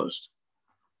August,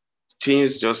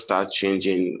 things just start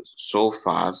changing so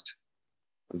fast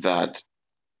that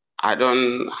I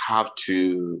don't have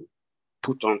to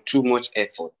put on too much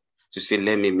effort to say,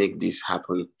 let me make this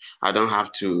happen. I don't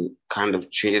have to kind of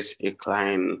chase a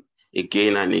client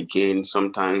again and again.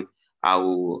 Sometimes I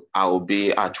will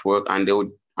be at work and they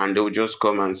will just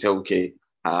come and say, okay,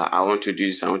 I want to do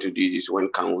this, I want to do this. When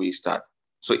can we start?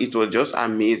 So it was just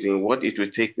amazing what it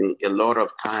would take me, a lot of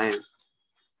time,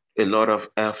 a lot of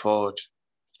effort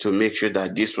to make sure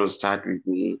that this will start with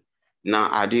me. Now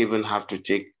I don't even have to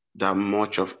take that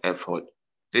much of effort.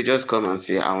 They just come and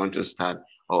say, I want to start,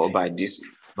 or by next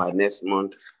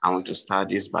month, I want to start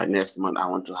this, by next month, I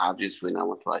want to have this when I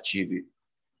want to achieve it.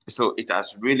 So it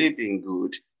has really been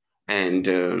good. And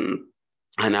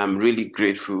I'm really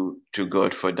grateful to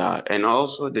God for that. And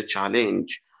also the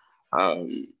challenge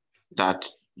that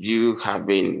you have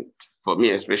been, for me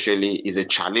especially, is a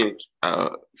challenge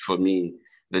for me.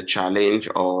 The challenge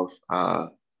of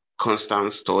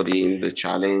constant studying, the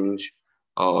challenge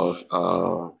of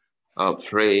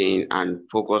praying and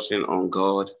focusing on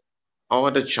God. All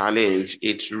the challenge,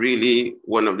 it's really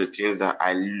one of the things that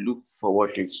I look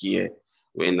forward to hear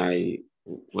when I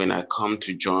come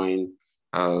to join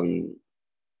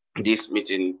this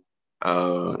meeting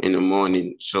in the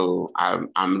morning. So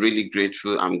I'm really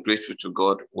grateful. I'm grateful to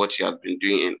God what he has been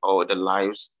doing in all the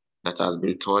lives that has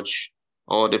been touched,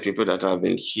 all the people that have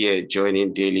been here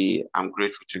joining daily. I'm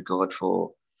grateful to God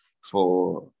for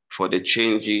the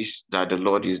changes that the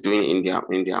Lord is doing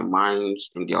in their minds,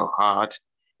 in their heart,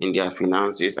 in their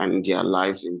finances, and in their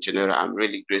lives in general. I'm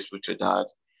really grateful to that.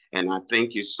 And I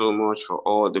thank you so much for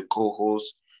all the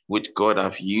co-hosts which God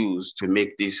have used to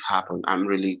make this happen. I'm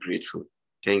really grateful.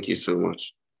 Thank you so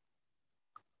much.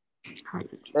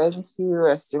 Thank you,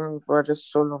 esteemed Brother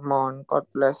Solomon. God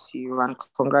bless you, and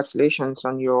congratulations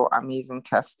on your amazing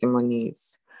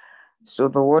testimonies. So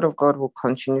the word of God will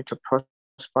continue to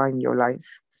prosper in your life.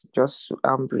 Just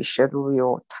reschedule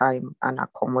your time and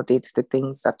accommodate the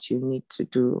things that you need to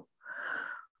do.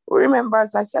 Remember,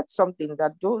 as I said something,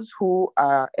 that those who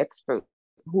are experts,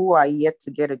 who are yet to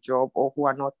get a job or who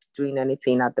are not doing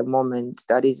anything at the moment,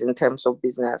 that is in terms of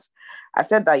business. I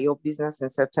said that your business in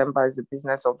September is the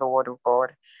business of the word of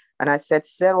God. And I said,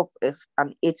 set up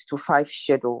an 8 to 5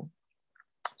 schedule.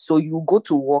 So you go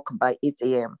to work by 8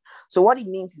 a.m. So what it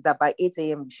means is that by 8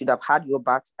 a.m., you should have had your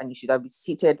bath and you should have been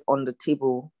seated on the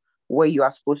table where you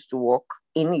are supposed to work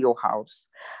in your house,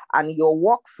 and your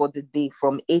work for the day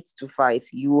from 8 to 5,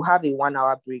 you have a 1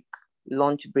 hour break,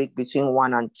 lunch break between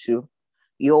 1 and 2.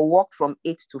 Your work from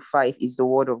 8 to 5 is the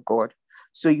word of God.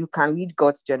 So you can read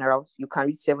God's generals, you can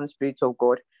read 7 spirits of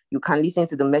God, you can listen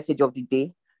to the message of the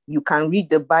day, you can read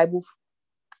the Bible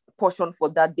portion for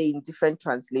that day in different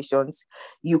translations,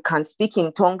 you can speak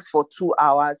in tongues for 2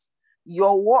 hours.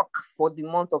 Your work for the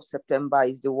month of September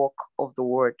is the work of the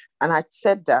word. And I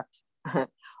said that,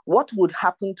 what would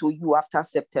happen to you after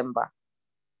September?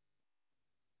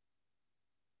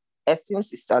 Esteemed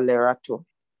Sister Lerato,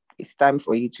 it's time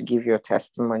for you to give your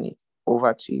testimony.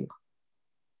 Over to you.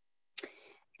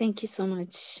 Thank you so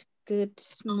much. Good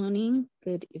morning,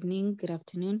 good evening, good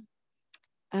afternoon.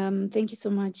 Thank you so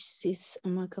much, Sis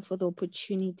Amaka, for the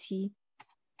opportunity,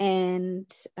 and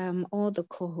all the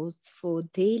co-hosts for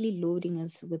daily loading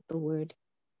us with the word.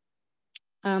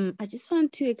 I just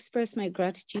want to express my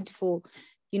gratitude for,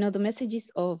 the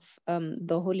messages of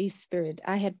the Holy Spirit.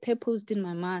 I had purposed in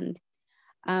my mind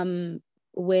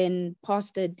when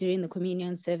Pastor during the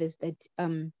communion service that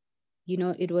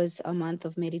it was a month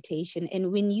of meditation.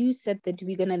 And when you said that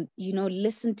we're going to,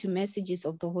 listen to messages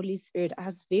of the Holy Spirit, I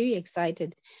was very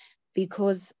excited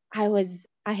because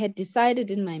I had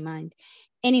decided in my mind.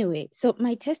 Anyway, so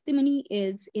my testimony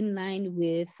is in line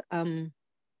with,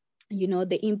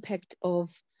 the impact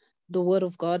of the word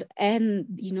of God and,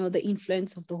 the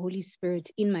influence of the Holy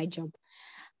Spirit in my job.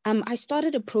 I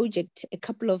started a project a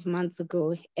couple of months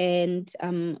ago, and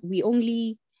we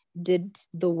only did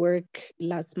the work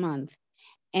last month.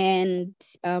 And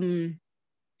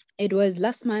it was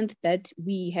last month that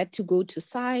we had to go to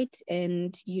site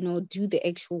and, do the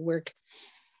actual work.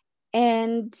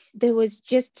 And there was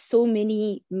just so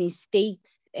many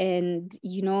mistakes and,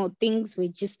 things were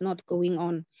just not going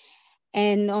on.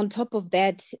 And on top of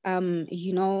that,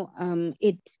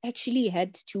 it actually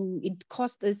it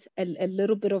cost us a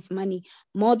little bit of money,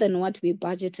 more than what we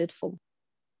budgeted for.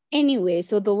 Anyway,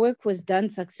 so the work was done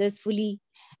successfully.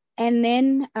 And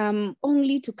then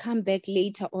only to come back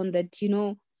later on that,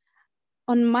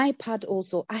 on my part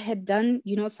also, I had done,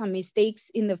 some mistakes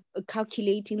in the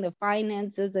calculating the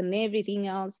finances and everything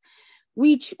else,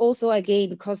 which also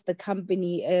again cost the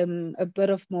company a bit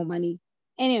of more money.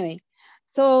 Anyway,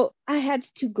 so I had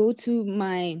to go to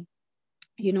my,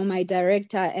 my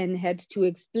director and had to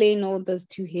explain all this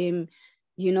to him,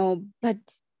 but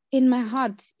in my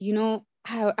heart,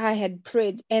 I had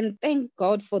prayed and thank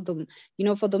God for them,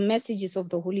 for the messages of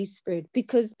the Holy Spirit,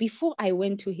 because before I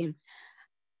went to him,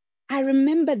 I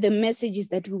remember the messages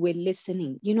that we were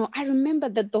listening. I remember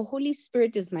that the Holy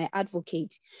Spirit is my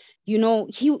advocate.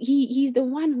 He's the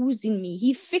one who's in me.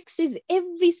 He fixes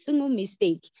every single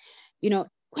mistake.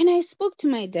 When I spoke to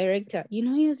my director, he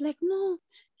was like, no,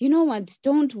 you know what?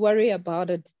 Don't worry about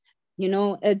it.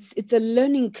 It's a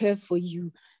learning curve for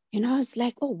you. I was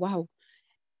like, oh, wow.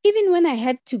 Even when I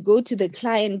had to go to the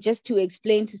client just to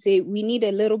explain, to say, we need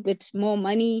a little bit more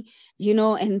money,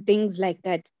 and things like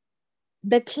that.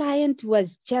 The client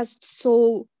was just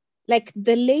so, like,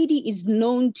 the lady is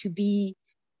known to be,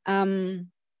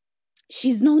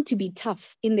 she's known to be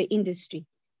tough in the industry,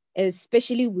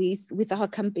 especially with our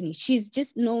company. She's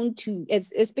just known to,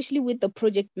 especially with the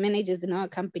project managers in our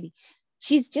company,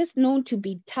 she's just known to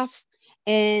be tough,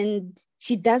 and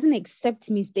she doesn't accept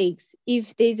mistakes.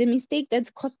 If there's a mistake that's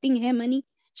costing her money,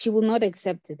 she will not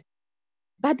accept it.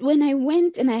 But when I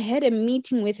went and I had a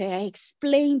meeting with her, I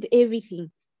explained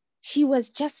everything. She was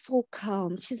just so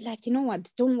calm. She's like, you know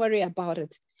what? Don't worry about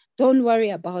it. Don't worry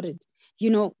about it.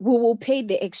 We will pay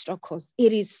the extra cost.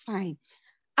 It is fine.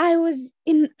 I was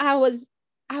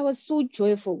so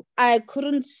joyful. I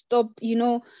couldn't stop,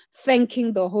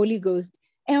 thanking the Holy Ghost.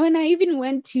 And when I even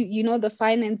went to, the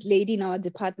finance lady in our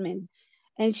department,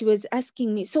 and she was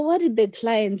asking me, so what did the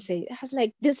client say? I was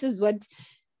like, this is what,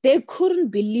 they couldn't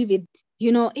believe it.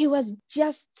 It was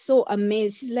just so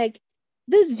amazed. She's like,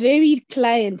 this very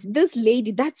client, this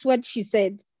lady, that's what she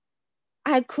said.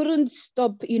 I couldn't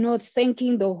stop,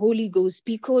 thanking the Holy Ghost,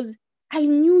 because I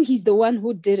knew he's the one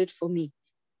who did it for me.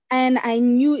 And I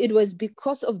knew it was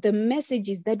because of the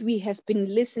messages that we have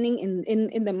been listening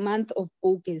in the month of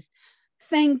August.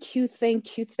 Thank you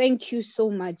so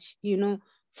much,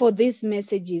 for these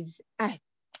messages.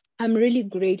 I'm really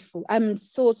grateful. I'm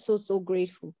so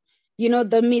grateful.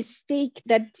 The mistake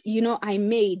that, I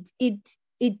made,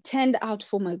 it turned out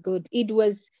for my good. It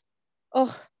was,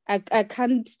 I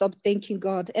can't stop thanking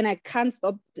God, and I can't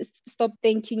stop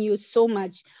thanking you so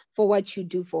much for what you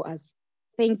do for us.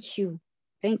 Thank you.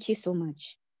 Thank you so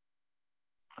much.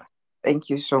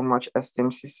 Thank you so much,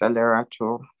 esteemed Sister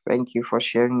Lerato. Thank you for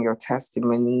sharing your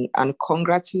testimony, and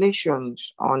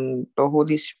congratulations on the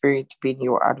Holy Spirit being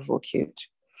your advocate.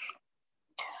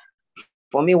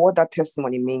 For me, what that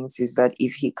testimony means is that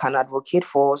if He can advocate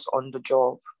for us on the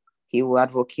job, He will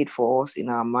advocate for us in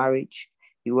our marriage,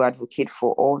 He will advocate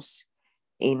for us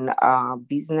in our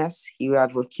business, He will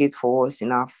advocate for us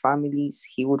in our families,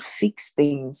 He would fix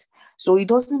things. So it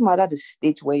doesn't matter the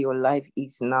state where your life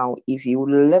is now. If you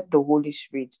let the Holy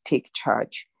Spirit take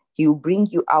charge, He will bring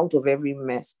you out of every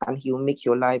mess and He will make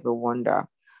your life a wonder.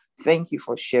 Thank you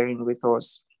for sharing with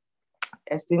us.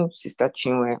 Esteemed Sister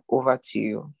Chinwe, over to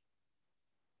you.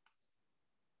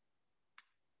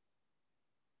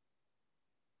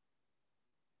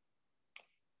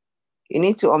 You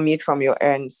need to unmute from your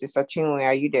end. Sister Chinwe,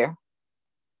 are you there?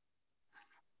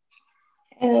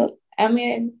 Hello,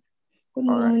 Amen. Good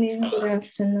morning, good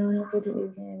afternoon, good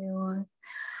evening, everyone.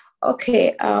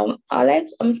 Okay,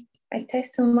 my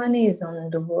testimony is on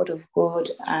the Word of God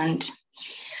and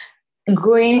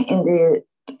growing in the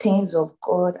things of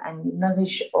God and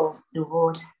knowledge of the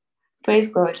Word. Praise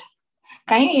God.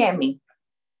 Can you hear me?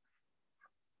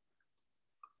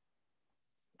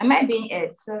 Am I being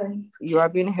heard? Sorry. You are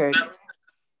being heard.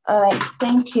 All right,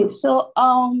 thank you. So,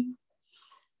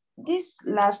 this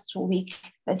last week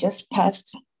that just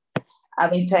passed,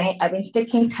 I've been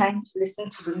taking time to listen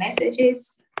to the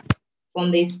messages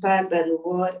from the Inspired by the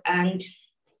Word, and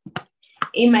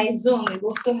in my Zoom, we've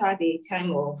also had a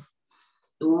time of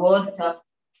the Word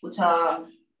with our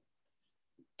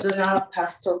zonal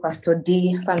pastor, Pastor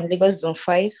D, from Lagos Zone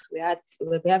 5.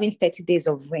 We're having 30 days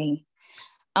of rain,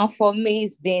 and for me,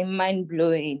 it's been mind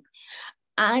blowing.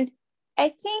 And I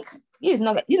think this is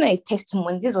not a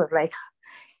testimony. This was like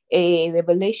a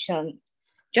revelation.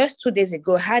 Just 2 days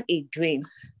ago, I had a dream.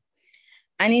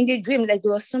 And in the dream, like,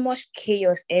 there was so much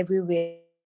chaos everywhere.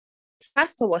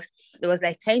 Pastor was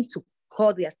like trying to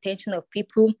call the attention of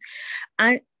people.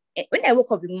 And when I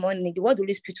woke up in the morning, the word the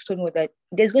Holy Spirit told me was that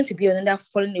there's going to be another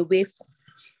falling away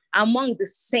among the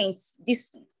saints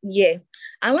this year.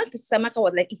 And when Pastor Amaka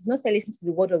was like, if you don't listen to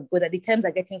the word of God, that the times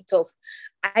are getting tough,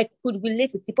 I could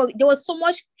relate with people. There was so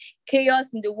much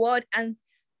chaos in the world, and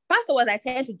Pastor was like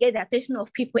trying to get the attention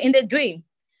of people in the dream.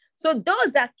 So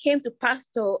those that came to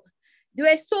Pastor, there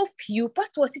were so few.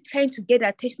 Pastor was trying to get the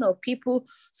attention of people.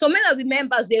 So many of the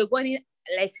members, they were running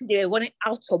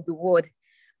out of the word.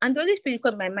 And the Holy Spirit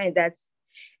got in my mind that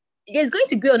there's going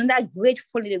to be another great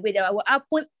falling away that will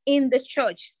happen in the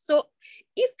church. So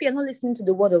if you're not listening to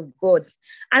the word of God,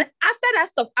 and after that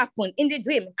stuff happened in the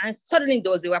dream, and suddenly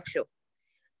there was a rapture.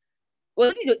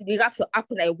 When the rapture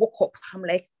happened, I woke up. I'm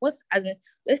like,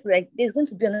 like, there's going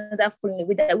to be another falling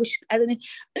away that I wish I don't know.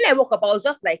 When I woke up, I was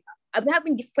just like, I've been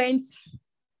having different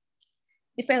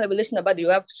revelation about the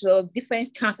rapture,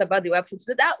 different chants about the rapture.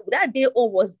 So that day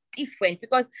all was different,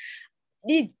 because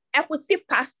I could see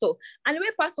Pastor, and the way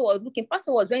Pastor was looking,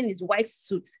 Pastor was wearing his white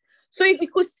suit. So you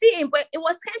could see him, but it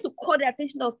was trying to call the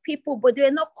attention of people, but they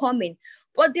were not coming.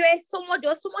 But there was so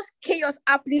much chaos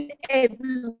happening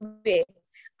everywhere.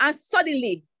 And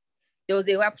suddenly there was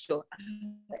a rapture.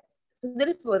 So the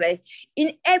people were like,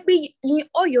 in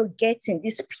all you're getting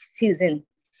this season,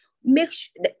 make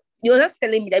sure that you're just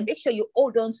telling me that make sure you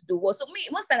hold on to the word. So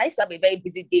most times I used to have a very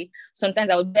busy day. Sometimes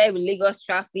I would drive in Lagos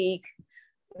traffic.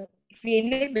 If you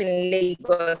live in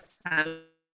Lagos,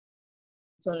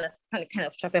 to understand the kind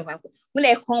of traffic. When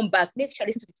I come back, make sure I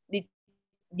listen to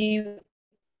the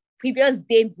previous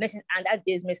day's message and that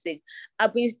day's message.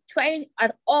 I've been trying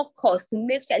at all costs to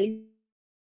make sure I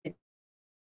listen.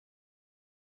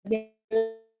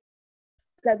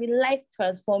 It's been life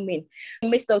transforming.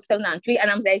 Message of 2003, and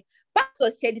I'm like,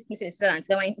 Pastor shared this message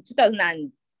in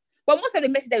 2000. But most of the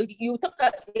message that you talk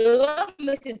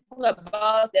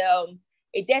about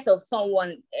a death of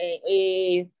someone,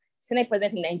 a Senate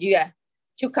president in Nigeria,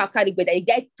 Chuka Okadibo, that he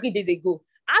died 3 days ago.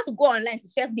 I had to go online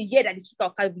to check the year that the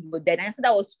Chuka Okadibo died, and I said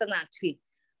that was 2003.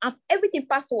 And everything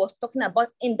Pastor was talking about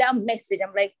in that message,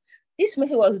 I'm like, this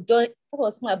message was done. Pastor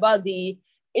was talking about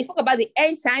it spoke about the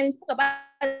end time, it spoke about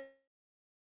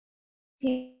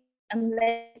I'm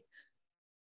like,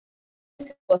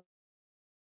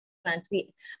 and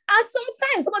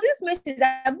sometimes some of these messages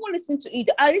I won't listen to it.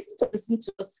 I listen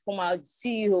to us from our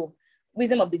CEO,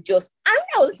 Wisdom of the Just. And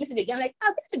I was listening again, like,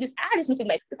 I this message,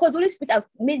 like, because the Holy Spirit have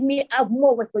made me have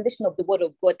more revelation of the word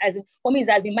of God. As in, for me,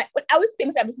 it's been but I was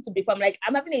saying I've listened to before. I'm like,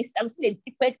 I'm seeing a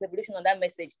different revelation on that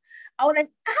message. I was like,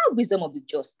 I have Wisdom of the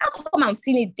Just. How come I'm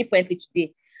seeing it differently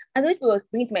today? And the Holy Spirit was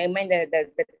bringing to my mind that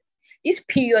this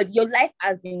period, your life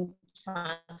has been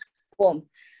transformed.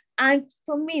 And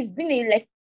for me, it's been a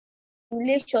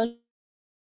relation.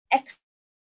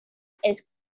 a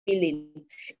feeling.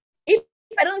 If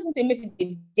I don't listen to a message,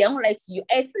 they don't like you.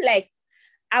 I feel like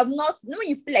I'm not, you know, when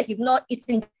you feel like you've not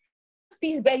eaten,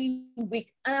 feel very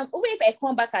weak. And even if I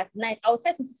come back at night, I'll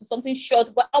try to listen to something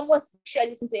short, but I must sure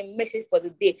listen to a message for the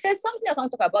day. There's something else I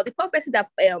want to talk about. The prophecy that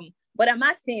Brother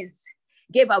Martins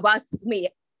gave about me.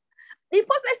 The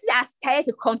prophecy has started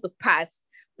to come to pass.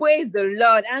 Praise the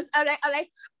Lord. And I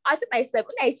told myself,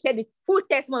 when I share the full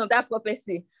testimony of that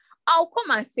prophecy, I'll come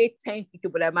and say thank you to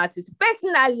Brother Martins.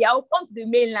 Personally, I'll come to the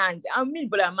mainland and meet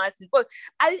Brother Martins. But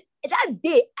that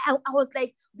day, I was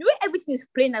like, the way everything is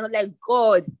playing, I was like,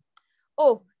 God,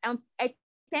 I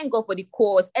thank God for the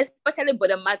course, especially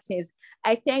Brother Martins.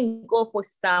 I thank God for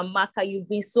Sister Amaka. You've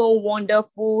been so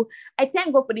wonderful. I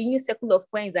thank God for the new circle of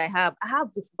friends I have. I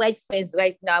have the right friends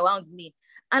right now around me.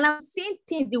 And I'm seeing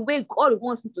things the way God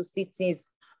wants me to see things.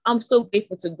 I'm so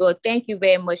grateful to God. Thank you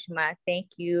very much, Ma. Thank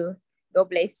you. God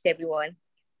bless everyone.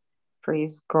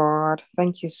 Praise God.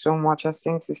 Thank you so much,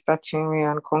 esteemed Sister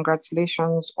Chinwe, and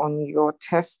congratulations on your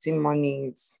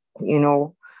testimonies. You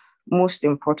know, most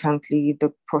importantly,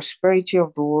 the prosperity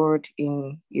of the word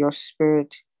in your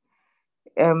spirit.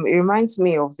 It reminds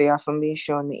me of the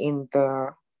affirmation in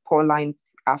the Pauline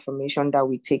affirmation that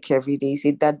we take every day.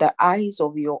 Say that the eyes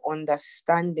of your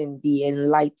understanding be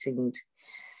enlightened.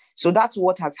 So that's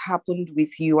what has happened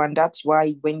with you. And that's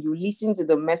why when you listen to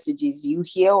the messages, you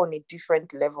hear on a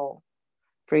different level.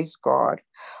 Praise God.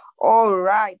 All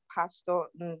right, Pastor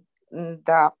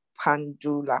Nda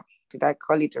Pandula. Did I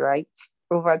call it right?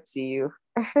 Over to you.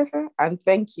 And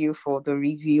thank you for the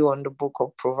review on the book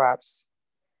of Proverbs.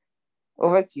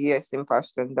 Over to you, esteemed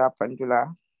Pastor Nda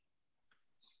Pandula.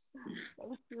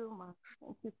 Thank you, Ma.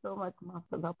 Thank you so much, Ma,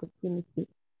 for the opportunity.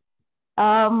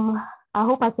 I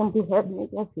hope I can be heard.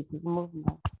 Maybe I should remove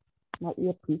my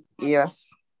earpiece. Yes.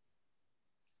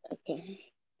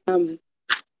 Okay.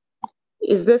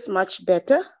 Is this much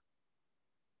better?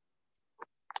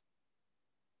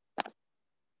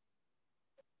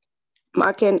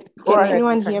 Ma, can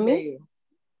anyone hear me?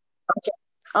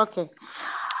 Okay.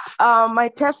 My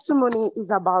testimony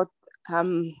is about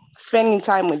spending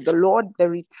time with the Lord, the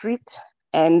retreat,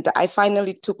 and I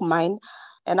finally took mine.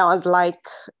 And I was like,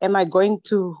 where am I going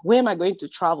to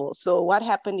travel? So what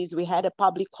happened is we had a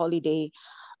public holiday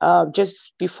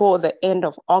just before the end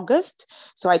of August.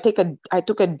 So I took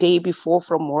a day before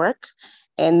from work,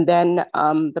 and then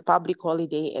the public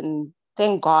holiday. And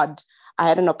thank God I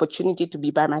had an opportunity to be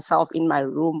by myself in my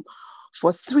room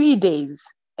for 3 days.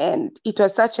 And it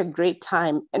was such a great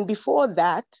time. And before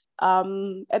that, at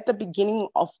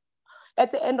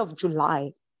the end of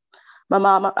July,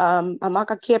 Mama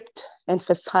Amaka kept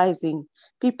emphasizing,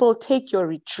 people take your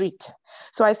retreat.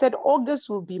 So I said, August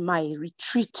will be my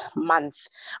retreat month,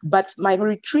 but my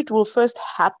retreat will first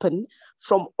happen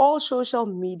from all social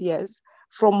medias,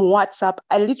 from WhatsApp.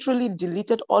 I literally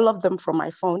deleted all of them from my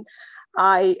phone.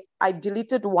 I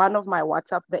deleted one of my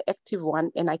WhatsApp, the active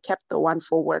one, and I kept the one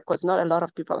for work because not a lot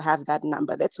of people have that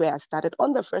number. That's where I started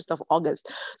on the 1st of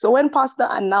August. So when Pastor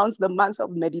announced the month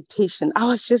of meditation, I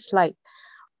was just like,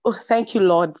 oh, thank you,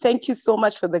 Lord. Thank you so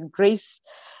much for the grace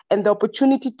and the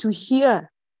opportunity to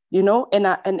hear, you know, and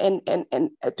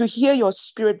to hear your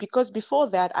spirit. Because before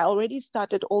that, I already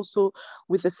started also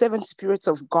with the 7 spirits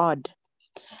of God.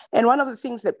 And one of the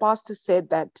things that Pastor said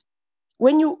that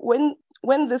when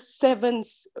the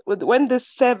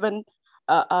 7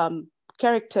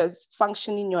 characters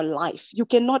function in your life, you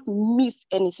cannot miss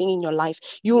anything in your life.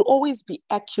 You'll always be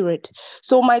accurate.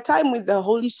 So my time with the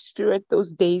Holy Spirit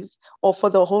those days, or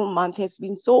for the whole month, has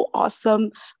been so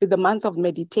awesome, with the month of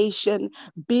meditation,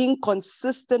 being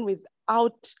consistent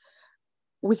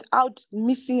without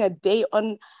missing a day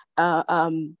on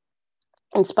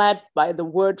inspired by the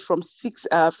word from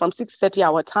 6:30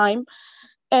 our time.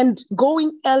 And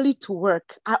going early to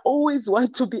work. I always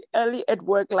want to be early at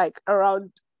work, like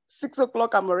around 6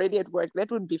 o'clock, I'm already at work.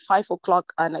 That would be 5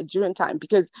 o'clock Nigerian time,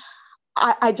 because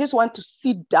I just want to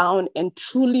sit down and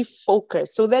truly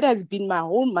focus. So that has been my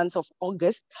whole month of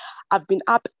August. I've been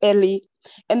up early,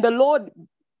 and the Lord,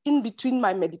 in between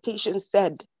my meditation,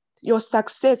 said, your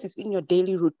success is in your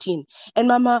daily routine. And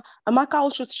Mama Amaka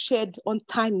also shared on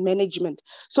time management.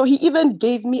 So he even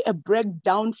gave me a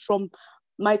breakdown from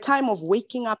my time of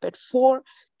waking up at 4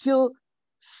 till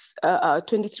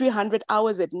 2300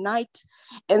 hours at night.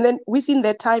 And then within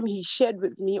that time, he shared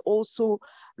with me also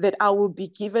that I will be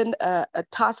given a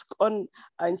task on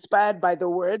inspired by the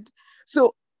word.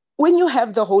 So when you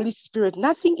have the Holy Spirit,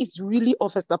 nothing is really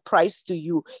of a surprise to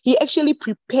you. He actually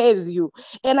prepares you.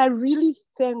 And I really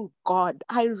thank God.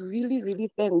 I really,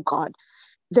 really thank God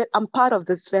that I'm part of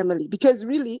this family, because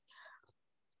really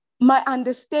the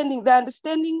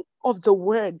understanding of the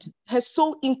word has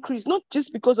so increased, not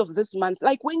just because of this month.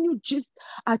 Like when you just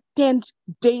attend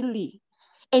daily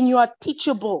and you are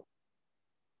teachable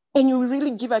and you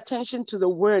really give attention to the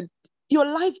word, your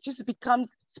life just becomes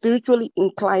spiritually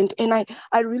inclined. And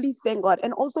I really thank God.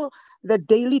 And also the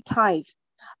daily tithe.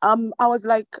 I was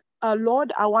like,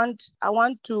 Lord, I want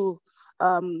to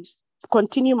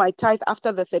continue my tithe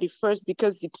after the 31st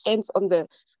because it ends on the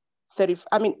 30th.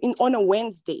 I mean, on a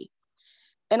Wednesday.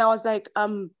 And I was like,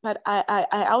 but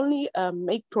I only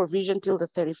make provision till the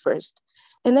 31st.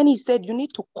 And then he said, you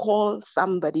need to call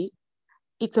somebody.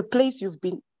 It's a place you've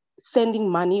been sending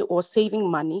money or saving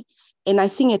money. And I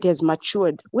think it has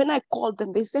matured. When I called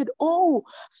them, they said, oh,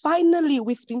 finally,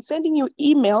 we've been sending you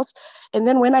emails. And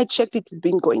then when I checked, it's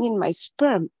been going in my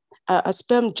sperm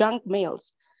junk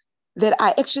mails, that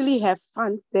I actually have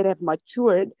funds that have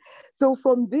matured. So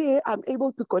from there, I'm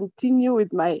able to continue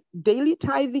with my daily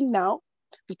tithing now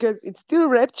because it's still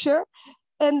rapture.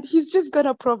 And he's just going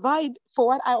to provide for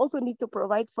what I also need to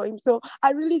provide for him. So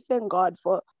I really thank God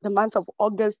for the month of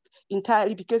August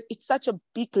entirely because it's such a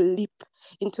big leap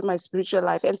into my spiritual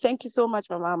life. And thank you so much,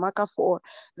 Mama Amaka, for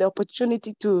the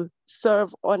opportunity to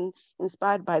serve on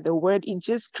Inspired by the Word. It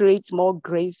just creates more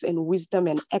grace and wisdom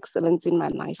and excellence in my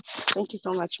life. Thank you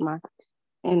so much, Ma.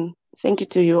 And thank you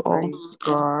to you all. Praise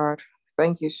God.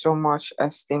 Thank you so much,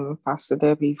 esteemed Pastor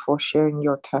Debbie, for sharing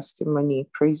your testimony.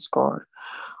 Praise God.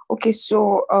 Okay,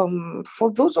 so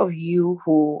for those of you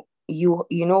who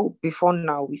you know, before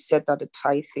now we said that the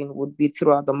tithing would be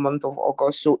throughout the month of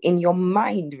August. So in your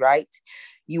mind, right,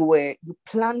 you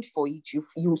planned for it,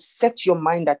 you set your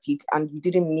mind at it, and you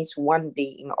didn't miss one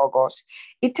day in August.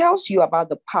 It tells you about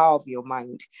the power of your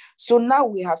mind. So now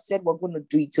we have said we're going to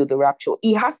do it till the rapture.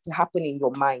 It has to happen in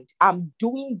your mind. I'm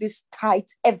doing this tithe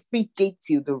every day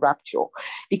till the rapture,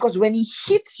 because when it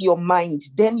hits your mind,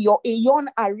 then your aeon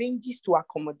arranges to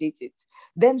accommodate it.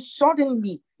 Then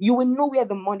suddenly you will know where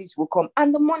the monies will come,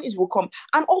 and the monies will come.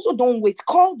 And also, don't wait.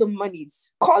 Call the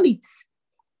monies. Call it.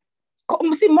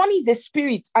 See, money is a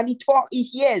spirit, and it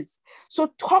hears.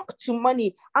 So talk to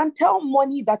money and tell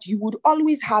money that you would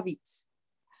always have it.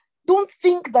 Don't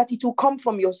think that it will come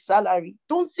from your salary.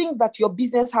 Don't think that your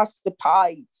business has to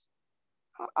pay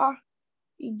it.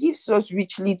 He gives us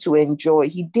richly to enjoy.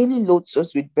 He daily loads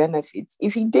us with benefits.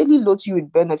 If he daily loads you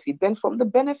with benefit, then from the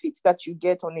benefits that you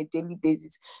get on a daily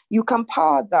basis, you can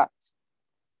power that.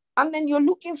 And then you're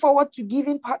looking forward to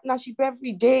giving partnership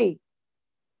every day.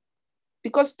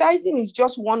 Because tithing is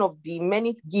just one of the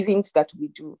many givings that we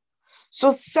do. So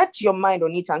set your mind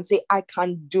on it and say, I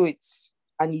can do it.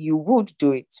 And you would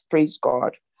do it. Praise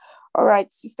God. All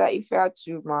right, Sister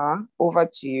Ifeatuma, over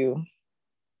to you.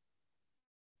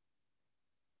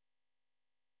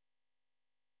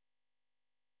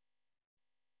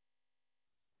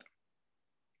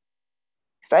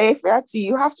 Sister Ifeatu,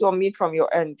 you have to unmute from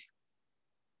your end.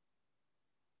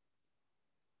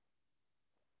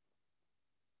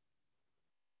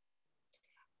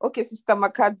 Okay, Sister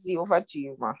Makadzi, over to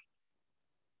you, ma.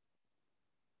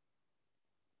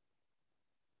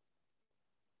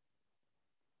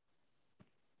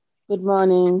 Good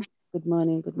morning. Good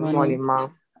morning. Good morning. Good morning, ma.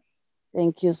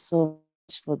 Thank you so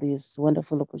much for this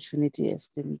wonderful opportunity,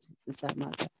 esteemed Sister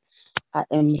Martha. I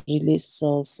am really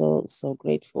so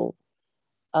grateful.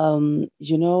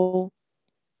 You know,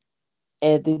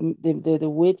 the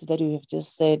words that you have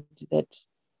just said, that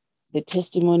the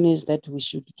testimonies that we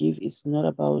should give is not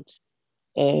about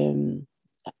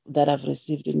that I've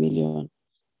received 1 million,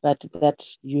 but that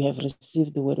you have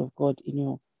received the word of God in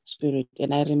your spirit.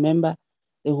 And I remember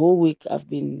the whole week I've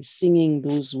been singing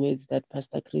those words that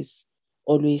Pastor Chris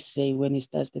always say when he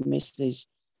starts the message,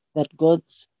 that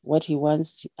God's, what he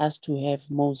wants us to have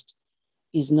most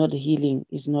is not healing,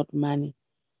 is not money,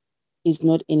 is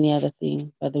not any other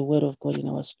thing, but the word of God in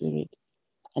our spirit.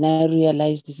 And I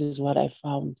realized this is what I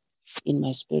found in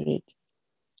my spirit.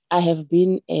 I have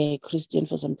been a Christian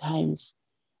for some times,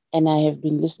 and I have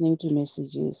been listening to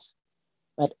messages,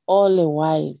 but all the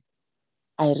while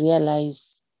I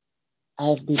realize I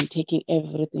have been taking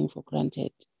everything for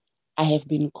granted. I have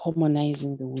been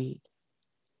commonizing the word.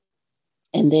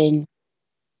 And then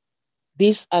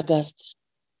this August,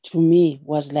 to me,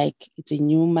 was like it's a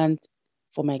new month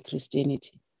for my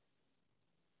Christianity.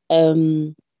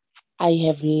 I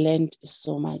have learned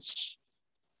so much.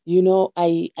 You know,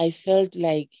 I felt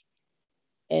like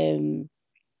a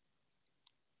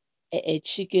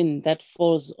chicken that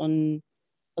falls on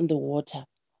the water,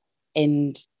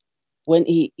 and when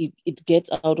it gets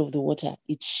out of the water,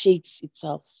 it shakes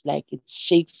itself, like it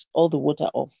shakes all the water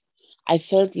off. I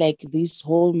felt like this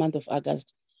whole month of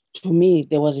August, to me,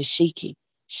 there was a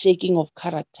shaking of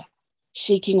character.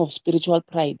 shaking of spiritual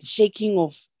pride, shaking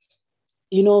of,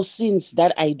 sins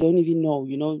that I don't even know,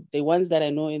 the ones that I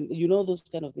know, and those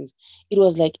kind of things. It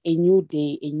was like a new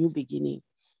day, a new beginning.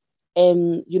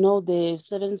 The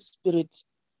seventh spirit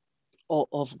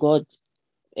of God,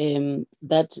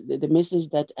 that the message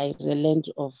that I learned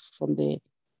of from the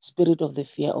spirit of the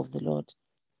fear of the Lord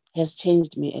has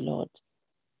changed me a lot.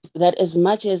 That as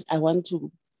much as I want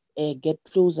to get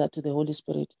closer to the Holy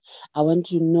Spirit, I want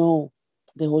to know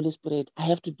the Holy Spirit, I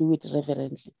have to do it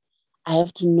reverently. I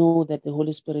have to know that the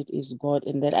Holy Spirit is God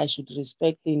and that I should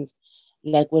respect things.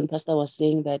 Like when Pastor was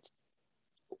saying that,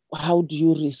 how do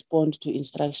you respond to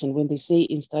instruction? When they say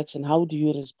instruction, how do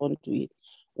you respond to it?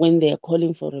 When they are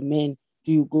calling for a man,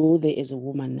 do you go there as a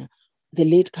woman now? The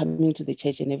late coming to the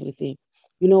church and everything.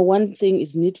 One thing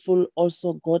is needful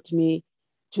also got me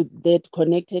to that,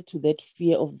 connected to that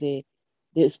fear of the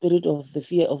spirit of the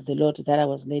fear of the Lord that I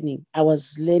was learning. I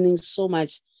was learning so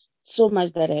much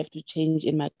that I have to change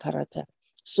in my character,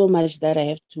 so much that I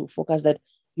have to focus that,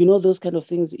 those kind of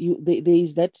things, there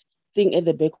is that thing at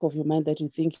the back of your mind that you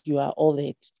think you are all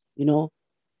that,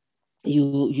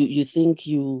 you think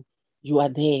you are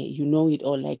there, it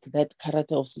all, like that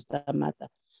character of Sister Martha.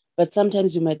 But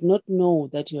sometimes you might not know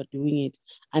that you're doing it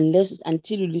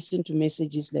until you listen to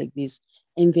messages like this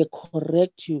and they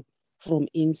correct you from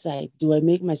inside. Do I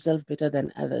make myself better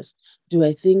than others? Do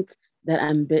I think that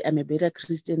I'm a better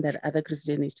Christian than other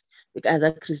Christians? Like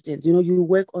other Christians, you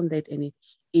work on that, and it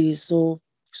is so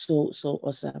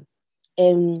awesome.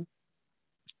 And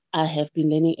I have been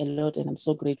learning a lot, and I'm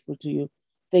so grateful to you.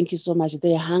 Thank you so much.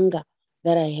 The hunger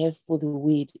that I have for the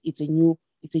word, it's a new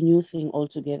thing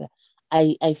altogether.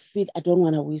 I feel I don't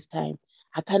want to waste time.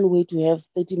 I can't wait to have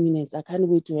 30 minutes. I can't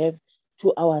wait to have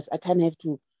 2 hours. I can't have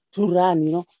to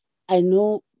run. I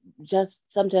know just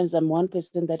sometimes I'm one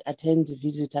person that attends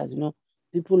visitors.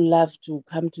 People love to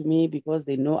come to me because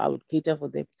they know I would cater for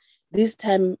them. This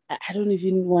time, I don't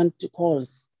even want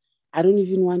calls. I don't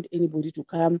even want anybody to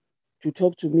come to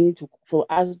talk to me, for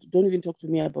us. Don't even talk to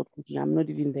me about cooking. I'm not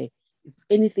even there. It's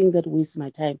anything that wastes my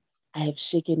time. I have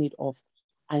shaken it off.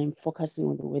 I am focusing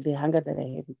on the way. The hunger that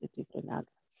I have is a different hunger.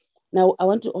 Now, I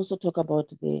want to also talk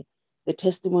about the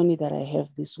testimony that I have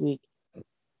this week.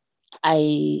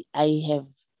 I have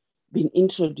been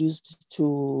introduced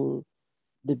to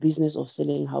the business of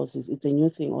selling houses. It's a new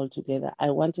thing altogether.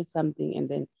 I wanted something, and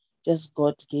then just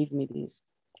God gave me this.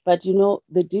 But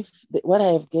what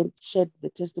I have shared the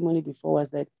testimony before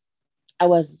was that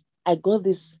I got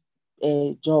this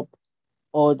job,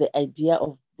 or the idea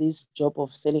of this job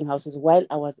of selling houses, while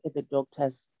I was at the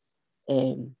doctor's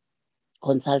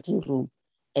consulting room.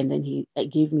 And then he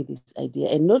gave me this idea.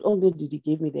 And not only did he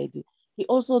give me the idea, he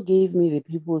also gave me the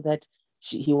people that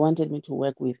he wanted me to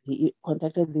work with. He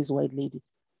contacted this white lady.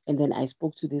 And then I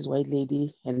spoke to this white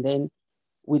lady, and then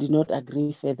we did not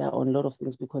agree further on a lot of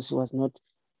things because she was not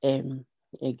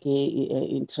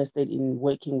interested in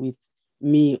working with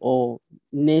me or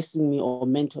nursing me or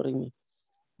mentoring me.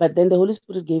 But then the Holy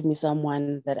Spirit gave me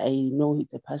someone that I know,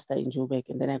 he's a pastor in Joburg,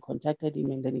 and then I contacted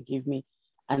him, and then he gave me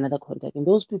another contact. And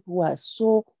those people who are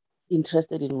so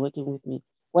interested in working with me,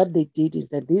 what they did is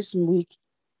that this week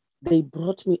they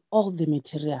brought me all the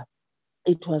material.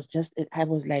 It was just, I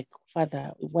was like,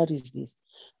 Father, what is this?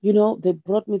 They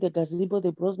brought me the gazebo,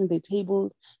 they brought me the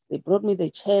tables, they brought me the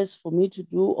chairs for me to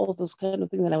do all those kind of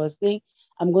things. And I was saying,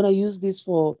 I'm going to use this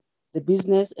for the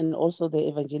business and also the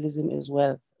evangelism as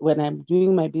well. When I'm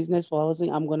doing my business for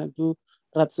housing, I'm going to do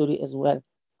Rhapsody as well.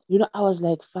 I was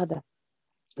like, Father,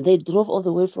 they drove all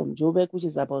the way from Joburg, which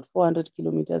is about 400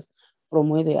 kilometers from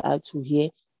where they are to here,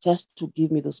 just to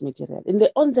give me those materials. And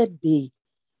on that day,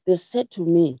 they said to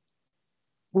me,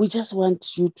 we just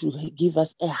want you to give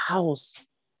us a house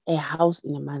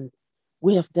in a month.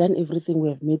 We have done everything. We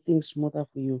have made things smoother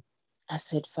for you. I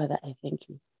said, Father, I thank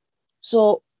you.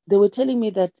 So they were telling me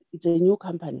that it's a new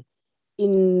company.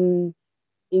 In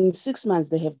 6 months,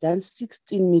 they have done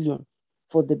 16 million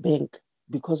for the bank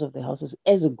because of the houses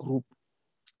as a group.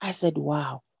 I said,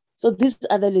 wow. So this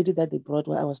other lady that they brought,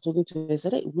 when I was talking to her, I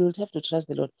said, hey, we'll have to trust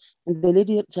the Lord. And the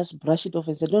lady just brushed it off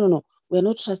and said, no, we're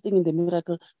not trusting in the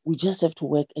miracle. We just have to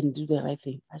work and do the right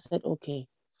thing. I said, okay.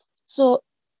 So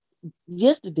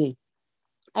yesterday,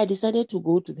 I decided to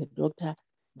go to the doctor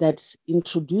that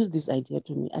introduced this idea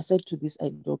to me. I said to this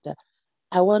doctor,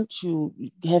 I want to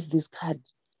have this card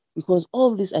because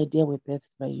all this idea were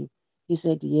birthed by you. He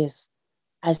said, yes.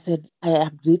 I said, I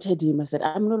updated him. I said,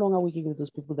 I'm no longer working with those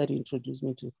people that you introduced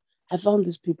me to. I found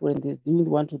these people and they're doing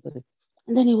 1, 2, 3.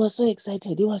 And then he was so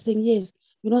excited. He was saying, yes,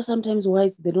 sometimes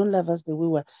whites, they don't love us the way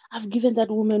we are. I've given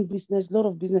that woman business, a lot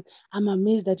of business. I'm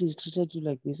amazed that he's treated you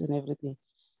like this and everything.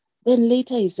 Then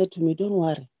later he said to me, don't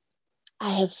worry, I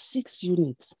have 6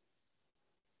 units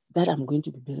that I'm going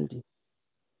to be building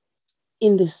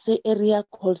in the area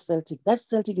called Celtic. That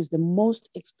Celtic is the most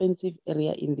expensive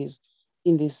area in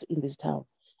this town.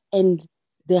 And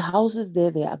the houses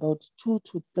there, they're about 2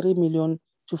 to 3 million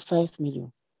to 5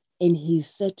 million. And he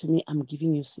said to me, I'm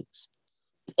giving you 6.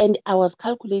 And I was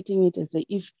calculating it and say,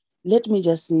 let me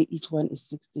just say each one is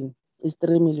 16, is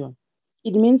 3 million.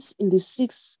 It means in the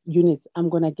 6 units, I'm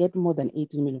going to get more than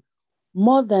 18 million,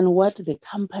 more than what the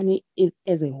company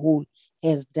as a whole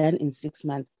has done in 6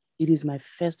 months. It is my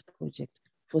first project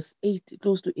for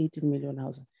close to 18 million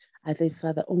houses. I said,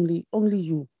 Father, only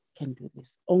you can do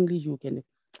this. Only you can.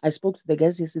 I spoke to the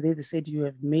guys yesterday. They said, you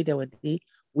have made our day.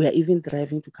 We are even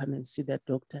driving to come and see that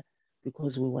doctor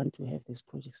because we want to have these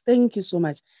projects. Thank you so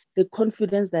much. The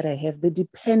confidence that I have, the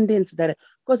dependence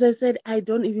because I said, I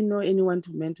don't even know anyone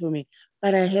to mentor me,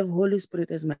 but I have Holy Spirit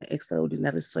as my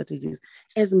extraordinary strategist,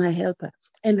 as my helper.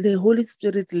 And the Holy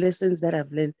Spirit lessons that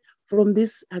I've learned from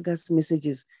these August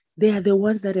messages, they are the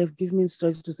ones that have given me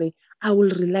strength to say, I will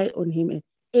rely on him. And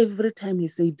every time he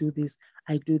say, do this,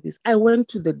 I do this. I went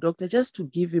to the doctor just to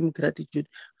give him gratitude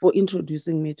for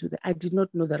introducing me to I did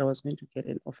not know that I was going to get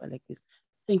an offer like this.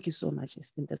 Thank you so much,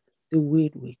 Esteem. That the way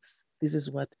it works. This is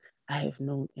what I have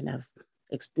known and I've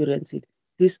experienced it.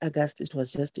 This August, it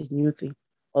was just a new thing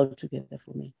altogether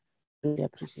for me. Really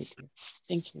appreciate it.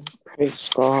 Thank you. Praise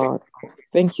God.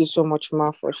 Thank you so much,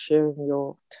 Ma, for sharing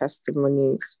your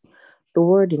testimonies. The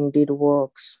word indeed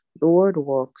works. The word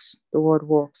works. The word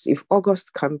works. If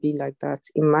August can be like that,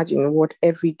 imagine what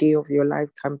every day of your life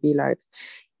can be like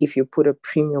if you put a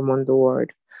premium on the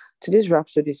word. Today's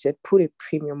Rhapsody said, put a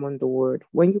premium on the word.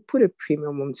 When you put a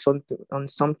premium on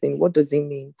something, what does it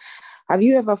mean? Have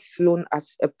you ever flown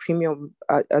as a premium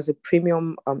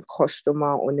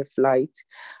customer on a flight?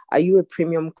 Are you a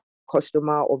premium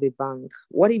customer of a bank?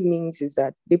 What it means is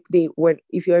that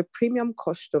if you're a premium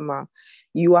customer,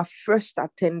 you are first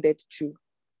attended to.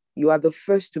 You are the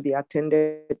first to be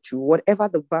attended to. Whatever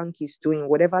the bank is doing,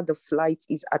 whatever the flight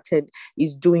is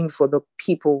doing for the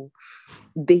people,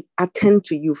 they attend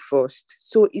to you first.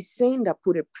 So it's saying that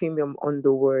put a premium on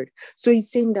the word. So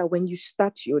it's saying that when you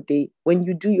start your day, when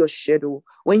you do your schedule,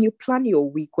 when you plan your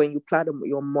week, when you plan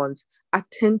your month,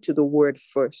 attend to the word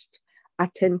first.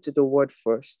 Attend to the word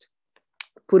first.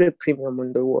 Put a premium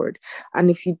on the word. And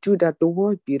if you do that, the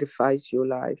word beautifies your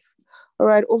life. All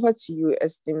right, over to you,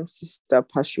 esteemed Sister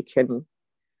Pashukeni.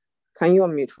 Can you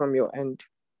unmute from your end?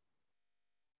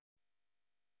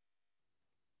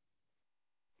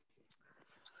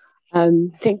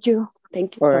 Thank you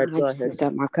so much,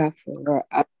 Sister Maka, for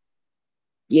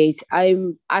yes, I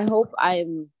hope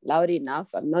I'm loud enough.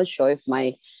 I'm not sure if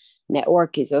my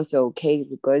network is also okay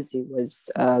because it was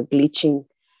glitching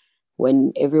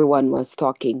when everyone was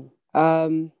talking.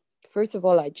 First of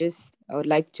all, I would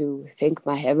like to thank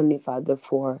my Heavenly Father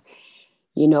for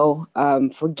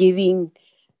giving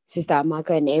Sister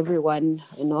Amaka and everyone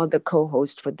and all the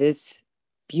co-hosts for this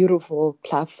beautiful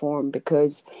platform,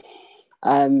 because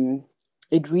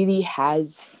it really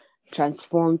has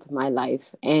transformed my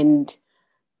life. And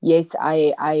yes,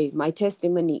 my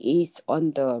testimony is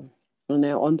on the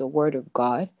Word of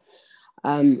God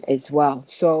as well.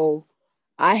 So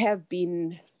I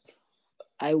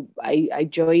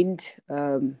joined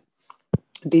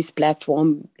this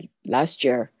platform last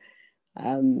year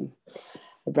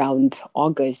around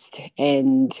August,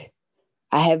 and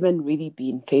I haven't really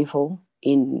been faithful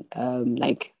in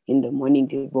in the morning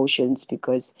devotions,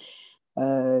 because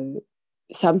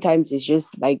sometimes it's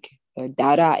just like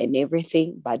data and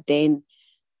everything. But then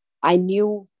I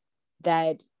knew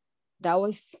that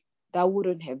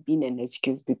wouldn't have been an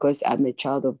excuse, because I'm a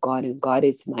child of God and God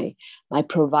is my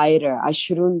provider. I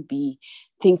shouldn't be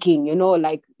thinking,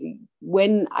 like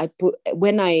when if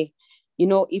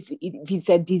it's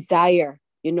a desire,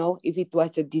 if it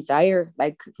was a desire,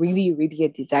 like really, really a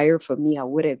desire for me, I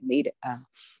would have made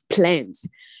plans.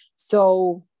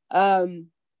 So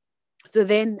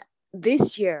then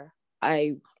this year,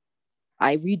 I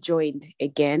rejoined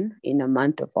again in the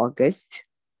month of August.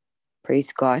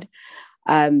 Praise God.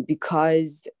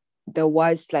 Because there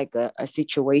was like a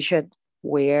situation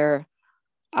where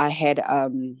I had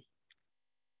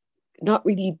not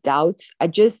really doubts. I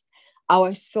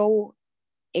was so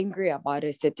angry about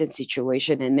a certain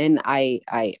situation, and then I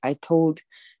told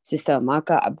Sister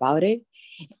Amaka about it,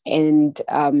 and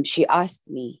she asked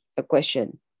me a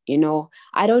question.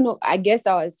 I don't know. I guess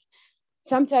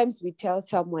sometimes we tell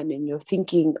someone and you're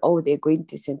thinking, oh, they're going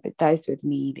to sympathize with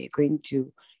me. They're going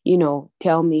to,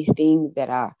 tell me things that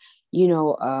are,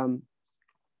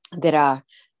 that are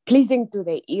pleasing to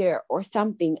their ear or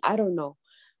something. I don't know.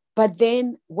 But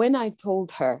then when I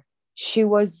told her, she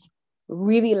was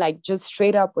really like just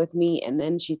straight up with me. And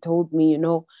then she told me,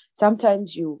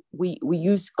 sometimes we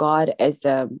use God as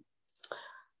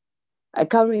I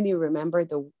can't really remember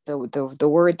the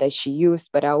word that she used,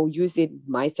 but I'll use it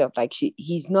myself. Like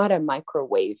he's not a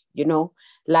microwave,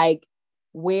 like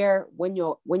where when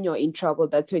you're in trouble,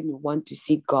 that's when you want to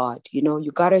seek God.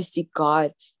 You gotta seek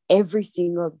God every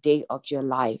single day of your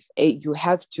life. You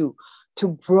have to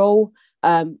grow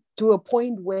to a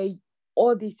point where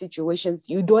all these situations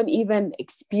you don't even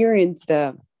experience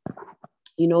the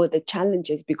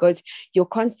challenges, because you're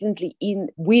constantly in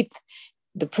with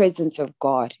the presence of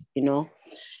God.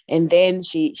 And then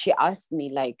she asked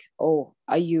me like, oh,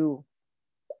 are you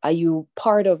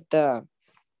part of the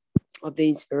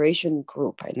inspiration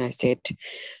group? And I said,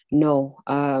 no.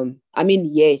 I mean,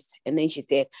 yes. And then she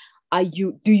said,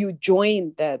 do you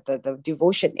join the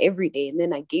devotion every day? And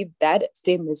then I gave that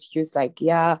same excuse, like,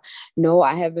 yeah, no,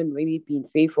 I haven't really been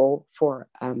faithful for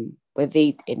with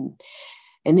it.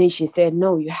 And then she said,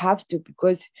 no, you have to,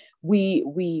 because we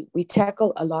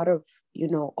tackle a lot of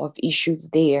of issues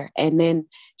there. And then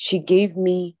she gave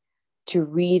me to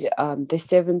read the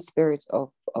 7 spirits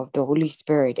of the Holy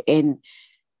Spirit. And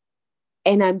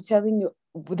I'm telling you,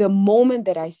 the moment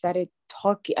that I started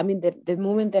talking, I mean, the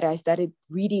moment that I started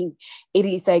reading, it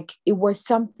is like, it was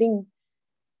something,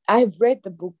 I've read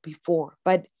the book before,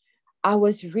 but I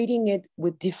was reading it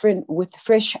with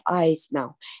fresh eyes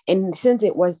now. And since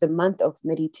it was the month of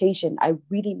meditation, I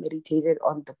really meditated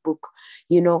on the book,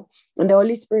 and the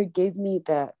Holy Spirit gave me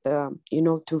the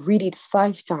to read it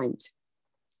 5 times.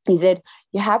 He said,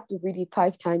 you have to read it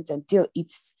 5 times until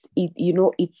it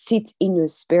sits in your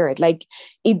spirit. Like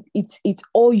it's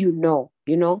all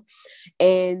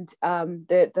and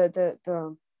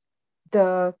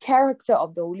the character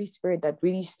of the Holy Spirit that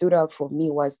really stood out for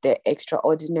me was the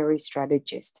extraordinary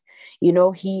strategist.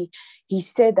 He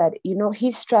said that,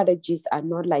 his strategies are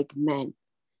not like men.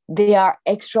 They are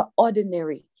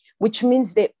extraordinary, which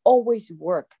means they always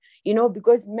work,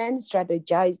 because men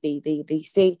strategize. They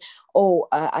say, oh,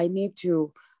 I need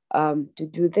to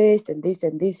do this and this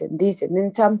and this and this. And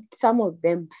then some of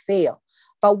them fail.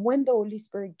 But when the Holy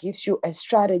Spirit gives you a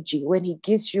strategy, when he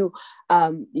gives you,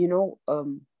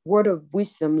 word of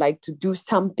wisdom, like to do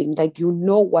something, like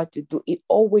what to do, it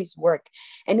always works.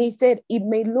 And he said it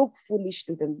may look foolish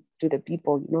to the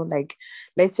people, like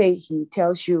let's say he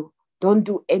tells you don't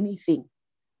do anything,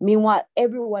 meanwhile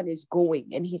everyone is going,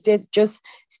 and he says just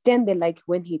stand there, like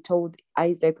when he told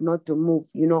Isaac not to move.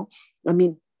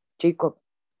 Jacob,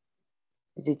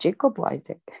 is it Jacob or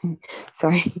Isaac?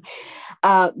 Sorry.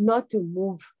 Not to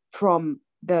move from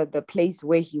the place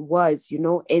where he was,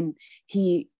 and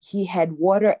he had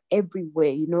water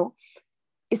everywhere.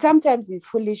 Sometimes it's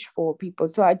foolish for people.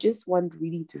 So I just want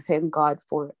really to thank God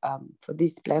for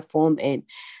this platform, and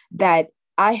that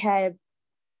I have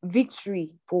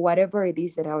victory for whatever it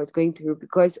is that I was going through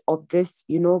because of this,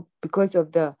 because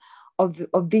of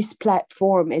this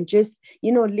platform, and just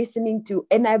listening to,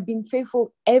 and I've been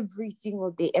faithful every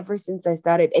single day ever since I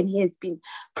started, and he had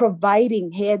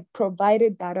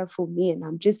provided data for me, and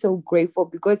I'm just so grateful,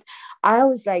 because I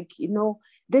was like,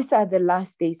 these are the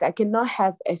last days. I cannot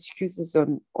have excuses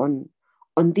on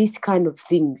these kind of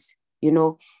things,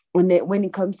 when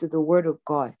it comes to the word of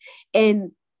God.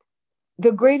 And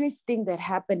the greatest thing that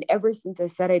happened ever since I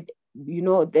started,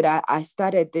 that I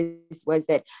started this, was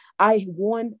that I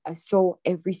won a soul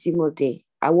every single day.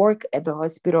 I work at the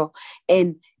hospital,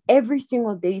 and every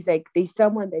single day is like there's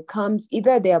someone that comes,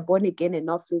 either they are born again and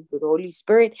not filled with the Holy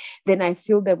Spirit, then I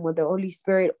fill them with the Holy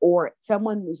Spirit, or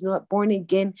someone who's not born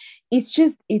again.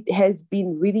 It has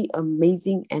been really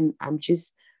amazing, and I'm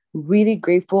just really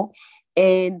grateful.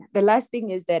 And the last thing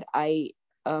is that I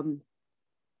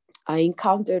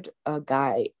encountered a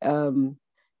guy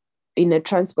in a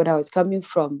transport. I was coming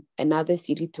from another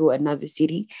city to another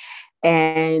city,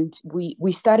 and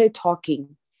we started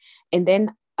talking. And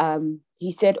then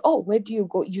he said, oh, where do you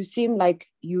go? You seem like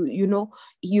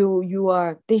you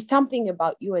are, there's something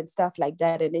about you and stuff like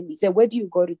that. And then he said, where do you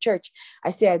go to church?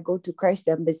 I said, I go to Christ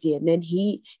Embassy. And then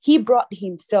he brought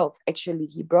himself. Actually,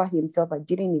 he brought himself. I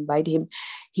didn't invite him.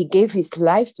 He gave his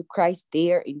life to Christ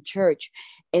there in church.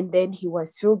 And then he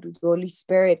was filled with the Holy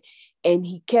Spirit, and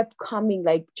he kept coming,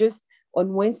 like just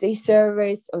on Wednesday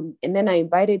service, and then I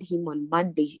invited him on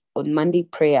Monday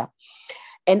prayer.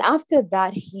 And after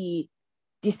that, he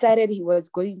decided he was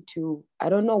going to, I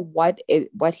don't know what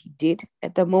he did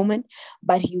at the moment,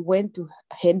 but he went to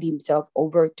hand himself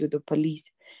over to the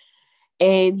police.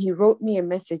 And he wrote me a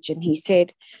message, and he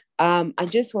said, I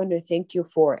just want to thank you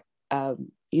for, I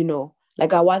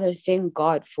want to thank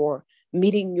God for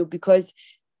meeting you, because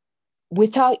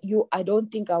without you, I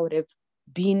don't think I would have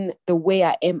been the way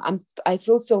I am. I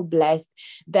feel so blessed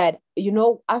that,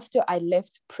 after I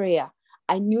left prayer,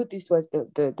 I knew this was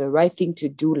the right thing to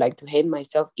do, like to hand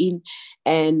myself in.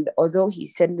 And although he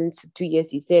sentenced to 2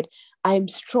 years, he said, I'm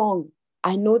strong.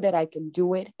 I know that I can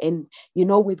do it. And,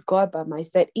 with God by my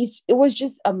side, it was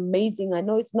just amazing. I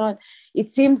know it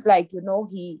seems like,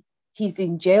 he's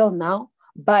in jail now,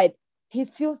 but he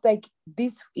feels like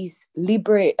this is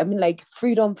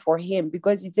freedom for him,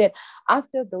 because he said,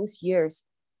 after those years,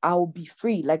 I will be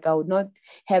free. Like, I will not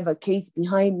have a case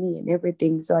behind me and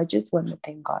everything. So I just want to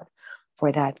thank God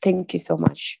for that. Thank you so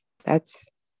much. That's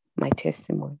my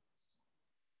testimony.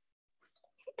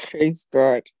 Praise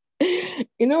God.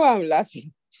 You know why I'm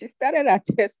laughing? She started her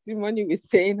testimony with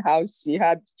saying how she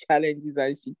had challenges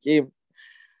and she came.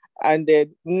 And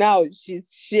then now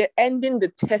she's ending the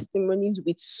testimonies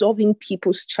with solving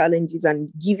people's challenges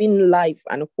and giving life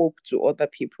and hope to other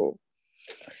people.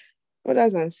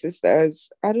 Brothers and sisters,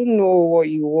 I don't know what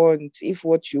you want. If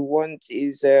what you want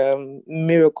is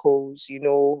miracles,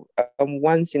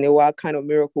 once in a while kind of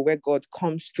miracle where God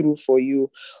comes through for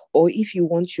you, or if you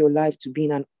want your life to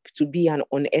be an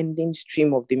unending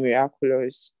stream of the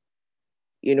miraculous,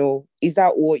 is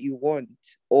that what you want?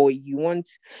 Or you want,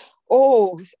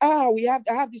 I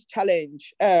have this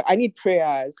challenge. I need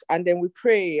prayers. And then we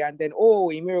pray, and then,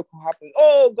 a miracle happens.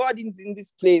 God is in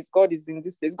this place. God is in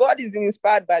this place. God is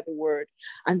inspired by the word.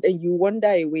 And then you wander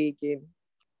away again.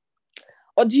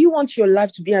 Or do you want your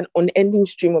life to be an unending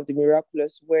stream of the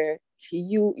miraculous where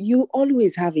you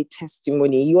always have a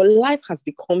testimony? Your life has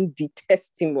become the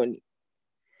testimony.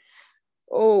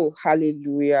 Oh,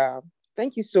 hallelujah.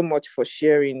 Thank you so much for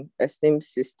sharing, esteemed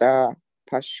sister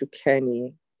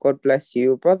Pashukeni. God bless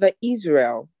you. Brother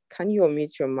Israel, can you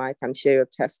unmute your mic and share your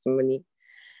testimony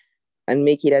and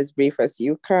make it as brief as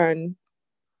you can?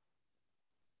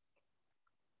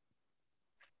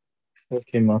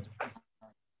 Okay, Ma.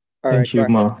 Thank you,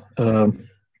 Ma. Good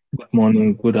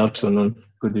morning, good afternoon,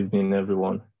 good evening,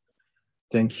 everyone.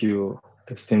 Thank you,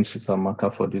 esteemed Sister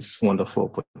Amaka, for this wonderful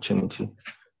opportunity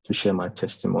to share my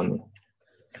testimony.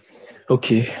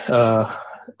 Okay, I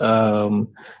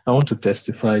want to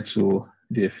testify to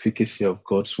the efficacy of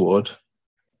God's word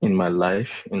in my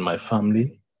life, in my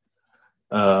family,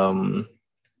 and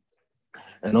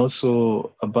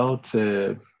also about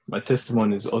my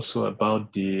testimony is also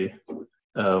about the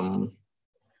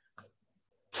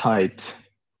tithe,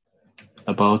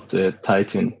 about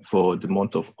tithing for the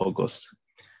month of August.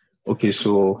 Okay,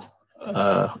 so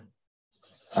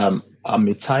I'm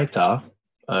a tither.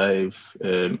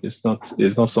 It's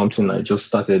not something I just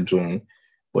started doing,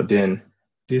 but then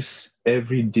this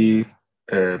everyday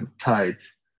tithe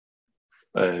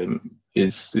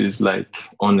is like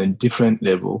on a different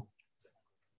level.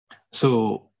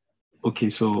 So, okay,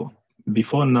 so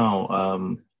before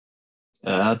now,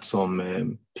 I had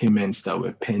some payments that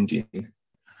were pending,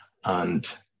 and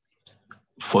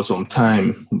for some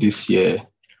time this year,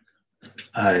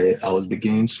 I was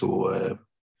beginning to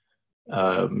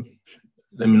let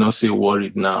me not say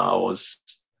worried now.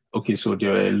 So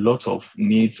there are a lot of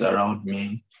needs around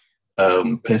me,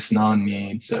 personal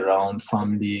needs around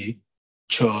family,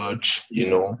 church,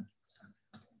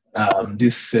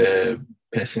 this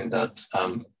person that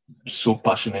I'm so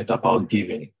passionate about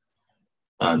giving,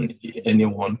 and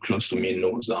anyone close to me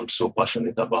knows I'm so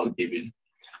passionate about giving.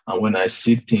 And when I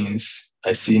see things,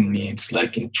 I see needs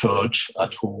like in church,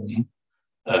 at home,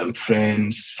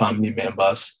 friends, family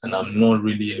members, and I'm not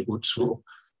really able to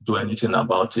do anything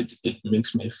about it. It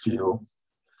makes me feel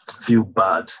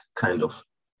bad, kind of.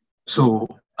 So,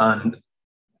 and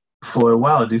for a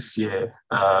while this year,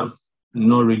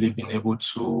 not really been able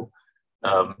to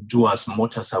do as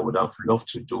much as I would have loved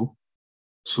to do.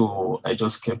 So I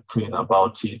just kept praying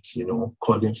about it,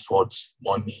 calling forth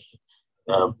money,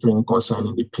 praying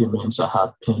concerning the payments I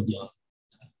had pending,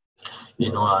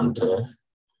 and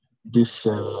this,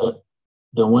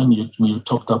 then when you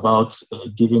talked about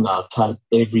giving our tithe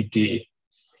every day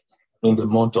in the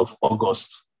month of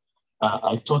August,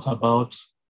 I thought about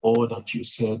all that you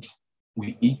said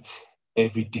we eat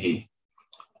every day.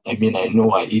 I mean, I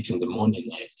know I eat in the morning,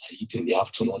 I eat in the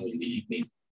afternoon, in the evening.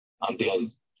 And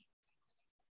then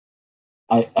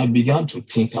I began to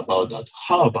think about that.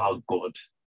 How about God?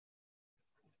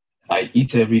 I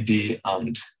eat every day,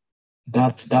 and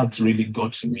that really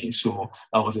got to me. So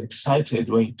I was excited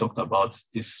when you talked about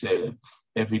this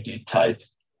everyday tithe.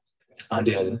 And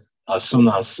then as soon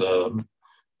as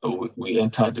we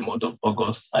entered the month of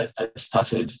August, I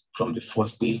started from the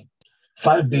first day.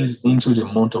 5 days into the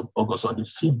month of August, on the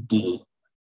 5th day,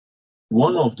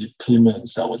 one of the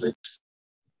payments I was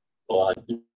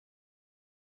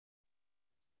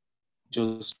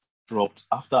just dropped.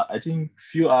 After, I think,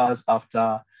 few hours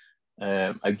after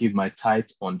I gave my tithe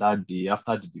on that day,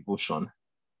 after the devotion,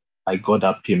 I got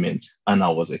that payment and I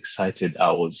was excited.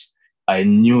 I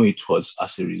knew it was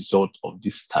as a result of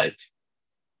this tithe.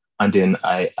 And then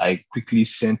I quickly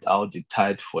sent out the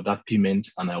tithe for that payment,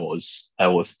 and I was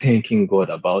thanking God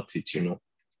about it, you know.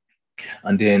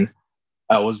 And then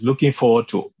I was looking forward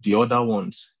to the other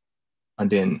ones. And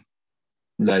then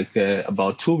like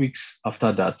about 2 weeks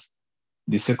after that,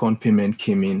 the second payment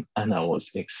came in and I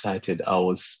was excited. I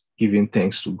was giving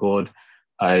thanks to God.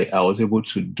 I was able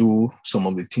to do some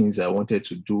of the things I wanted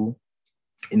to do,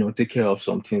 you know, take care of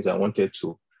some things I wanted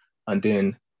to. And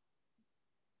then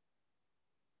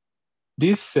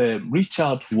this reach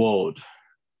out word,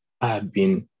 I've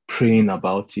been praying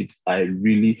about it.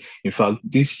 In fact,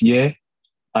 this year,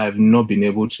 I've not been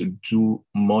able to do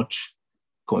much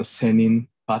concerning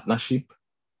partnership.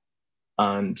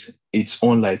 And it's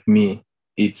unlike me.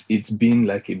 It's been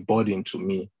like a burden to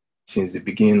me since the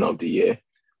beginning of the year.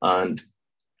 And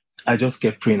I just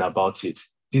kept praying about it.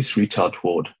 This reach out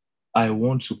word, I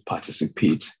want to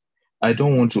participate. I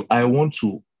want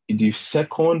to, the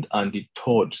second and the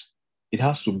third, it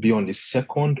has to be on the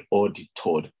second or the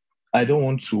third. I don't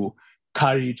want to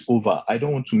carry it over. I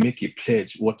don't want to make a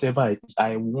pledge, whatever it is.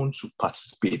 I want to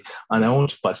participate, and I want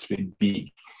to participate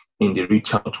big in the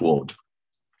reach out world.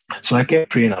 So I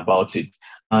kept praying about it.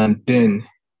 And then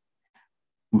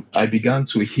I began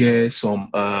to hear some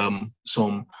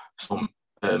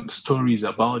stories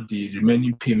about the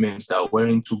remaining payments that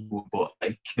weren't too good, but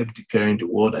I kept declaring the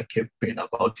word. I kept praying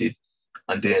about it.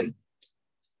 And then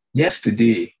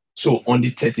yesterday, so on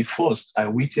the 31st, I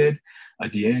waited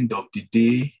at the end of the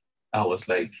day. I was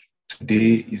like,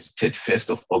 today is 31st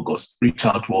of August. Reach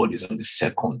out word is on the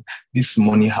 2nd. This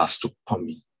money has to come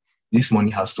in. This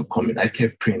money has to come in. I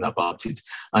kept praying about it.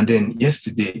 And then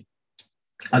yesterday,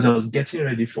 as I was getting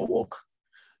ready for work,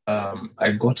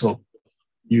 I got up.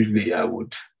 Usually I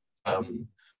would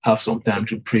have some time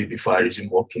to pray before I resume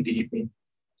work in the evening.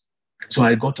 So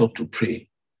I got up to pray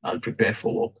and prepare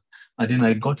for work. And then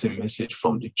I got a message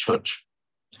from the church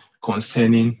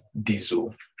concerning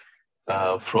diesel,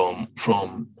 from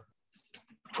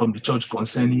the church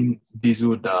concerning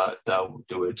diesel that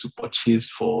they were to purchase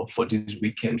for this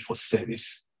weekend for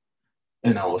service.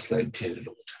 And I was like, dear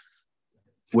Lord,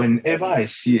 whenever I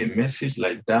see a message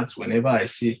like that, whenever I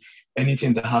see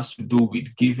anything that has to do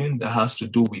with giving, that has to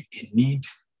do with a need,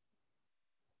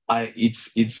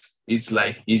 it's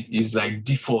like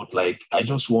default. Like I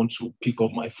just want to pick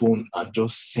up my phone and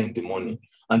just send the money.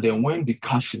 And then when the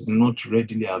cash is not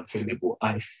readily available,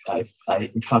 I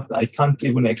in fact, I can't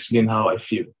even explain how I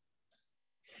feel.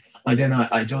 And then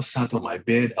I just sat on my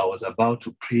bed. I was about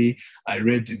to pray. I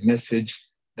read the message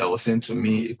that was sent to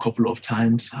me a couple of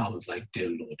times. I was like, dear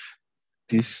Lord,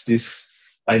 this,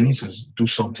 I need to do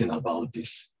something about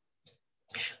this.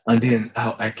 And then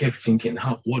I kept thinking,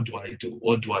 what do I do?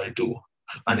 What do I do?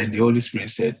 And then the Holy Spirit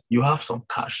said, you have some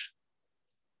cash.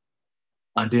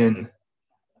 And then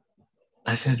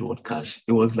I said, what cash?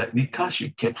 It was like the cash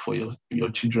you kept for your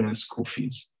children's school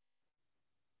fees.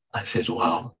 I said,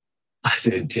 wow. I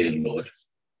said, dear Lord.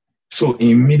 So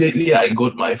immediately I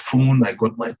got my phone, I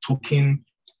got my token.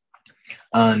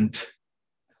 And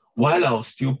while I was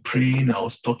still praying, I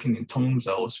was talking in tongues,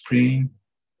 I was praying.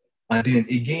 And then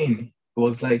again, it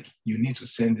was like, you need to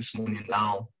send this money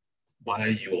now. Why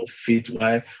your faith,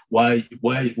 why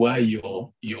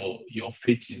your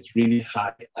faith is really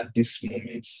high at this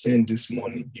moment. Send this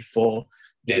money before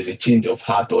there's a change of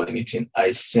heart or anything.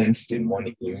 I sent the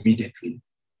money immediately.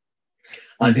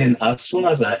 And then as soon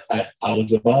as I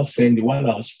was about sending,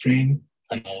 while I was praying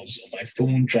and I was on my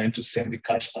phone trying to send the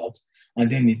cash out,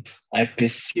 and then I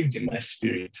perceived in my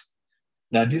spirit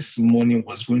that this money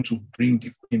was going to bring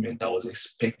the payment I was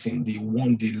expecting, the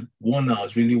one I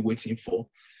was really waiting for.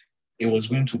 It was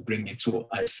going to bring it. So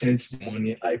I sent the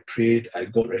money, I prayed, I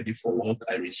got ready for work,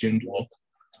 I resumed work.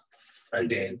 And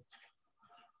then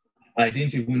I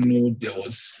didn't even know there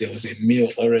was a mail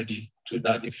already to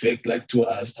that effect, like 2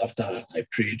 hours after I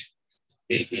prayed.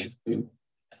 It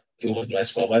was my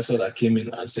supervisor that came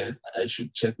in and said I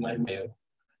should check my mail.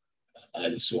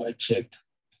 And so I checked,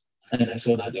 and I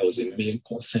saw that there was a mail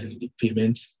concerning the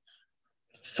payment.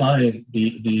 Fine,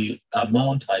 the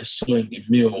amount I saw in the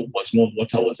mail was not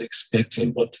what I was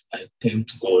expecting, but I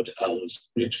thanked God. I was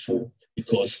grateful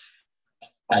because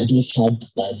I just had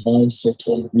my mind set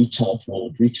on reach out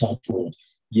word.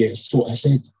 Yes, so I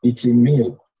said, it's a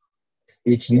mail.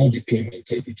 It's not the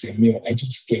payment, it's a mail. I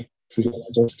just kept praying,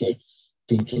 I just kept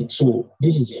thinking. So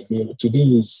this is a mail. Today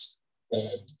is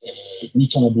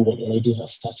reach out word already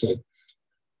has started.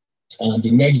 And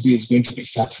the next day is going to be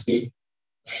Saturday.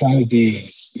 Friday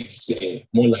is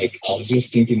more like I was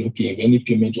just thinking, okay, if any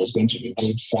payment was going to be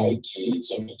made Friday,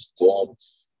 it's already gone.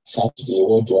 Saturday,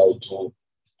 what do I do?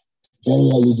 Very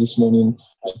early this morning,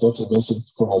 I got a message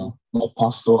from my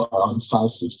pastor around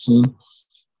 5:15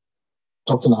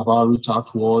 talking about reach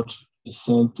out word. He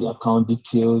sent the account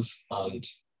details, and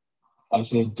I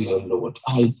said, dear Lord,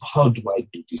 how do I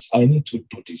do this? I need to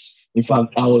do this. In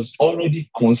fact, I was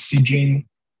already considering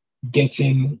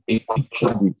getting a quick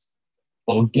credit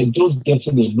or just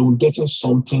getting a loan, getting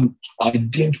something. I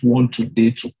didn't want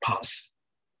today to pass.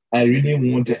 I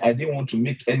didn't want to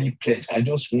make any pledge. I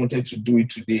just wanted to do it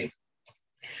today.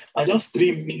 And just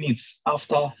 3 minutes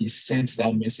after he sent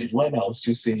that message, while I was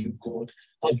still saying, God,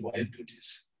 how do I do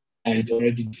this? I had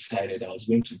already decided I was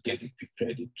going to get a quick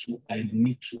credit too. I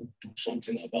need to do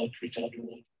something about Richard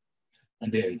Ward.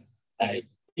 And then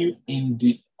in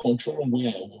the control room where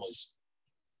I was,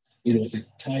 it was a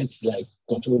tight, like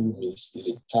control room is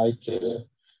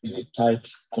a tight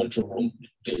control room.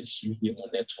 There's usually no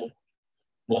network.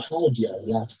 But how the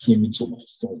alert came into my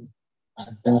phone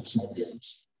at that moment,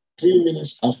 3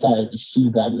 minutes after I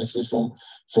received that message from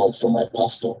my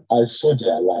pastor, I saw the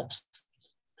alert.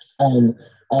 And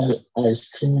I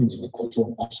screamed in the control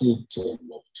room. I said, dear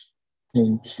Lord,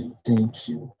 thank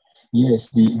you.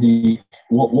 Yes,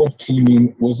 what came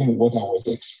in wasn't what I was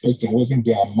expecting, wasn't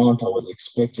the amount I was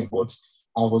expecting, but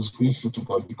I was grateful to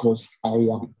God because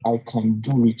I can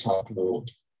do Richard Ward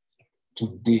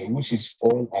today, which is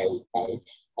all I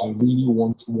really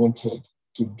wanted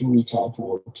to do Richard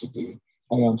Ward today.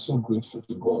 I am so grateful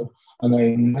to God. And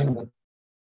I know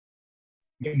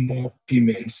that more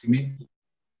payments, maybe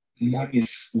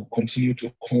monies will continue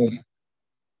to come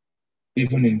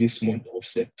even in this month of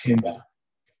September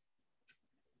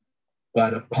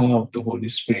by the power of the Holy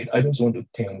Spirit. I just want to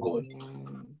thank God.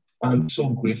 I'm so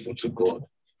grateful to God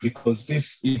because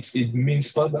it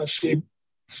means partnership,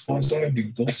 sponsoring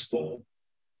the gospel.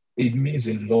 It means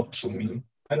a lot to me.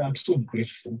 And I'm so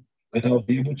grateful that I'll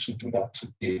be able to do that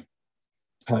today.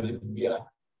 Hallelujah.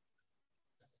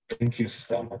 Thank you,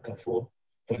 Sister Amaka, for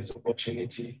this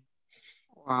opportunity.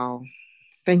 Wow.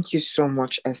 Thank you so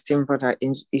much, esteemed brother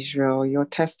in Israel. Your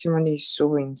testimony is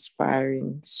so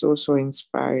inspiring, so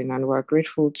inspiring. And we're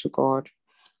grateful to God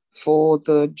for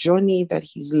the journey that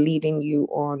he's leading you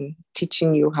on,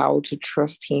 teaching you how to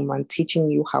trust him and teaching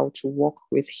you how to walk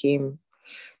with him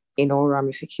in all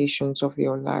ramifications of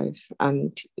your life.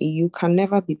 And you can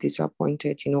never be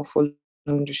disappointed, following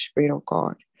the Spirit of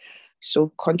God.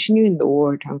 So continue in the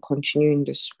word and continue in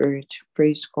the Spirit.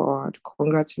 Praise God.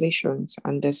 Congratulations.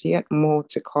 And there's yet more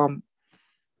to come.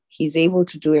 He's able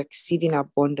to do exceeding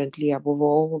abundantly above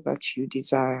all that you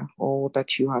desire, all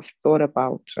that you have thought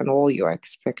about, and all you're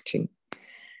expecting.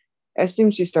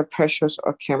 Esteemed Sister Precious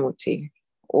Okemote,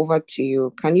 over to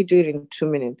you. Can you do it in 2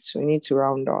 minutes? We need to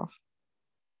round off.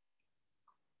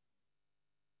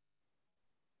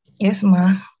 Yes, ma.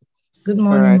 Good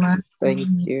morning, ma. Thank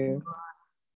you.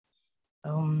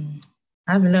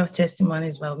 I have a lot of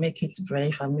testimonies, but I'll make it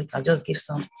brief. I'll just give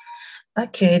some.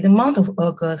 Okay, the month of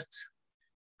August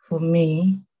for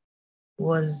me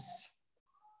was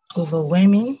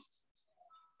overwhelming.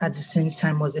 At the same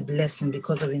time, was a blessing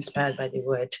because of inspired by the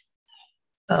word.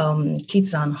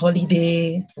 Kids on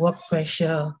holiday, work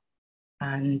pressure,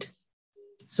 and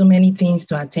so many things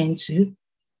to attend to.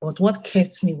 But what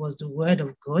kept me was the word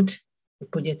of God, the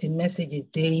project, a message a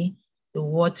day, the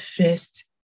word first,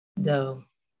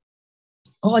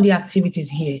 all the activities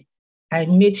here. I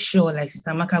made sure, like Sister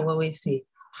Amaka will always say,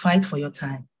 fight for your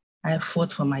time. I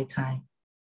fought for my time.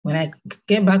 When I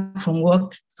get back from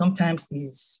work, sometimes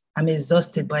I'm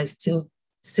exhausted, but I still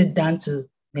sit down to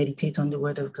meditate on the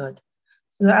word of God.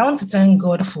 So I want to thank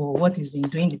God for what he's been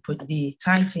doing, the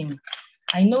tithing.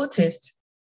 I noticed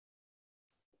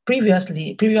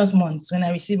previous months when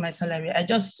I received my salary, I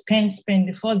just spend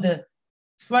before the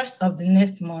first of the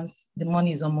next month, the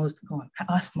money is almost gone. I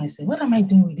ask myself, what am I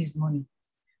doing with this money?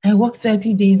 I work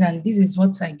 30 days and this is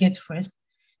what I get first.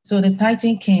 So the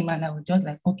tithing came and I was just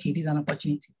like, okay, this is an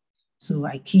opportunity. So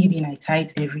I keyed in, I tithe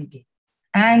every day.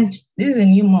 And this is a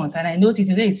new month and I noticed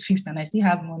today is 5th and I still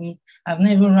have money. I've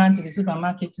not even run to the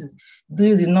supermarket to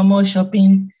do the normal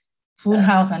shopping, full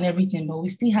house and everything, but we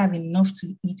still have enough to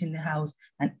eat in the house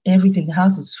and everything. The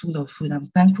house is full of food. I'm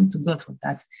thankful to God for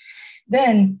that.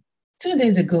 Then 2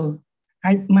 days ago,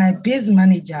 my business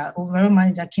manager, overall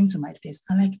manager came to my desk.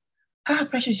 I'm like,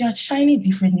 Precious, you're shining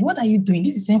differently. What are you doing?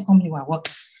 This is the same company where I work.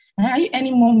 Are you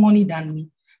earning more money than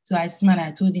me? So I smiled and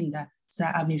I told him that So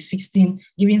I've been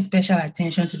giving special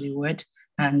attention to the word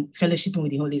and fellowshipping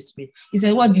with the Holy Spirit. He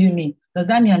said, what do you mean? Does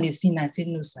that mean I'm a sinner? I said,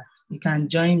 no, sir. You can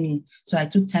join me. So I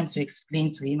took time to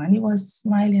explain to him, and he was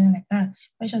smiling like,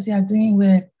 Precious, you are doing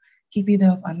well. Keep it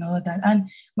up and all that. And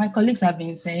my colleagues have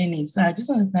been saying it. So I just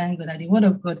want to thank God that the word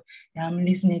of God that I'm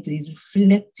listening to is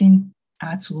reflecting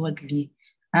outwardly.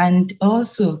 And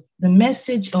also the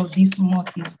message of this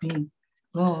month is being,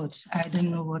 God, I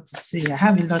don't know what to say. I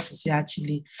have a lot to say,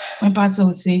 actually. When Pastor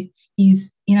would say,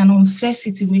 is in an unfair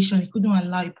situation, he couldn't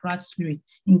allow a proud spirit.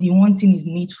 In the one thing is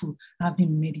needful. I've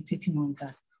been meditating on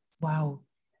that. Wow.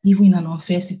 Even in an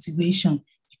unfair situation,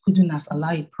 you couldn't have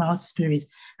allowed a proud spirit.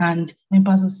 And when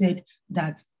Pastor said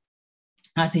that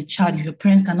as a child, if your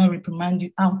parents cannot reprimand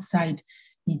you outside,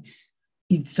 it's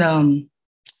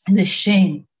a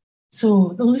shame.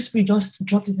 So the Holy Spirit just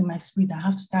dropped it in my spirit. I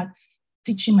have to start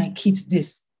teaching my kids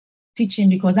this,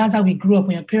 because that's how we grew up.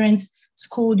 When your parents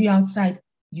scold you outside,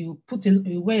 you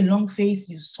wear a long face,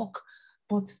 you sulk.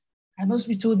 But the Holy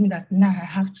Spirit told me that now I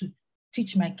have to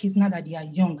teach my kids now that they are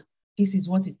young. This is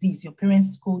what it is. Your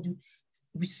parents scold you,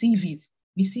 receive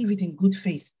it in good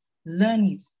faith, learn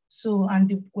it. So, and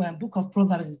the book of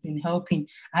Proverbs has been helping.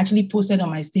 I actually posted on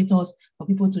my status for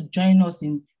people to join us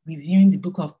in reviewing the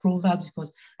book of Proverbs,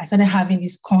 because I started having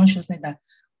this consciousness that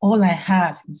all I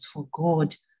have is for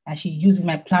God, as she uses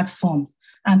my platforms.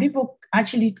 And people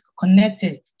actually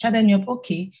connected, chatted me up,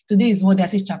 okay, today is what I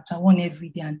say chapter 1 every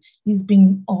day. And it's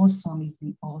been awesome. It's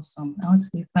been awesome. I want to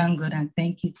say thank God and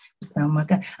thank you, Sister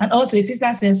Amaka. And also, a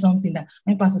sister said something that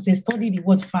when Pastor says, study the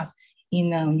word fast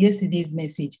in yesterday's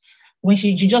message. When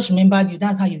she just remembered you,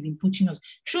 that's how you've been pushing us.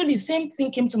 Truly, same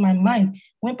thing came to my mind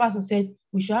when Pastor said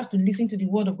we should have to listen to the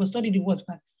word of God, study the word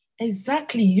fast.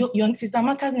 Exactly. Your Sister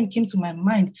Amaka's name came to my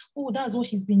mind. Oh, that's what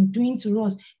she's been doing to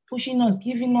us, pushing us,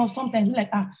 giving us. Sometimes we're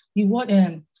like,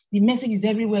 the message is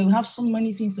everywhere. We have so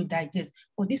many things to digest.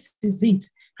 But this is it.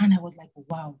 And I was like,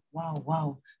 wow.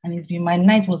 And it's been, my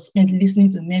night was spent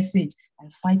listening to message. I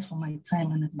fight for my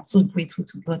time, and I'm so grateful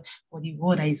to God for the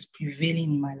word that is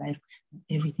prevailing in my life,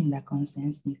 everything that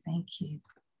concerns me. Thank you.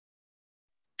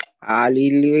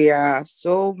 Hallelujah.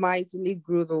 So mightily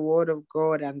grew the word of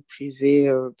God and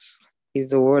prevailed.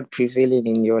 Is the word prevailing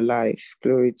in your life?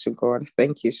 Glory to God.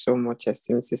 Thank you so much,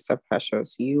 esteemed Sister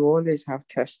Precious. You always have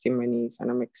testimonies, and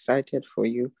I'm excited for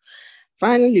you.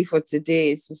 Finally, for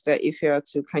today, Sister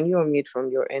Ifeatu, can you unmute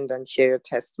from your end and share your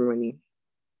testimony?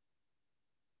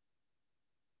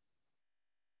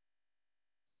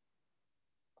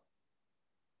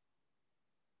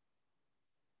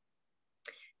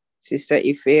 Sister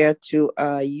Ifeatu,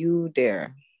 are you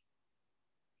there?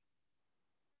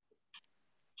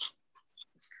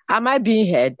 Am I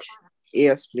being heard?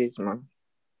 Yes, please, ma'am.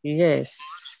 Yes.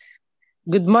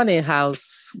 Good morning,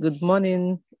 house. Good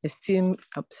morning, esteemed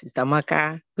Sister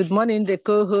Amaka. Good morning, the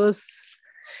co-hosts.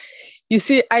 You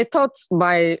see, I thought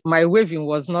my waving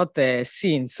was not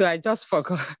seen, so I just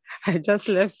forgot. I just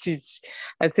left it.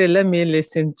 I said, let me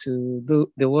listen to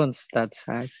the ones that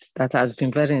has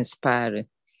been very inspiring.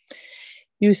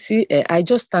 You see, I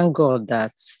just thank God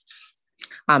that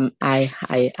I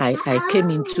came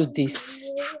into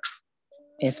this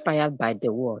inspired by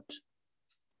the word.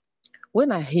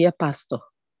 When I hear Pastor,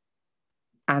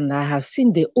 and I have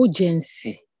seen the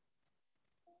urgency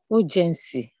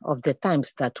of the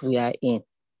times that we are in,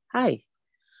 I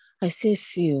say,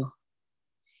 see,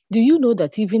 do you know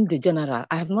that even the general,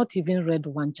 I have not even read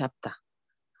one chapter.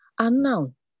 And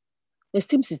now,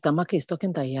 esteemed Sister Amaka is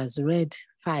talking that he has read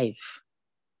 5.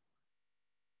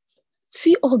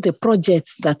 See all the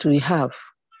projects that we have.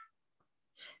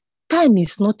 Time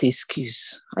is not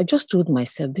excuse. I just told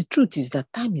myself, the truth is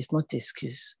that time is not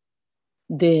excuse.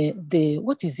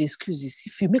 What is the excuse is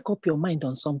if you make up your mind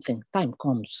on something, time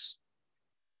comes.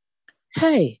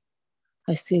 Hey,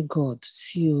 I say, God,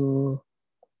 see you.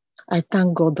 I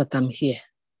thank God that I'm here.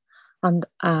 And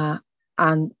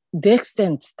the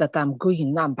extent that I'm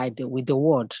going now with the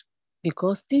word,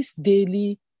 because this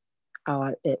daily,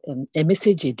 a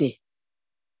message a day,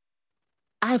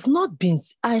 I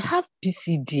have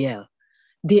PCDL.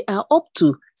 They are up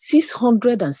to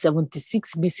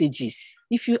 676 messages.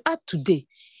 If you add today,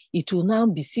 it will now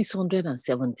be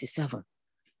 677.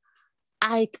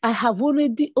 I have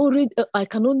already, I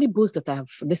can only boast that I have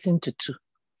listened to 2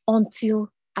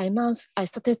 until I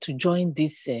started to join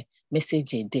this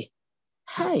message a day.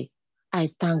 Hi, I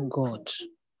thank God.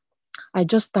 I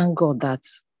just thank God that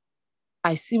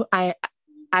I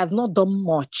have not done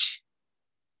much,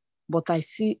 but I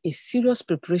see a serious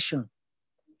preparation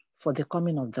for the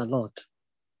coming of the Lord.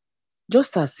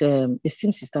 Just as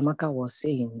esteemed Sister Amaka was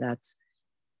saying that,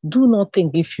 do not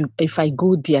think if I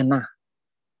go there now,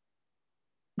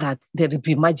 that there will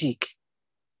be magic.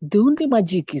 The only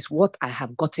magic is what I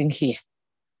have gotten here,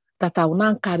 that I will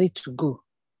now carry to go.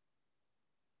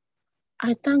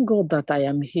 I thank God that I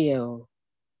am here.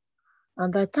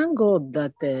 And I thank God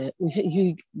that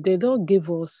they don't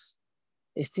give us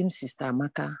esteemed Sister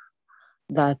Amaka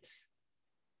that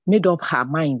made up her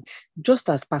mind, just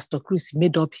as Pastor Chris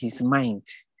made up his mind.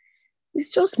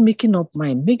 It's just making up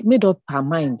mind, made up her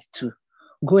mind to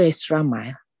go extra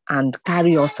mile and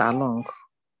carry us along.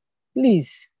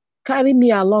 Please, carry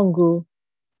me along. Go.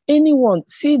 Anyone,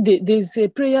 see, there's a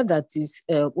prayer that is,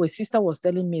 where sister was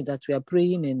telling me that we are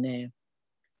praying in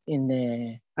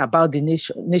about the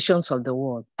nations of the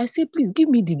world. I say, please give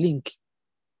me the link.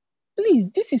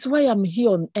 Please, this is why I'm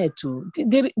here on earth too.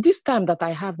 This time that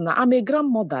I have now, I'm a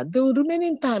grandmother. The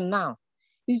remaining time now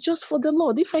is just for the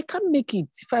Lord. If I can't make it,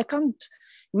 if I can't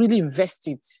really invest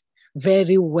it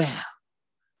very well,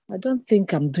 I don't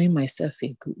think I'm doing myself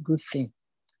a good thing.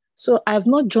 So I've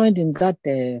not joined in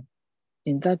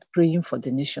that praying for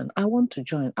the nation. I want to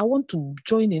join. I want to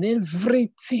join in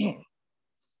everything.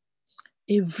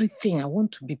 Everything. I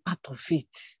want to be part of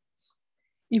it.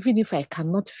 Even if I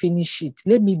cannot finish it,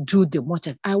 let me do the much.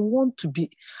 I want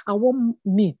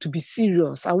me to be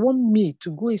serious. I want me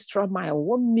to go extra mile. I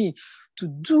want me to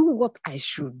do what I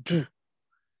should do.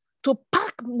 To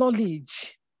pack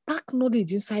knowledge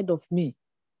inside of me.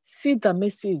 See the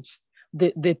message,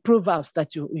 the proverbs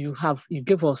that you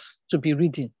gave us to be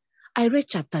reading. I read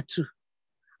chapter 2,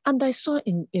 and I saw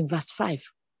in verse 5,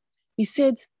 he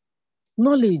said,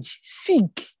 knowledge,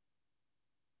 seek.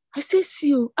 I say,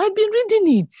 see, I've been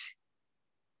reading it.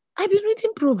 I've been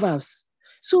reading Proverbs.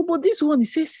 So, but this one, he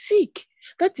says, seek.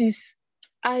 That is,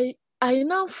 I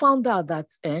now found out that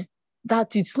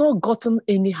it's not gotten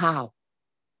anyhow.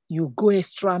 You go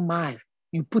extra mile.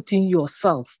 You put in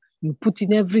yourself. You put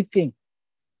in everything.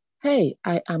 Hey,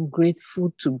 I am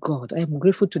grateful to God. I am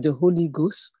grateful to the Holy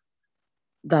Ghost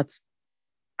that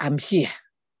I'm here.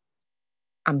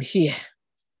 I'm here.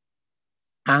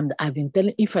 And I've been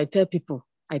telling, if I tell people,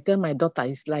 I tell my daughter,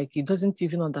 it's like he doesn't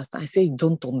even understand. I say, you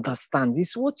don't understand.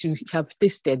 It's what you have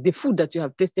tasted, the food that you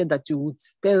have tasted that you would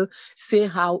say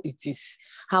how it is,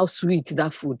 how sweet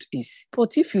that food is.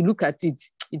 But if you look at it,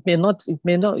 you will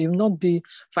not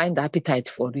find appetite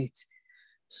for it.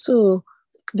 So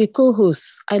the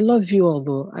co-hosts, I love you all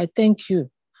though. I thank you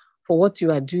for what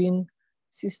you are doing.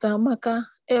 Sister Amaka,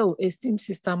 esteemed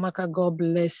Sister Amaka, God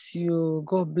bless you.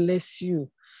 God bless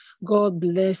you. God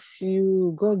bless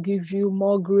you. God give you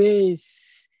more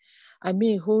grace. I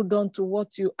mean, hold on to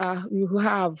what you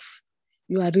have.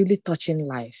 You are really touching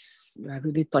lives. You are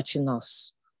really touching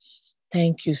us.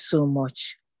 Thank you so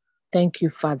much. Thank you,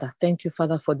 Father. Thank you,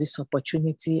 Father, for this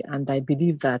opportunity. And I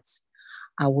believe that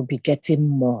I will be getting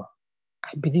more.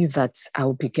 I believe that I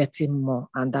will be getting more,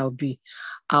 and I'll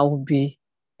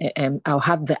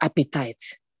have the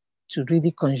appetite to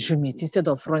really consume it instead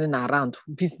of running around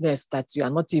business that you are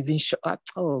not even sure.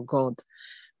 Oh God,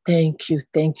 thank you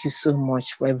so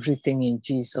much for everything in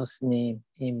Jesus' name.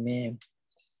 Amen.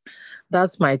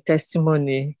 That's my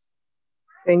testimony.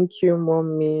 Thank you,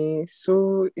 Mommy.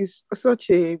 So it's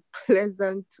such a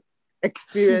pleasant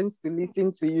experience to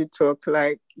listen to you talk.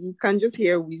 Like, you can just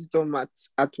hear wisdom at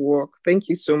work. Thank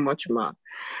you so much, Ma.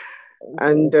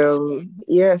 And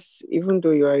yes, even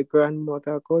though you are a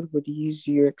grandmother, God would use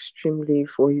you extremely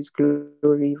for his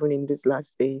glory, even in these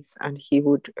last days. And he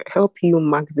would help you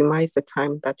maximize the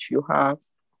time that you have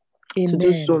to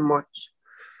do so much.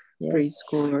 Yes. Praise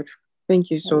God. Thank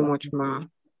you so much, Ma.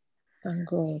 Thank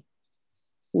God.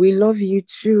 We love you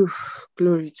too.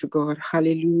 Glory to God.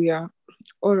 Hallelujah.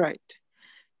 All right.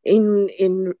 In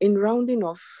rounding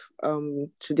off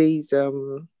today's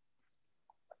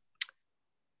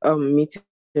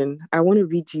meeting, I want to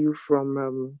read you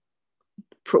from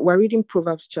we're reading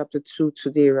Proverbs chapter 2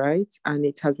 today, right? And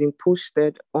it has been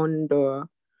posted on the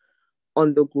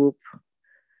group.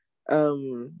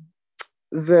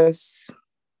 Verse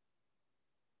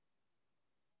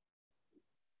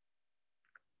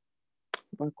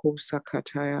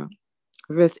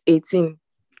 18.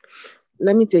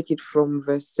 Let me take it from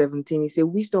verse 17. It says,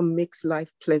 wisdom makes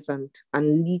life pleasant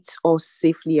and leads us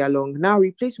safely along. Now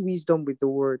replace wisdom with the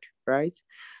word, right?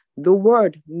 The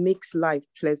word makes life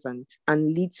pleasant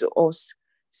and leads us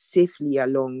safely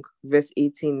along. Verse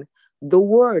 18. The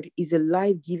word is a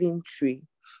life-giving tree,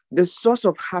 the source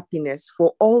of happiness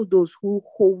for all those who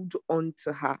hold on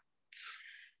to her.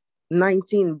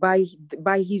 19. By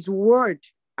his word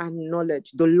and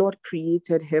knowledge, the Lord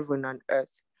created heaven and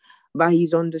earth. By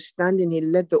his understanding, he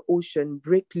let the ocean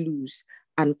break loose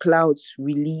and clouds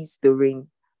release the rain.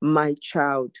 My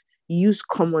child, Use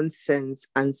common sense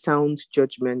and sound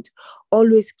judgment.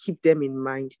 Always keep them in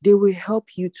mind. They will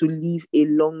help you to live a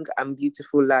long and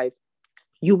beautiful life.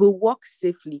 You will walk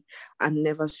safely and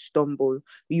never stumble.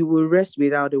 You will rest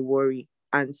without a worry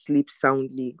and sleep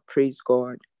soundly. Praise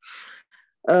God.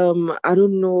 I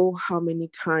don't know how many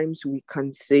times we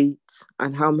can say it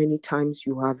and how many times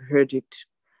you have heard it,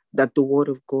 that the word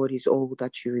of God is all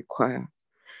that you require.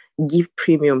 Give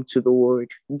premium to the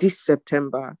word. This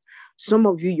September, some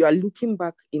of you are looking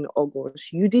back in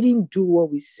August. You didn't do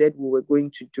what we said we were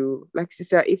going to do. Like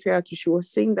Sister Ifeatu, she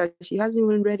was saying that she hasn't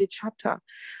even read a chapter,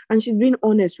 and she's been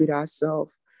honest with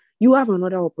herself. You have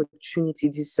another opportunity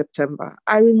this September.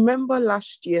 I remember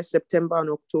last year, September and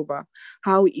October,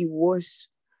 how it was.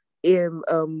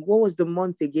 What was the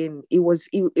month again? It was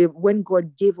when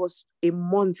God gave us a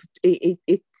month, a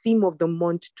theme of the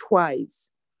month twice.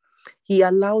 He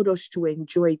allowed us to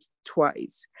enjoy it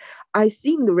twice. I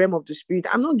see in the realm of the spirit.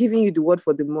 I'm not giving you the word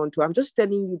for the month. I'm just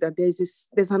telling you that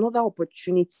there's another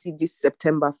opportunity this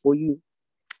September for you,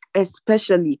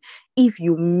 especially if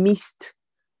you missed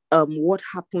what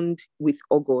happened with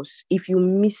August. If you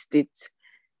missed it,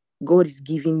 God is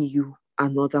giving you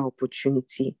another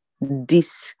opportunity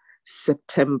this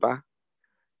September.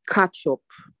 Catch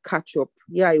up.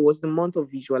 Yeah, it was the month of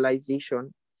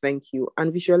visualization. Thank you.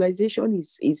 And visualization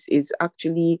is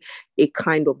actually a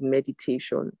kind of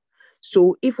meditation.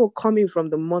 So if we're coming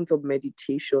from the month of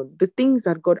meditation, the things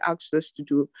that God asked us to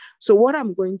do. So what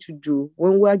I'm going to do,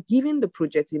 when we're giving the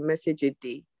projected message a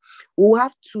day, we'll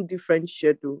have 2 different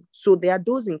schedules. So there are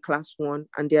those in class 1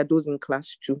 and there are those in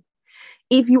class 2.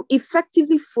 If you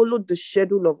effectively followed the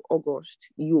schedule of August,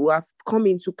 you have come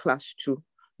into class 2.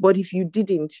 But if you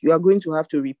didn't, you are going to have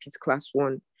to repeat class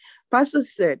 1. Pastor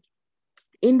said,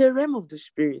 in the realm of the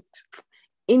spirit,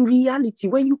 in reality,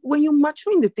 when you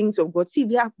mature in the things of God, see,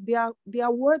 there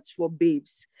are words for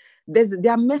babes.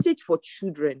 There are message for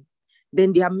children.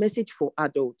 Then there are message for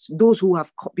adults, those who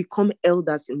have become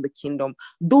elders in the kingdom,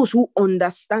 those who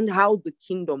understand how the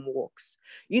kingdom works.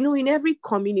 You know, in every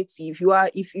community, if you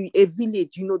a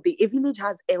village, you know, a village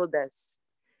has elders.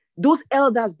 Those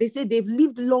elders, they say they've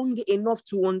lived long enough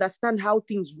to understand how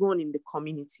things run in the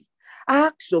community. I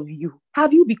ask of you,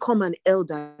 have you become an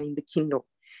elder in the kingdom?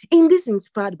 In this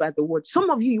Inspired by the Word, some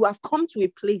of you have come to a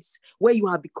place where you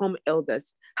have become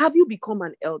elders. Have you become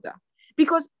an elder?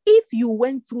 Because if you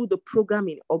went through the program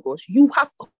in August, you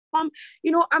have come,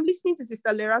 you know, I'm listening to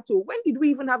Sister Lerato. When did we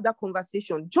even have that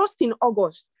conversation? Just in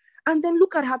August. And then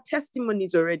look at her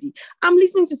testimonies already. I'm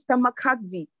listening to Sister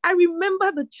Makazi. I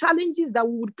remember the challenges that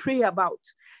we would pray about.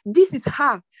 This is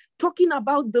her talking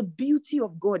about the beauty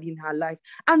of God in her life.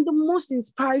 And the most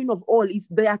inspiring of all is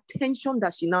the attention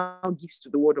that she now gives to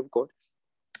the word of God.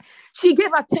 She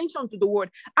gave attention to the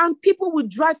word, and people would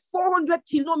drive 400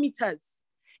 kilometers.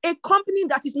 A company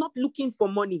that is not looking for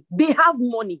money, they have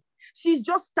money. She's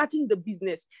just starting the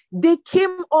business. They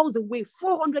came all the way,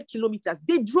 400 kilometers.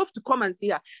 They drove to come and see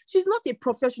her. She's not a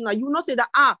professional. You will not say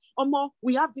that, Omo,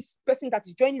 we have this person that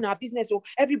is joining our business. So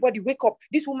everybody wake up.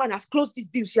 This woman has closed this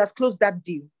deal. She has closed that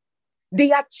deal.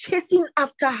 They are chasing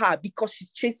after her because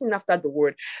she's chasing after the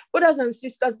word. Brothers and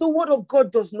sisters, the word of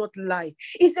God does not lie.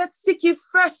 He said, seek ye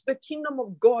first the kingdom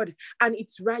of God and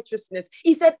its righteousness.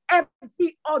 He said,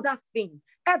 every other thing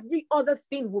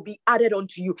will be added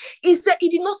unto you. He said, he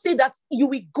did not say that you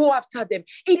will go after them.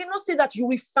 He did not say that you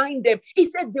will find them. He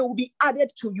said they will be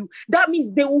added to you. That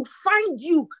means they will find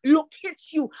you, locate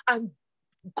you, and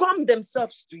come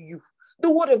themselves to you. The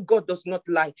word of God does not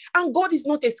lie. And God is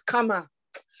not a scammer.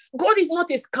 God is not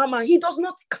a scammer. He does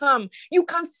not scam. You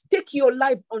can stake your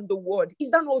life on the word.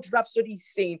 Is that not what Rhapsody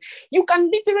is saying? You can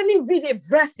literally read a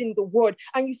verse in the word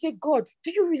and you say, God,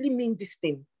 do you really mean this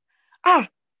thing?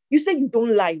 You say you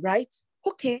don't lie, right?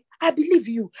 Okay, I believe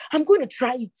you. I'm going to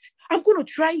try it.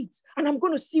 And I'm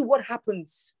going to see what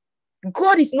happens.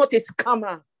 God is not a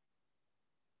scammer.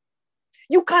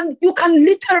 You can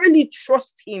literally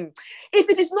trust him. If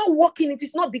it is not working, it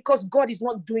is not because God is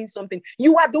not doing something.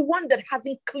 You are the one that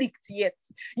hasn't clicked yet.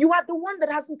 You are the one that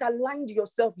hasn't aligned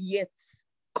yourself yet.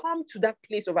 Come to that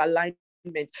place of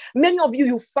alignment. Many of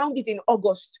you found it in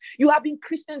August. You have been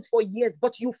Christians for years,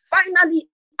 but you finally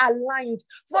aligned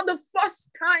for the first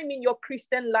time in your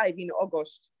Christian life in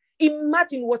August.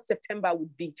 Imagine what September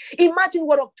would be. Imagine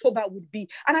what October would be.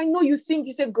 And I know you say,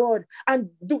 God, and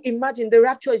do imagine the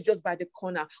rapture is just by the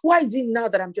corner. Why is it now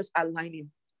that I'm just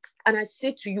aligning? And I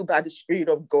say to you by the Spirit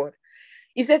of God,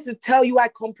 he says to tell you, I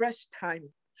compress time.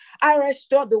 I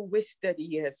restore the wasted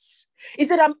years. He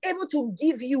said, I'm able to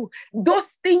give you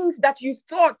those things that you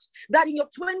thought that in your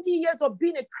 20 years of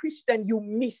being a Christian, you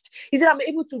missed. He said, I'm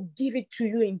able to give it to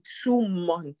you in 2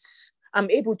 months. I'm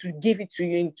able to give it to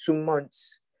you in 2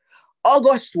 months.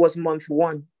 August was month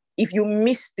 1. If you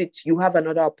missed it, you have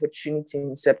another opportunity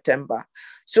in September.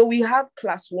 So we have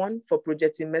class 1 for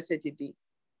projecting message a day.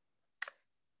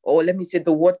 Or let me say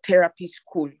the word therapy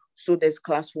school. So there's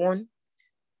class 1.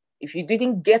 If you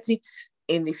didn't get it,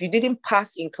 and if you didn't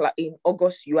pass in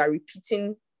August, you are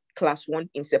repeating class 1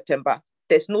 in September.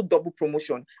 There's no double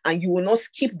promotion, and you will not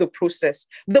skip the process.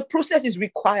 The process is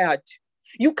required.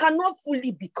 You cannot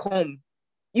fully become.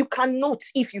 You cannot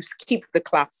if you skip the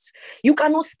class. You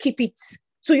cannot skip it.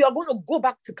 So you're going to go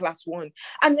back to class 1.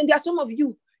 And then there are some of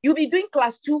you, you'll be doing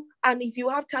class 2, and if you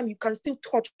have time, you can still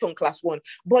touch on class 1.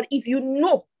 But if you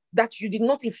know that you did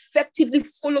not effectively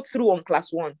follow through on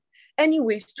class 1,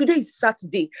 anyways, today is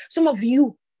Saturday. Some of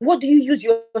you, what do you use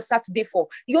your Saturday for?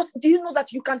 Do you know that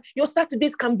your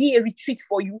Saturdays can be a retreat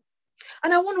for you?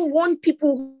 And I want to warn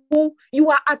people who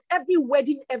you are at every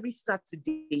wedding every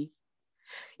Saturday.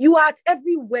 You are at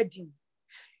every wedding.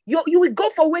 You will go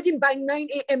for wedding by 9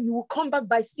 a.m. You will come back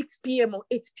by 6 p.m. or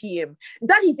 8 p.m.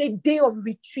 That is a day of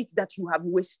retreat that you have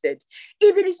wasted.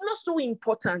 If it is not so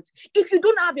important, if you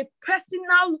don't have a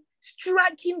personal,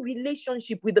 striking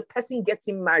relationship with the person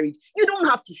getting married, you don't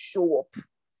have to show up.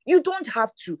 You don't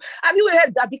have to. Have you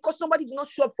heard that because somebody did not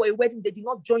show up for a wedding, they did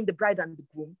not join the bride and the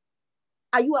groom?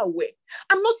 Are you aware?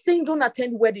 I'm not saying don't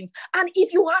attend weddings. And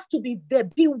if you have to be there,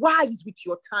 be wise with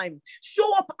your time.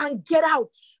 Show up and get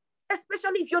out.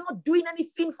 Especially if you're not doing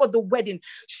anything for the wedding.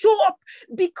 Show up,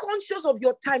 be conscious of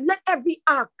your time. Let every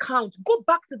hour count. Go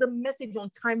back to the message on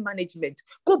time management.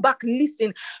 Go back,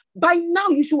 listen. By now,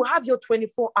 you should have your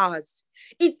 24 hours.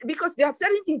 It's because there are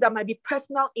certain things that might be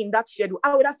personal in that schedule.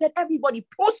 I would have said, everybody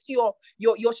post your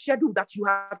schedule that you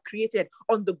have created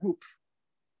on the group.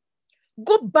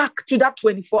 Go back to that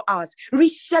 24 hours,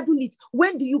 reschedule it.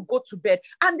 When do you go to bed?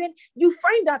 And then you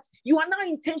find that you are now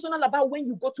intentional about when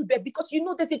you go to bed because you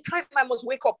know there's a time I must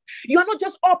wake up. You are not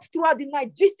just up throughout the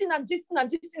night, gisting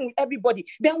with everybody.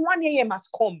 Then 1 a.m. has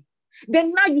come.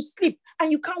 Then now you sleep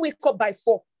and you can't wake up by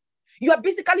 4. You are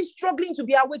basically struggling to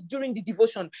be awake during the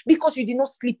devotion because you did not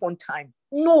sleep on time.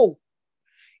 No.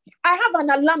 I have an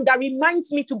alarm that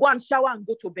reminds me to go and shower and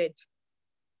go to bed.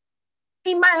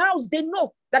 In my house, they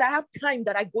know that I have time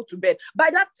that I go to bed.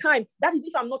 By that time, that is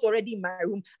if I'm not already in my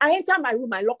room. I enter my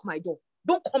room, I lock my door.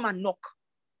 Don't come and knock.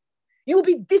 You'll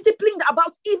be disciplined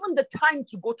about even the time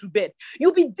to go to bed.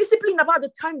 You'll be disciplined about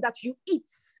the time that you eat.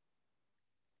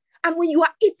 And when you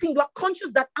are eating, you are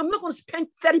conscious that I'm not going to spend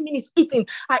 30 minutes eating.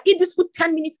 I eat this food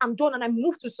 10 minutes, I'm done, and I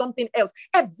move to something else.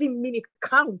 Every minute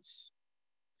counts.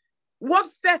 Word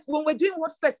Fest, when we're doing Word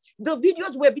Fest, the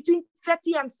videos were between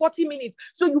 30 and 40 minutes.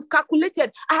 So you've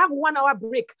calculated, I have 1 hour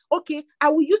break. Okay, I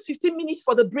will use 15 minutes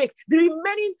for the break. The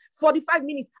remaining 45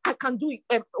 minutes, I can do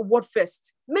Word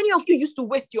Fest. Many of you used to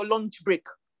waste your lunch break.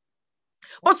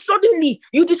 But suddenly,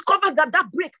 you discover that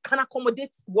that break can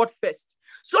accommodate Word Fest.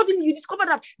 Suddenly, you discover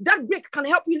that that break can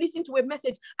help you listen to a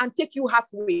message and take you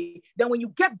halfway. Then when you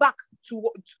get back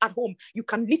at home, you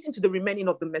can listen to the remaining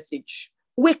of the message.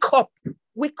 Wake up.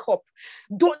 Wake up.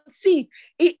 Don't see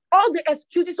it, all the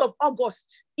excuses of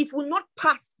August. It will not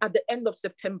pass at the end of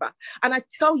September. And I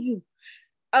tell you,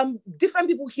 different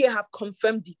people here have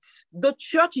confirmed it. The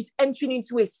church is entering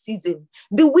into a season.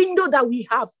 The window that we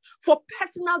have for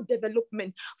personal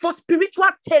development, for spiritual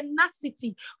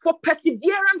tenacity, for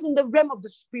perseverance in the realm of the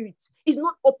spirit is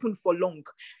not open for long.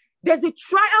 There's a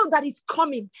trial that is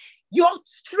coming. Your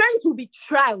strength will be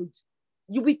tried.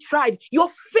 You'll be tried. Your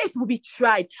faith will be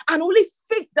tried. And only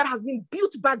faith that has been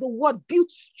built by the word, built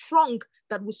strong,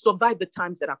 that will survive the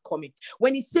times that are coming.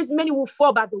 When he says many will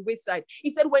fall by the wayside,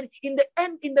 he said when in the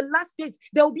end, in the last days,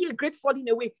 there will be a great falling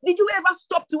away. Did you ever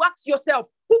stop to ask yourself,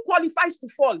 who qualifies to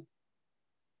fall?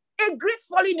 A great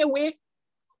falling away?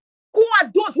 Who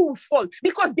are those who will fall?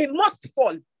 Because they must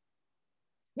fall.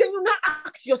 Then you now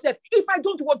ask yourself, if I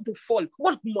don't want to fall,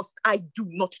 what must I do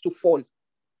not to fall?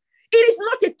 It is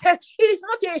not a test. It is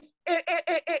not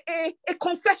a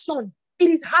confession. It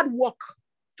is hard work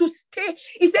to stay.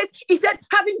 He said,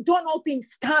 having done all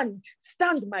things,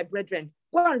 stand, my brethren.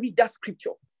 Go and read that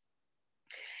scripture.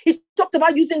 He talked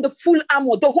about using the full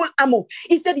armor, the whole armor.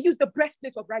 He said, use the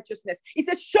breastplate of righteousness. He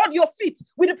said, shod your feet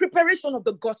with the preparation of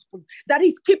the gospel. That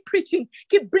is, keep preaching,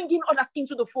 keep bringing others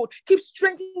into the fold, keep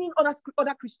strengthening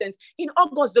other Christians. In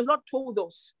August, the Lord told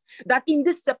us that in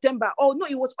this September,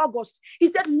 it was August. He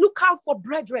said, look out for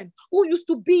brethren who used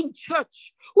to be in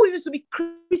church, who used to be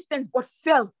Christians but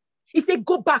fell. He said,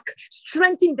 go back,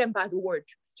 strengthen them by the word.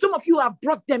 Some of you have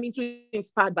brought them into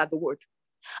inspired by the word.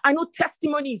 I know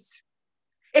testimonies.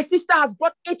 A sister has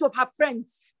brought 8 of her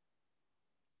friends.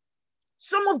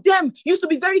 Some of them used to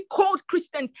be very cold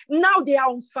Christians. Now they are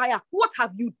on fire. What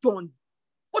have you done?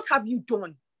 What have you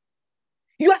done?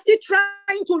 You are still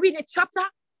trying to read a chapter.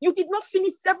 You did not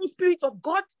finish 7 spirits of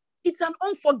God. It's an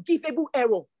unforgivable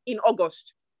error in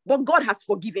August, but God has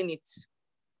forgiven it.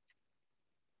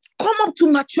 Come up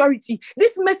to maturity.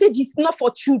 This message is not for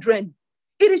children.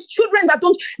 It is children that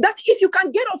if you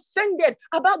can get offended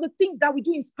about the things that we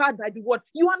do inspired by the word,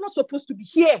 you are not supposed to be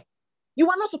here. You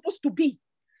are not supposed to be.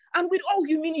 And with all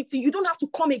humility, you don't have to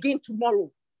come again tomorrow.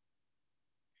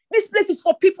 This place is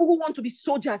for people who want to be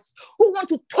soldiers, who want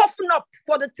to toughen up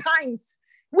for the times.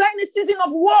 We're in a season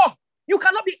of war. You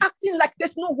cannot be acting like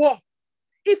there's no war.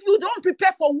 If you don't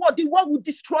prepare for war, the war will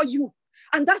destroy you.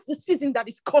 And that's the season that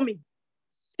is coming.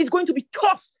 It's going to be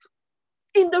tough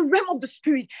in the realm of the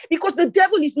spirit because the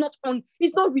devil is not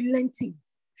relenting.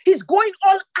 He's going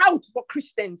all out for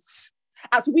Christians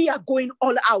as we are going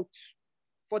all out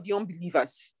for the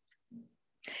unbelievers.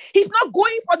 He's not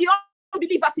going for the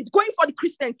unbelievers, he's going for the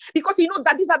Christians because he knows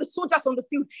that these are the soldiers on the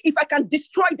field. If I can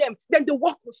destroy them, then the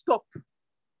work will stop.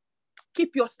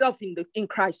 Keep yourself in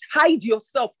Christ. Hide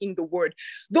yourself in the word.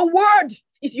 The word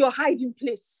is your hiding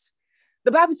place.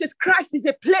 The Bible says Christ is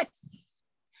a place.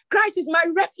 Christ is my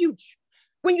refuge.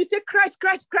 When you say Christ,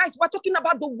 Christ, Christ, we're talking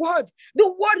about the word. The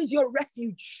word is your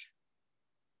refuge.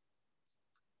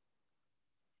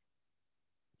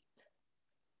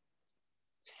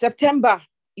 September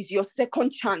is your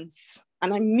second chance,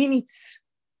 and I mean it.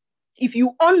 If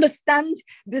you understand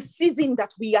the season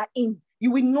that we are in,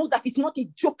 you will know that it's not a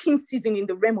joking season in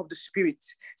the realm of the spirit.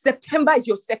 September is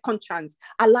your second chance.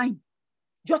 Align.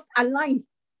 Just align.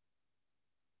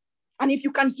 And if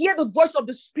you can hear the voice of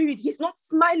the spirit, he's not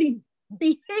smiling.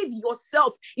 Behave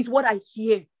yourself is what I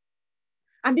hear.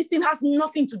 And this thing has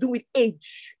nothing to do with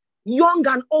age. Young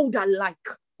and old alike.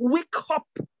 Wake up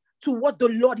to what the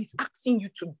Lord is asking you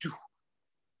to do.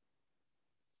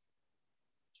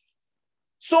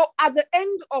 So at the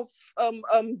end of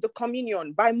the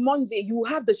communion, by Monday, you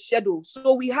have the schedule.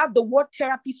 So we have the word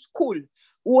therapy school.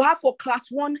 We'll have for class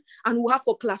 1 and we'll have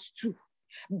for class 2.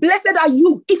 Blessed are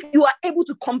you if you are able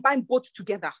to combine both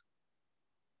together.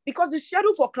 Because the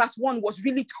schedule for class 1 was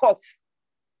really tough.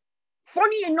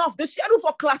 Funny enough, the schedule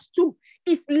for class 2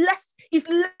 is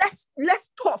less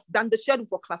tough than the schedule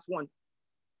for class 1.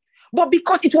 But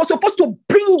because it was supposed to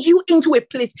bring you into a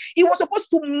place, it was supposed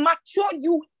to mature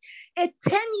you, a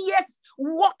 10 years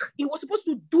work, it was supposed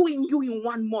to do in you in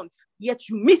 1 month, yet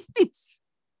you missed it.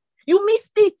 You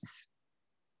missed it.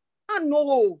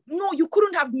 No, you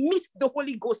couldn't have missed the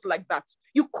Holy Ghost like that.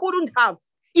 You couldn't have.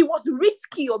 It was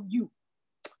risky of you.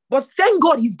 But thank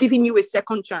God he's giving you a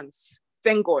second chance.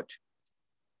 Thank God.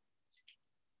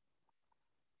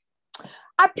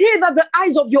 I pray that the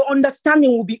eyes of your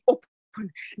understanding will be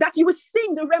open, that you will see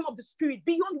in the realm of the spirit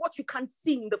beyond what you can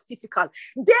see in the physical.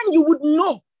 Then you would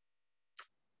know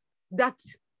that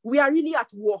we are really at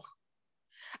war.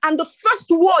 And the first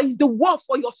war is the war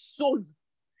for your soul.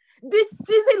 This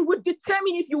season would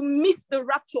determine if you miss the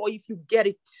rapture or if you get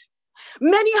it.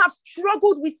 Many have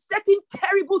struggled with certain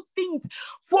terrible things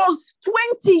for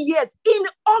 20 years. In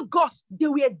August, they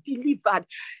were delivered.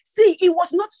 See, it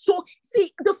was not so.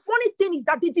 See, the funny thing is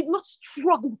that they did not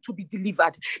struggle to be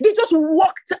delivered. They just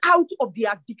walked out of the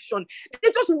addiction.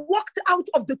 They just walked out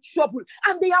of the trouble.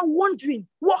 And they are wondering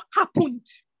what happened.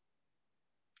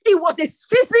 It was a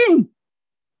season.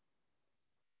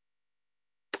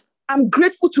 I'm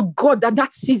grateful to God that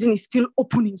that season is still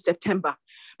open in September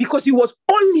because it was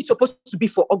only supposed to be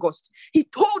for August. He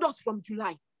told us from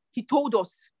July. He told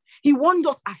us. He warned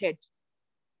us ahead.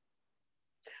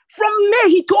 From May,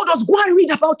 he told us, go and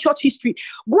read about church history.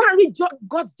 Go and read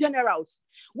God's generals.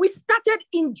 We started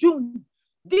in June.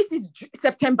 This is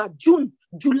September, June,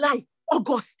 July,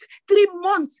 August. 3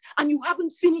 months, and you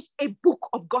haven't finished a book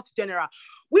of God's general.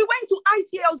 We went to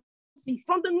ICLC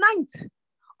from the 9th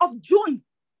of June.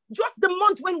 Just the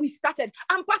month when we started,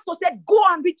 and Pastor said, go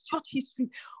and read church history.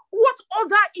 What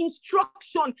other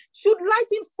instruction? Should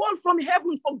lightning fall from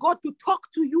heaven for God to talk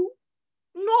to you?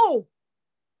 No.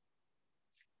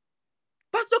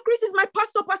 Pastor Chris is my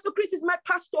pastor. Pastor Chris is my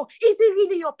pastor. Is he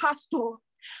really your pastor?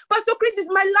 Pastor Chris is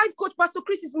my life coach. Pastor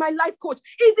Chris is my life coach.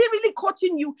 Is he really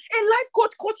coaching you? A life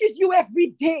coach coaches you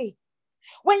every day.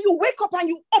 When you wake up and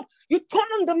you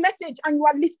turn on the message and you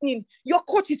are listening, your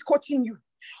coach is coaching you.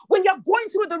 When you're going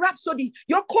through the Rhapsody,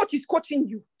 your coach is coaching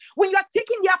you. When you are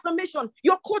taking the affirmation,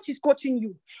 your coach is coaching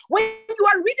you. When you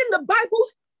are reading the Bible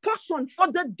portion for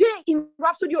the day in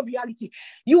Rhapsody of Reality,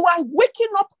 you are waking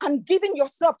up and giving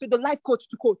yourself to the life coach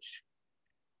to coach.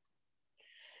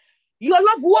 Your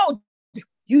love world,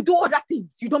 you do other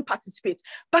things. You don't participate.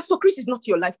 Pastor Chris is not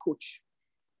your life coach.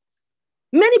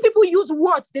 Many people use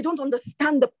words, they don't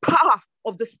understand the power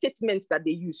of the statements that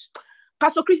they use.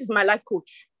 Pastor Chris is my life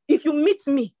coach. If you meet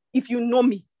me, if you know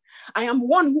me, I am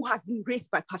one who has been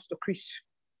raised by Pastor Chris.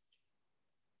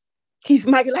 He's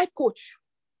my life coach.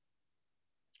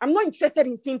 I'm not interested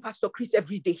in seeing Pastor Chris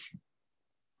every day,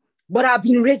 but I've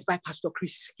been raised by Pastor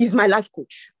Chris. He's my life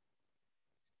coach.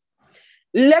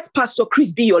 Let Pastor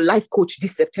Chris be your life coach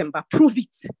this September. Prove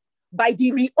it by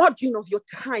the reordering of your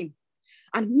time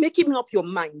and making up your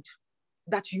mind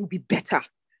that you'll be better,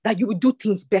 that you will do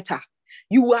things better.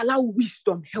 You will allow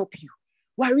wisdom help you.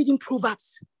 We're reading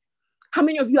Proverbs. How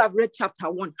many of you have read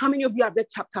chapter 1? How many of you have read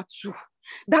chapter 2?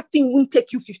 That thing won't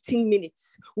take you 15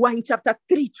 minutes. We're in chapter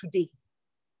 3 today.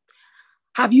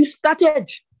 Have you started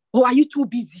or are you too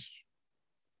busy?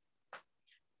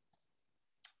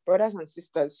 Brothers and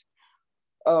sisters,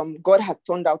 God had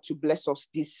turned out to bless us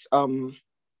this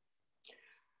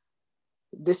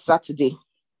Saturday.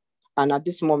 And at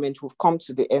this moment, we've come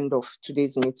to the end of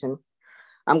today's meeting.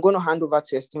 I'm going to hand over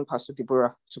to esteemed Pastor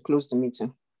Deborah to close the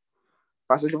meeting.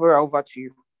 Pastor Deborah, over to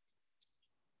you.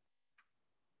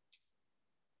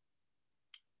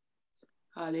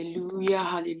 Hallelujah,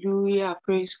 hallelujah.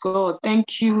 Praise God.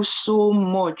 Thank you so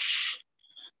much,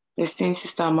 esteemed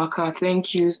Sister Amaka.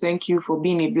 Thank you for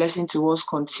being a blessing to us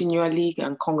continually.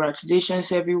 And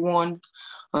congratulations, everyone,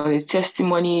 on the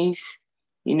testimonies.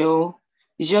 You know,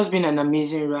 it's just been an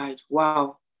amazing ride.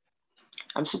 Wow.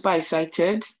 I'm super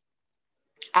excited.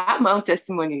 I have my own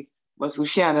testimonies, but we'll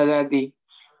share another day.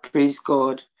 Praise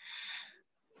God.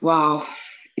 Wow.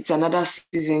 It's another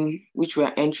season which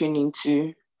we're entering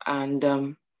into,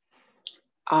 and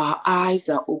our eyes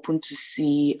are open to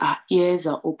see, our ears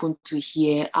are open to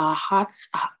hear, our hearts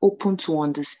are open to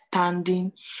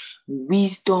understanding,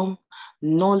 wisdom,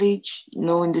 knowledge. You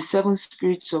know, in the 7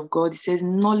 spirits of God, it says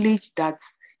knowledge that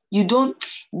you don't,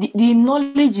 the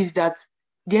knowledge is that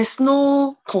there's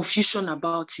no confusion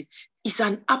about it. It's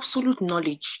an absolute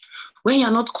knowledge. When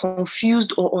you're not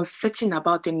confused or uncertain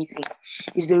about anything,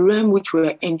 it's the realm which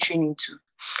we're entering into.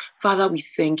 Father, we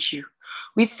thank you.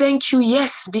 We thank you,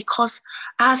 yes, because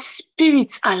our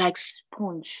spirits are like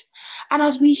sponge. And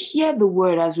as we hear the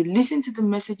word, as we listen to the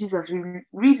messages, as we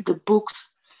read the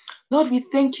books, Lord, we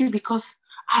thank you because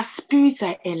our spirits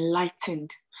are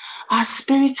enlightened. Our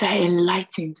spirits are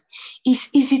enlightened.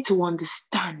 It's easy to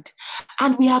understand.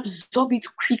 And we absorb it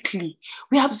quickly.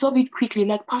 We absorb it quickly.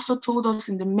 Like Pastor told us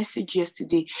in the message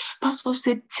yesterday. Pastor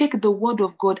said, take the word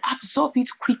of God, absorb it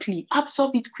quickly,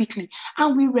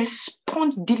 and we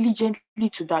respond diligently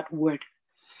to that word.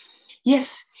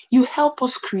 Yes, you help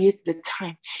us create the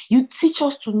time. You teach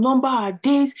us to number our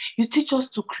days. You teach us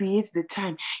to create the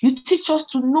time. You teach us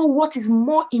to know what is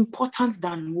more important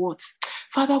than what.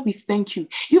 Father, we thank you.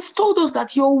 You've told us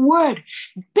that your word,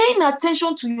 paying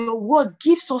attention to your word,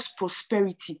 gives us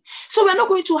prosperity. So we're not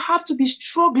going to have to be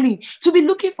struggling, to be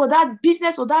looking for that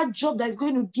business or that job that is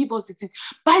going to give us the thing.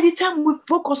 By the time we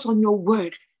focus on your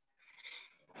word,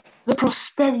 the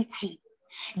prosperity,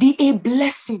 a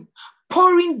blessing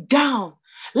pouring down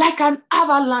like an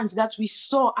avalanche that we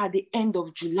saw at the end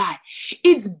of July.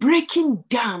 It's breaking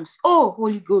dams. Oh,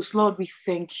 Holy Ghost, Lord, we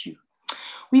thank you.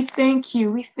 We thank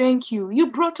you. We thank you.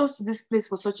 You brought us to this place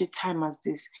for such a time as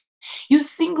this. You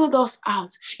singled us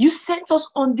out. You sent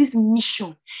us on this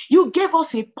mission. You gave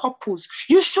us a purpose.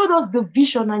 You showed us the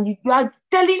vision, and you are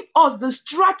telling us the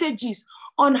strategies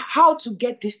on how to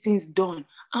get these things done.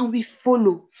 And we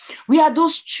follow. We are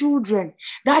those children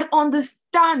that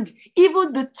understand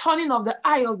even the turning of the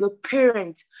eye of the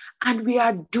parent, and we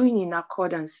are doing in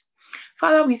accordance.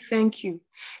 Father, we thank you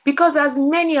because as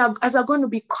many as are going to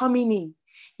be coming in,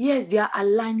 yes, they are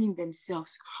aligning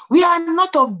themselves. We are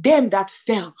not of them that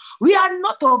fell. We are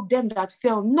not of them that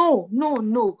fell. No, no,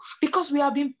 no. Because we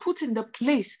have been put in the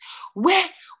place where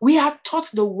we are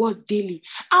taught the word daily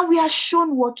and we are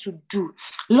shown what to do.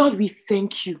 Lord, we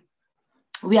thank you.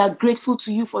 We are grateful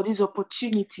to you for this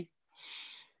opportunity.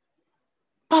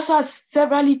 Pastor has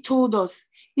severally told us,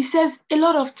 he says a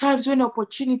lot of times when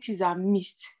opportunities are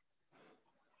missed,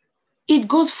 it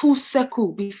goes full circle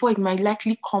before it might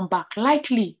likely come back.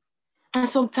 Likely. And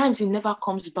sometimes it never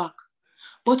comes back.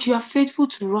 But you are faithful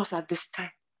to us at this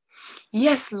time.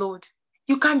 Yes, Lord.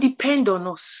 You can depend on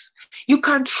us. You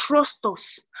can trust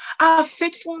us. Our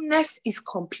faithfulness is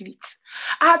complete.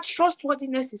 Our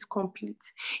trustworthiness is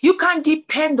complete. You can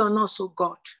depend on us, oh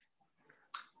God,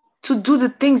 to do the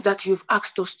things that you've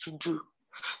asked us to do,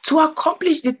 to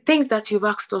accomplish the things that you've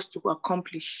asked us to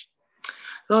accomplish.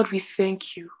 Lord, we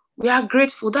thank you. We are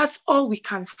grateful. That's all we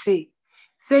can say.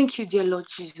 Thank you, dear Lord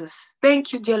Jesus.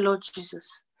 Thank you, dear Lord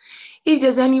Jesus. If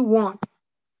there's anyone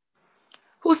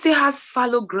who still has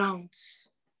fallow grounds,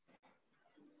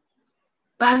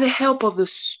 By the help of the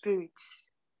Spirit,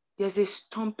 there's a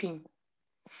stomping.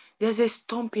 There's a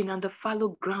stomping and the fallow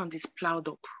ground is plowed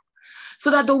up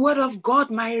so that the word of God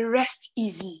might rest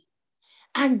easy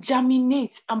and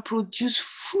germinate and produce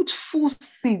fruitful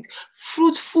seed,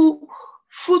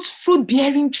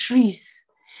 fruit-bearing trees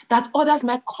that others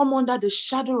might come under the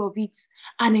shadow of it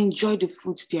and enjoy the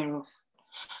fruit thereof.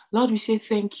 Lord, we say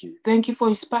thank you. Thank you for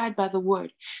Inspired by the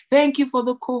Word. Thank you for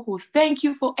the co-host. Thank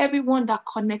you for everyone that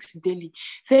connects daily.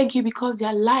 Thank you because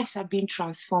their lives are being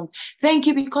transformed. Thank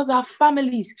you because our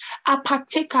families are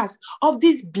partakers of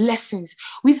these blessings.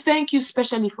 We thank you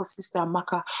especially for Sister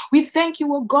Amaka. We thank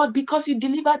you, oh God, because you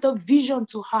delivered the vision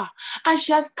to her and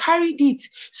she has carried it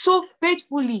so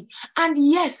faithfully. And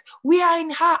yes, we are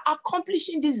in her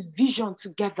accomplishing this vision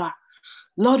together.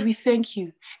 Lord, we thank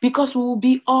you because we will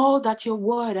be all that your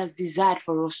word has desired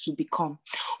for us to become.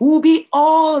 We will be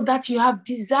all that you have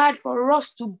desired for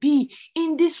us to be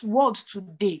in this world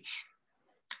today.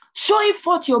 Showing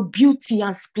forth your beauty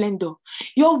and splendor.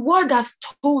 Your word has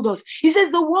told us. It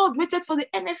says the world waited for the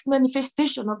earnest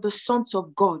manifestation of the sons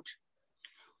of God.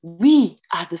 We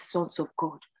are the sons of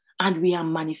God and we are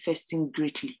manifesting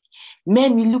greatly.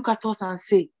 Men will look at us and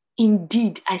say,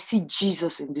 indeed, I see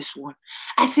Jesus in this one.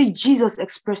 I see Jesus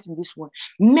expressed in this one.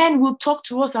 Men will talk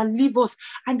to us and leave us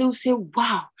and they will say,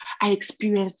 wow, I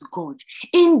experienced God.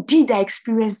 Indeed, I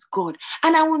experienced God.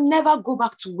 And I will never go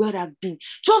back to where I've been.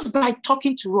 Just by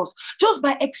talking to us, just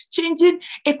by exchanging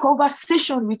a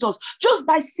conversation with us, just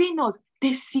by seeing us,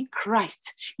 they see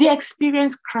Christ. They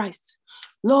experience Christ.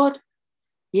 Lord,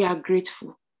 we are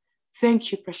grateful.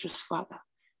 Thank you, precious Father,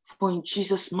 for in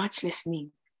Jesus' matchless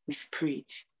name we've prayed.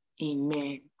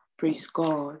 Amen. Praise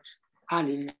God.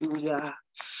 Hallelujah.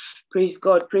 Praise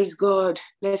God. Praise God.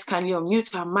 Let's kindly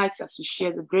unmute our mics as we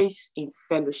share the grace in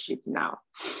fellowship now.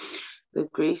 The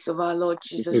grace of our Lord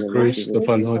Jesus Christ. The grace of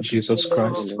our Lord Jesus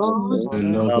Christ, the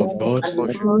love of God, and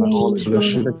the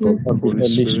fellowship of the Holy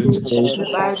Spirit,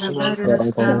 abide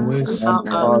always now and and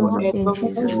forevermore.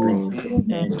 Jesus' name.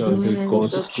 surely Amen.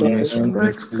 God's goodness and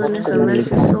God's mercy goodness and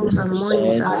mercy, souls and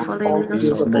more shall follow us all the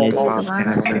days of our life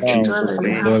as we dwell in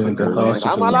the house dwell of in the the Lord house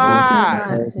of the Lord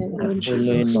forever. in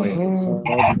Jesus' name. Amen.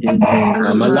 Amen.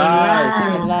 I'm alive.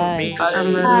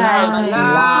 I'm Alive, alive.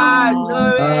 alive,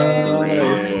 glory.